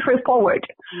the country forward.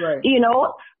 Right.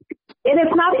 It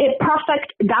is not a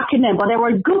perfect document, but there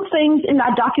were good things in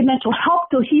that document to help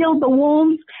to heal the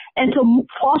wounds and to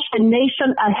push the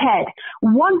nation ahead.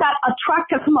 One that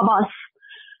attracted some of us.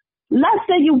 Let's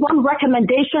say you want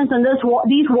recommendations in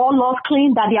these warlords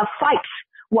claim that their fight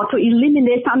was to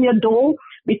eliminate Samuel Doe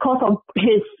because of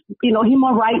his,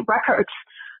 human rights records.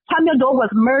 Samuel Doe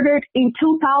was murdered in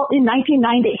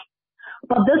 1990,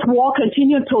 but this war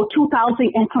continued till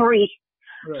 2003.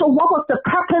 Right. So what was the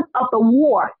purpose of the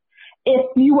war?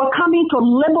 If you were coming to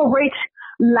liberate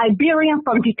Liberia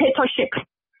from dictatorship.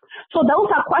 So those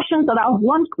are questions that I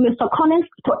want Mr. Konneh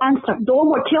to answer. Those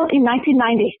were killed in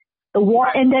 1990. The war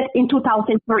ended in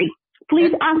 2003.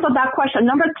 Please answer that question.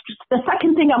 The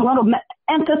second thing I'm going to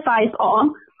emphasize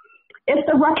on is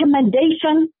the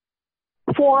recommendation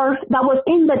that was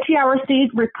in the TRC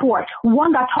report,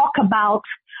 one that talked about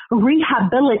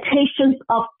rehabilitation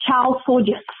of child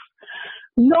soldiers.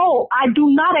 No, I do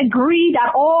not agree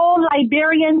that all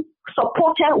Liberians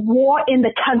supported war in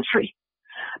the country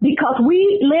because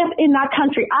we live in that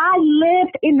country. I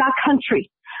lived in that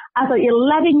country as an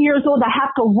 11 years old. I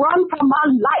have to run for my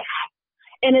life,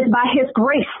 and it's by His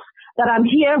grace that I'm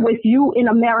here with you in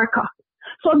America.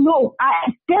 So no,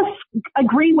 I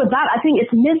disagree with that. I think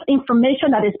it's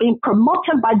misinformation that is being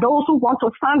promoted by those who want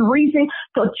to find reason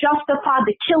to justify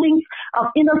the killings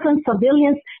of innocent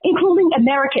civilians, including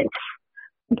Americans.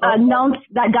 Announced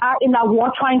that died in that war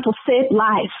trying to save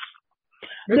lives.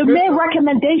 They made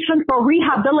recommendations for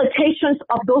rehabilitations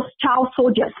of those child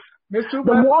soldiers. Ms.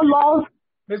 Tuba, the war laws.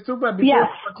 Ms. Tuba, before you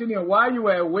continue, while you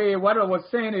were away, what I was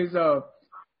saying is the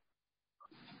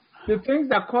things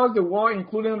that caused the war,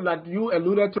 including like you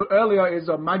alluded to earlier, is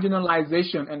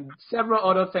marginalization and several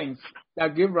other things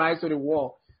that give rise to the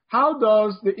war. How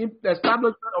does the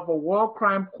establishment of a war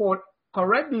crime court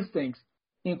correct these things?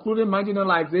 Including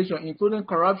marginalization, including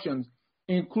corruption,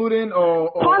 including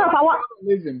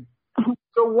terrorism.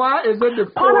 So why is it the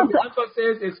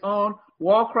emphasis is on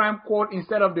war crime court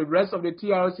instead of the rest of the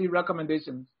TRC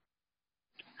recommendations?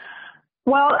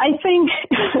 Well, I think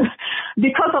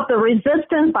because of the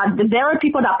resistance by the very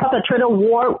people that perpetrated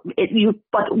war,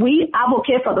 but we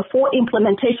advocate for the full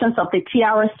implementations of the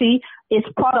TRC. It's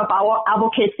part of our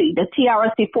advocacy, the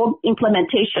TRC full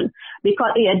implementation,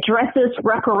 because it addresses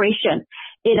reparation.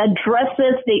 It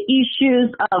addresses the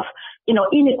issues of,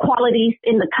 inequalities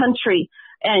in the country.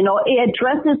 And, it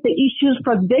addresses the issues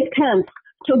for victims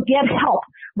to get help.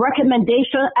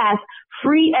 Recommendation as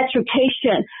free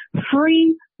education,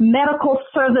 free medical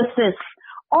services.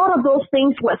 All of those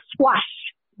things were squashed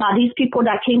by these people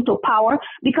that came to power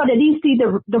because they didn't see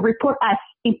the report as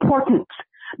important,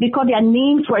 because their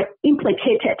names were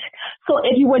implicated. So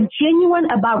if you were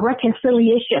genuine about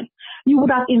reconciliation, you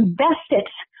would have invested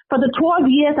for the 12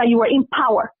 years that you were in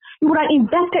power. You would have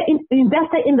invested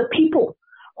in the people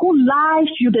whose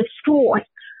lives you destroyed,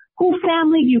 whose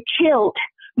family you killed.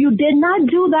 You did not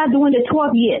do that during the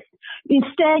 12 years.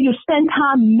 Instead, you spent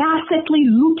time massively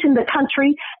looting the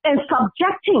country and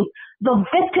subjecting the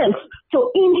victims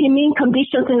to inhumane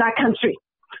conditions in that country,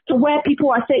 to where people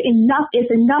are saying enough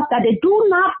is enough, that they do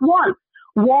not want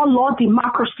warlord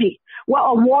democracy, where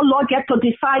a warlord gets to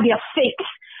decide their fate.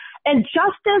 And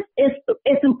justice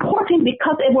is important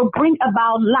because it will bring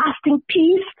about lasting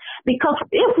peace, because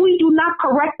if we do not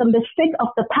correct the mistake of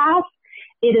the past,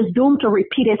 it is doomed to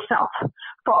repeat itself.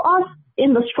 For us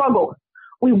in the struggle,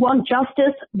 we want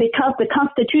justice because the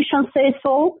Constitution says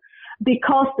so,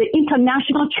 because the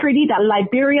international treaty that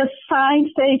Liberia signed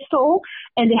says so,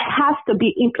 and it has to be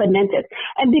implemented.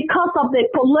 And because of the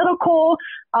political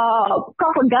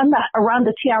propaganda around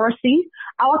the TRC,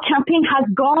 our campaign has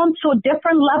gone to a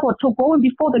different level, to going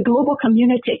before the global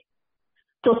community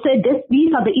to say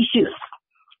these are the issues.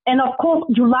 And of course,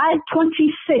 July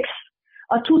 26th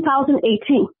of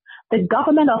 2018, the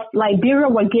government of Liberia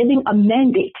were giving a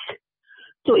mandate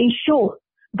to ensure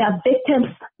that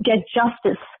victims get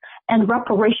justice and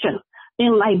reparation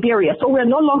in Liberia. So we're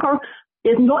no longer,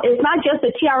 it's not just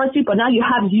the TRC, but now you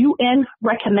have UN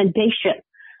recommendation.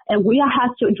 And we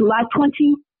have to July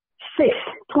 26,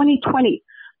 2020,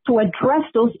 to address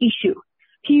those issues.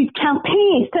 He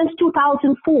campaigned since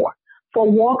 2004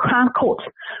 for war crime court.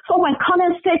 So when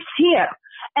Konneh sits here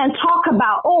and talk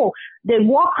about, the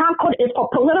war crime code is for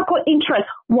political interest,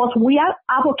 was we are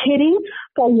advocating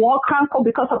for war crime code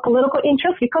because of political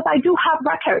interest? Because I do have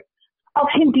records of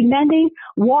him demanding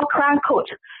war crime code.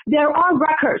 There are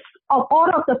records of all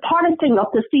of the partisan of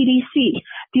the CDC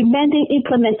demanding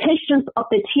implementations of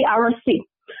the TRC.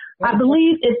 I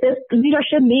believe if this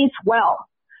leadership means well,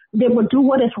 they will do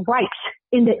what is right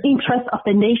in the interest of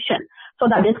the nation so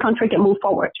that this country can move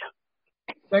forward.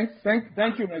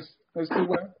 Thank you, Ms.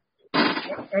 Tugbe.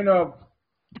 And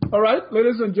all right,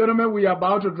 ladies and gentlemen, we are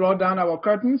about to draw down our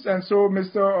curtains. And so,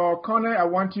 Mr. Konneh, I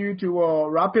want you to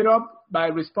wrap it up by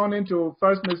responding to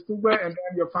first Ms. Tugbe and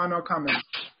then your final comments.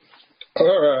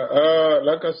 All right.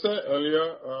 Like I said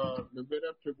earlier,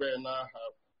 Liberia Tugbe and I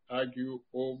have argued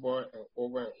over and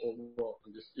over and over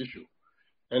on this issue.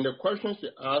 And the question she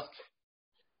asked,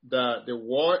 that the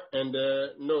war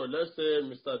ended, no, let's say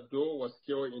Mr. Doe was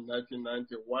killed in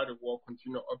 1990, why the war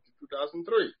continued up to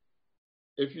 2003?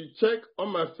 If you check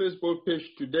on my Facebook page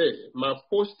today, my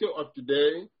posting of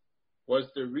today was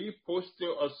the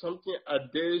reposting of something I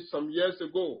did some years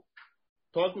ago,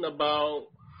 talking about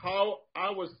how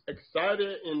I was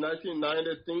excited in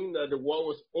 1990 thinking that the war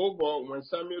was over when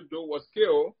Samuel Doe was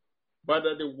killed, but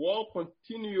that the war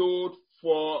continued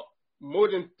for more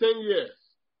than 10 years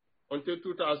until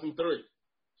 2003.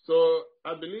 So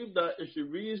I believe that if she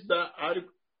reads that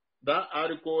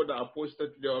article that I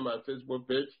posted today on my Facebook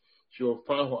page, she will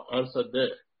find her answer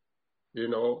there,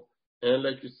 And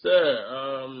like you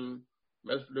said,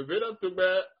 Ms. Liberia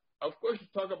Tugbe, of course, you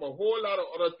talk about a whole lot of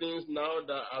other things now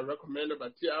that are recommended by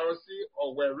TRC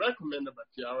or were recommended by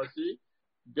TRC.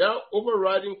 Their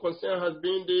overriding concern has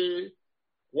been the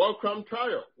war crime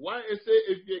trial. Why is it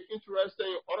if you're interested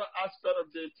in other aspects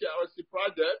of the TRC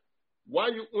project, why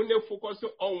you only focusing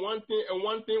on one thing and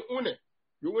one thing only?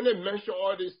 You only mention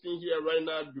all these things here right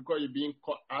now because you're being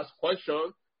asked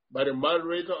questions by the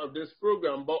moderator of this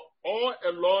program, but all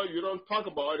along you don't talk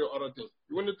about all the other things.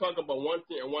 You only talk about one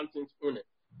thing and one thing only.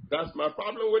 That's my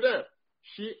problem with them.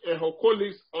 She and her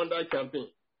colleagues on that campaign.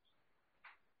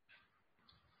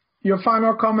 Your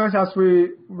final comments as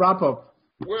we wrap up.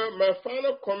 Well, my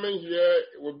final comment here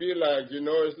would be like,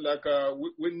 it's like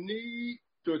we need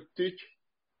to teach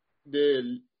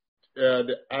the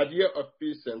idea of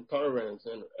peace and tolerance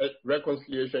and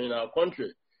reconciliation in our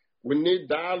country. We need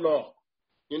dialogue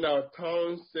in our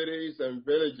towns, cities, and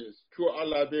villages throughout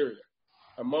Liberia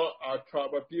among our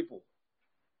tribal people.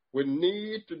 We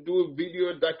need to do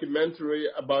video documentary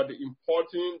about the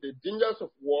dangers of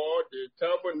war, the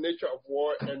terrible nature of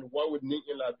war, and what we need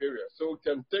in Liberia. So we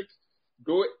can take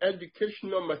those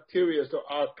educational materials to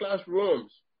our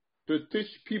classrooms to teach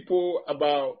people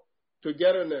about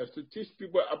togetherness, to teach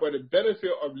people about the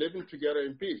benefit of living together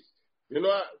in peace.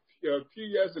 few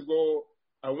years ago,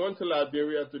 I went to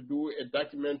Liberia to do a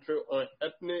documentary on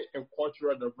ethnic and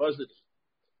cultural diversity.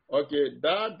 Okay,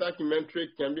 that documentary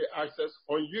can be accessed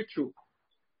on YouTube.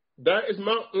 That is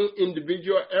my own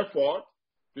individual effort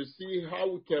to see how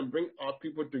we can bring our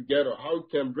people together, how we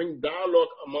can bring dialogue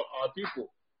among our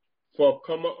people for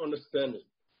common understanding,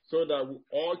 so that we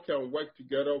all can work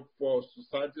together for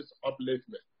society's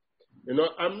upliftment. You know,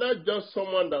 I'm not just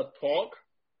someone that talk.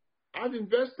 I've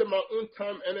invested my own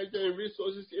time, energy, and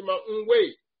resources in my own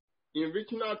way, in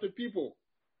reaching out to people,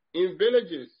 in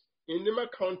villages, in Nima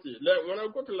County. Like when I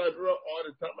go to Liberia all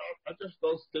the time, I just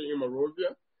don't stay in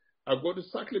Monrovia. I go to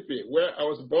Saklipe, where I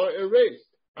was born and raised.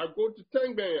 I go to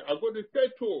Tengbeng, I go to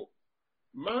Teto.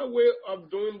 My way of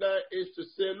doing that is to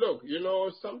say, look, you know,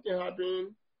 something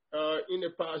happened in the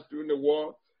past during the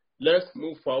war. Let's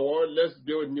move forward. Let's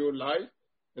build new life.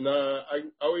 And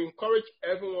I will encourage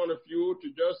every one of you to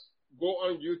just go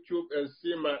on YouTube and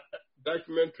see my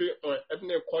documentary on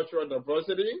ethnic and cultural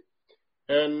diversity.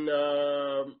 And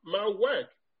my work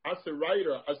as a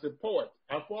writer, as a poet,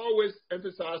 I've always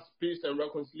emphasized peace and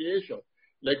reconciliation.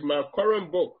 Like my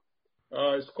current book,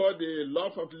 it's called The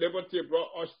Love of Liberty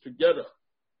Brought Us Together.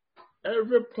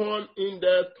 Every poem in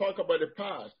there talk about the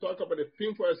past, talk about the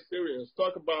painful experience,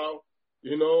 talk about,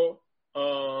 you know,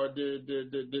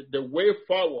 the way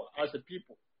forward as a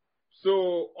people.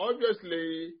 So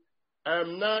obviously,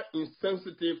 I'm not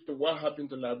insensitive to what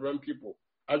happened to Liberian people.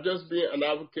 I've just been an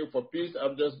advocate for peace.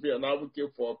 I've just been an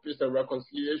advocate for peace and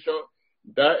reconciliation.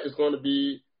 That is going to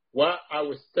be what I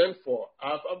will stand for.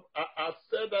 I've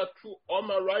said that through all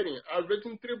my writing. I've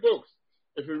written 3 books.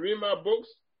 If you read my books,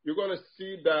 you're going to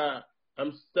see that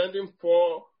I'm standing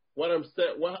for what I've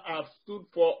stood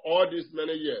for all these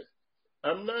many years.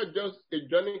 I'm not just a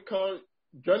Johnny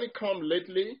come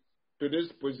lately to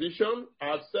this position.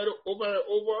 I've said it over and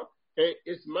over, and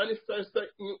it's manifested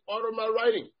in all of my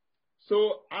writing.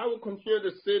 So I will continue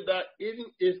to say that even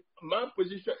if my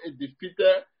position is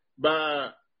defeated by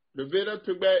the Veda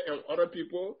Tugbe and other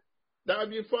people, that'll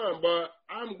be fine. But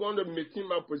I'm going to maintain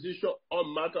my position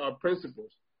on matter of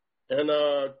principles. And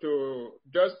to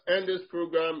just end this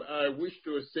program, I wish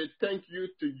to say thank you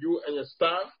to you and your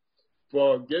staff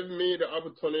for giving me the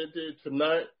opportunity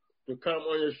tonight to come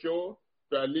on your show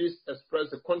to at least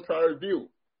express a contrary view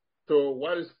to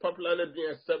what is popularly being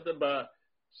accepted by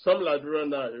some Liberians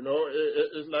now. You know,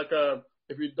 it's like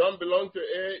if you don't belong to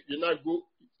A, you're not good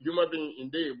human being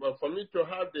indeed. But for me to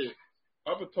have the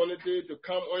opportunity to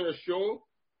come on your show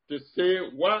to say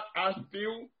what I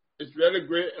feel is really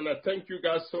great, and I thank you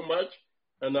guys so much.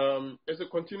 And it's a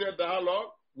continued dialogue.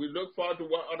 We look forward to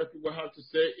what other people have to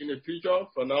say in the future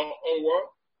from now onward.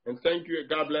 And thank you.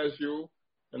 God bless you.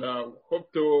 And I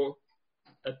hope to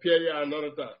appear here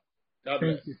another time. God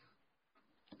bless. Thank you.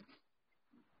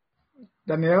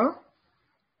 Danielle?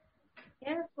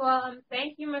 Yes, well,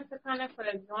 thank you, Mr. Konneh, for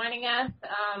joining us.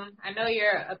 I know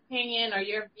your opinion or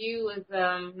your view is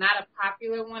not a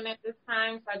popular one at this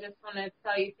time, so I just want to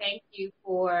tell you thank you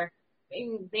for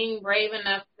being brave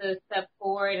enough to step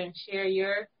forward and share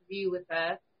your view with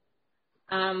us.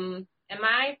 And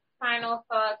my final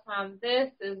thoughts on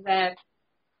this is that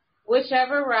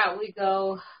whichever route we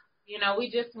go, you know,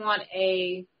 we just want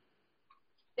a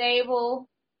stable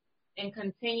and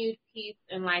continued peace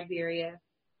in Liberia.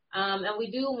 And we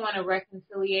do want a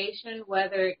reconciliation,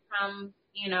 whether it comes,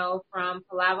 you know, from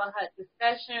Palava Hut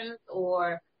discussions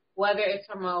or whether it's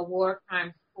from a war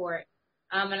crimes court.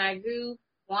 And I do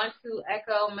want to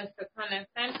echo Mr. Konneh's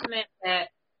sentiment that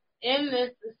in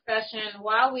this discussion,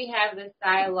 while we have this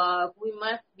dialogue, we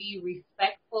must be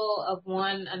respectful of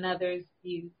one another's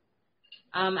views.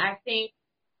 I think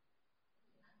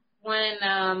when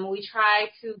we try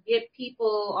to get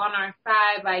people on our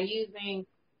side by using,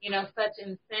 you know, such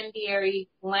incendiary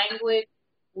language,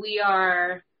 we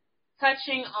are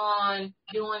touching on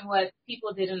doing what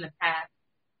people did in the past,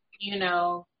 you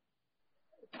know,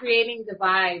 creating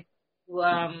divides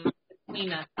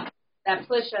between us that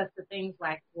push us to things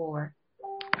like war.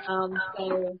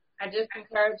 So I just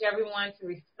encourage everyone to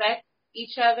respect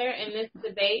each other in this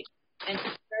debate and to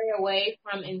stay away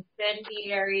from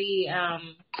incendiary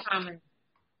comments.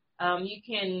 You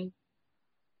can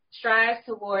strive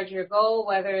towards your goal,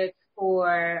 whether it's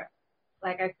for,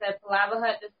 like I said, Palava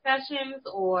Hut discussions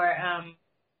or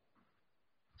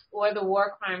the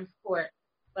war crimes court.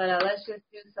 But let's just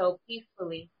do so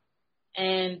peacefully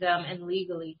and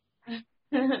legally.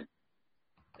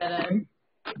 But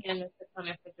again, Mr.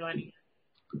 Konneh, for joining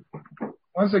us.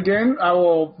 Once again,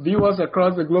 our viewers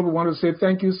across the globe want to say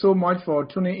thank you so much for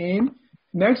tuning in.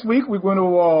 Next week, we're going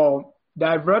to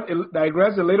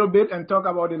digress a little bit and talk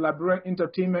about the Liberian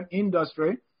entertainment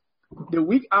industry. The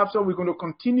week after, we're going to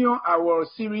continue our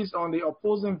series on the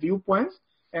opposing viewpoints,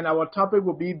 and our topic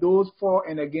will be those for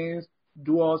and against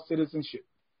dual citizenship.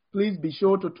 Please be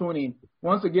sure to tune in.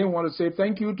 Once again, I want to say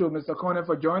thank you to Mr. Konneh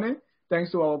for joining.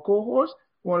 Thanks to our co-host.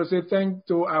 I want to say thanks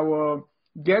to our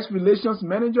guest relations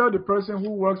manager, the person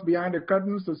who works behind the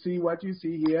curtains to see what you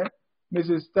see here,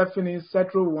 Mrs. Stephanie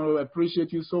Setro. We want to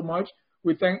appreciate you so much.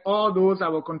 We thank all those,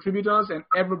 our contributors, and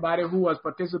everybody who has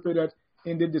participated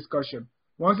in the discussion.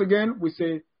 Once again, we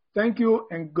say thank you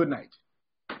and good night.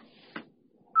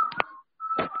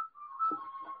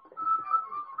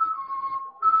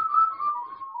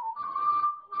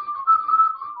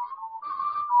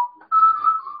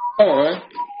 All right.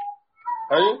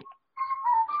 Are you?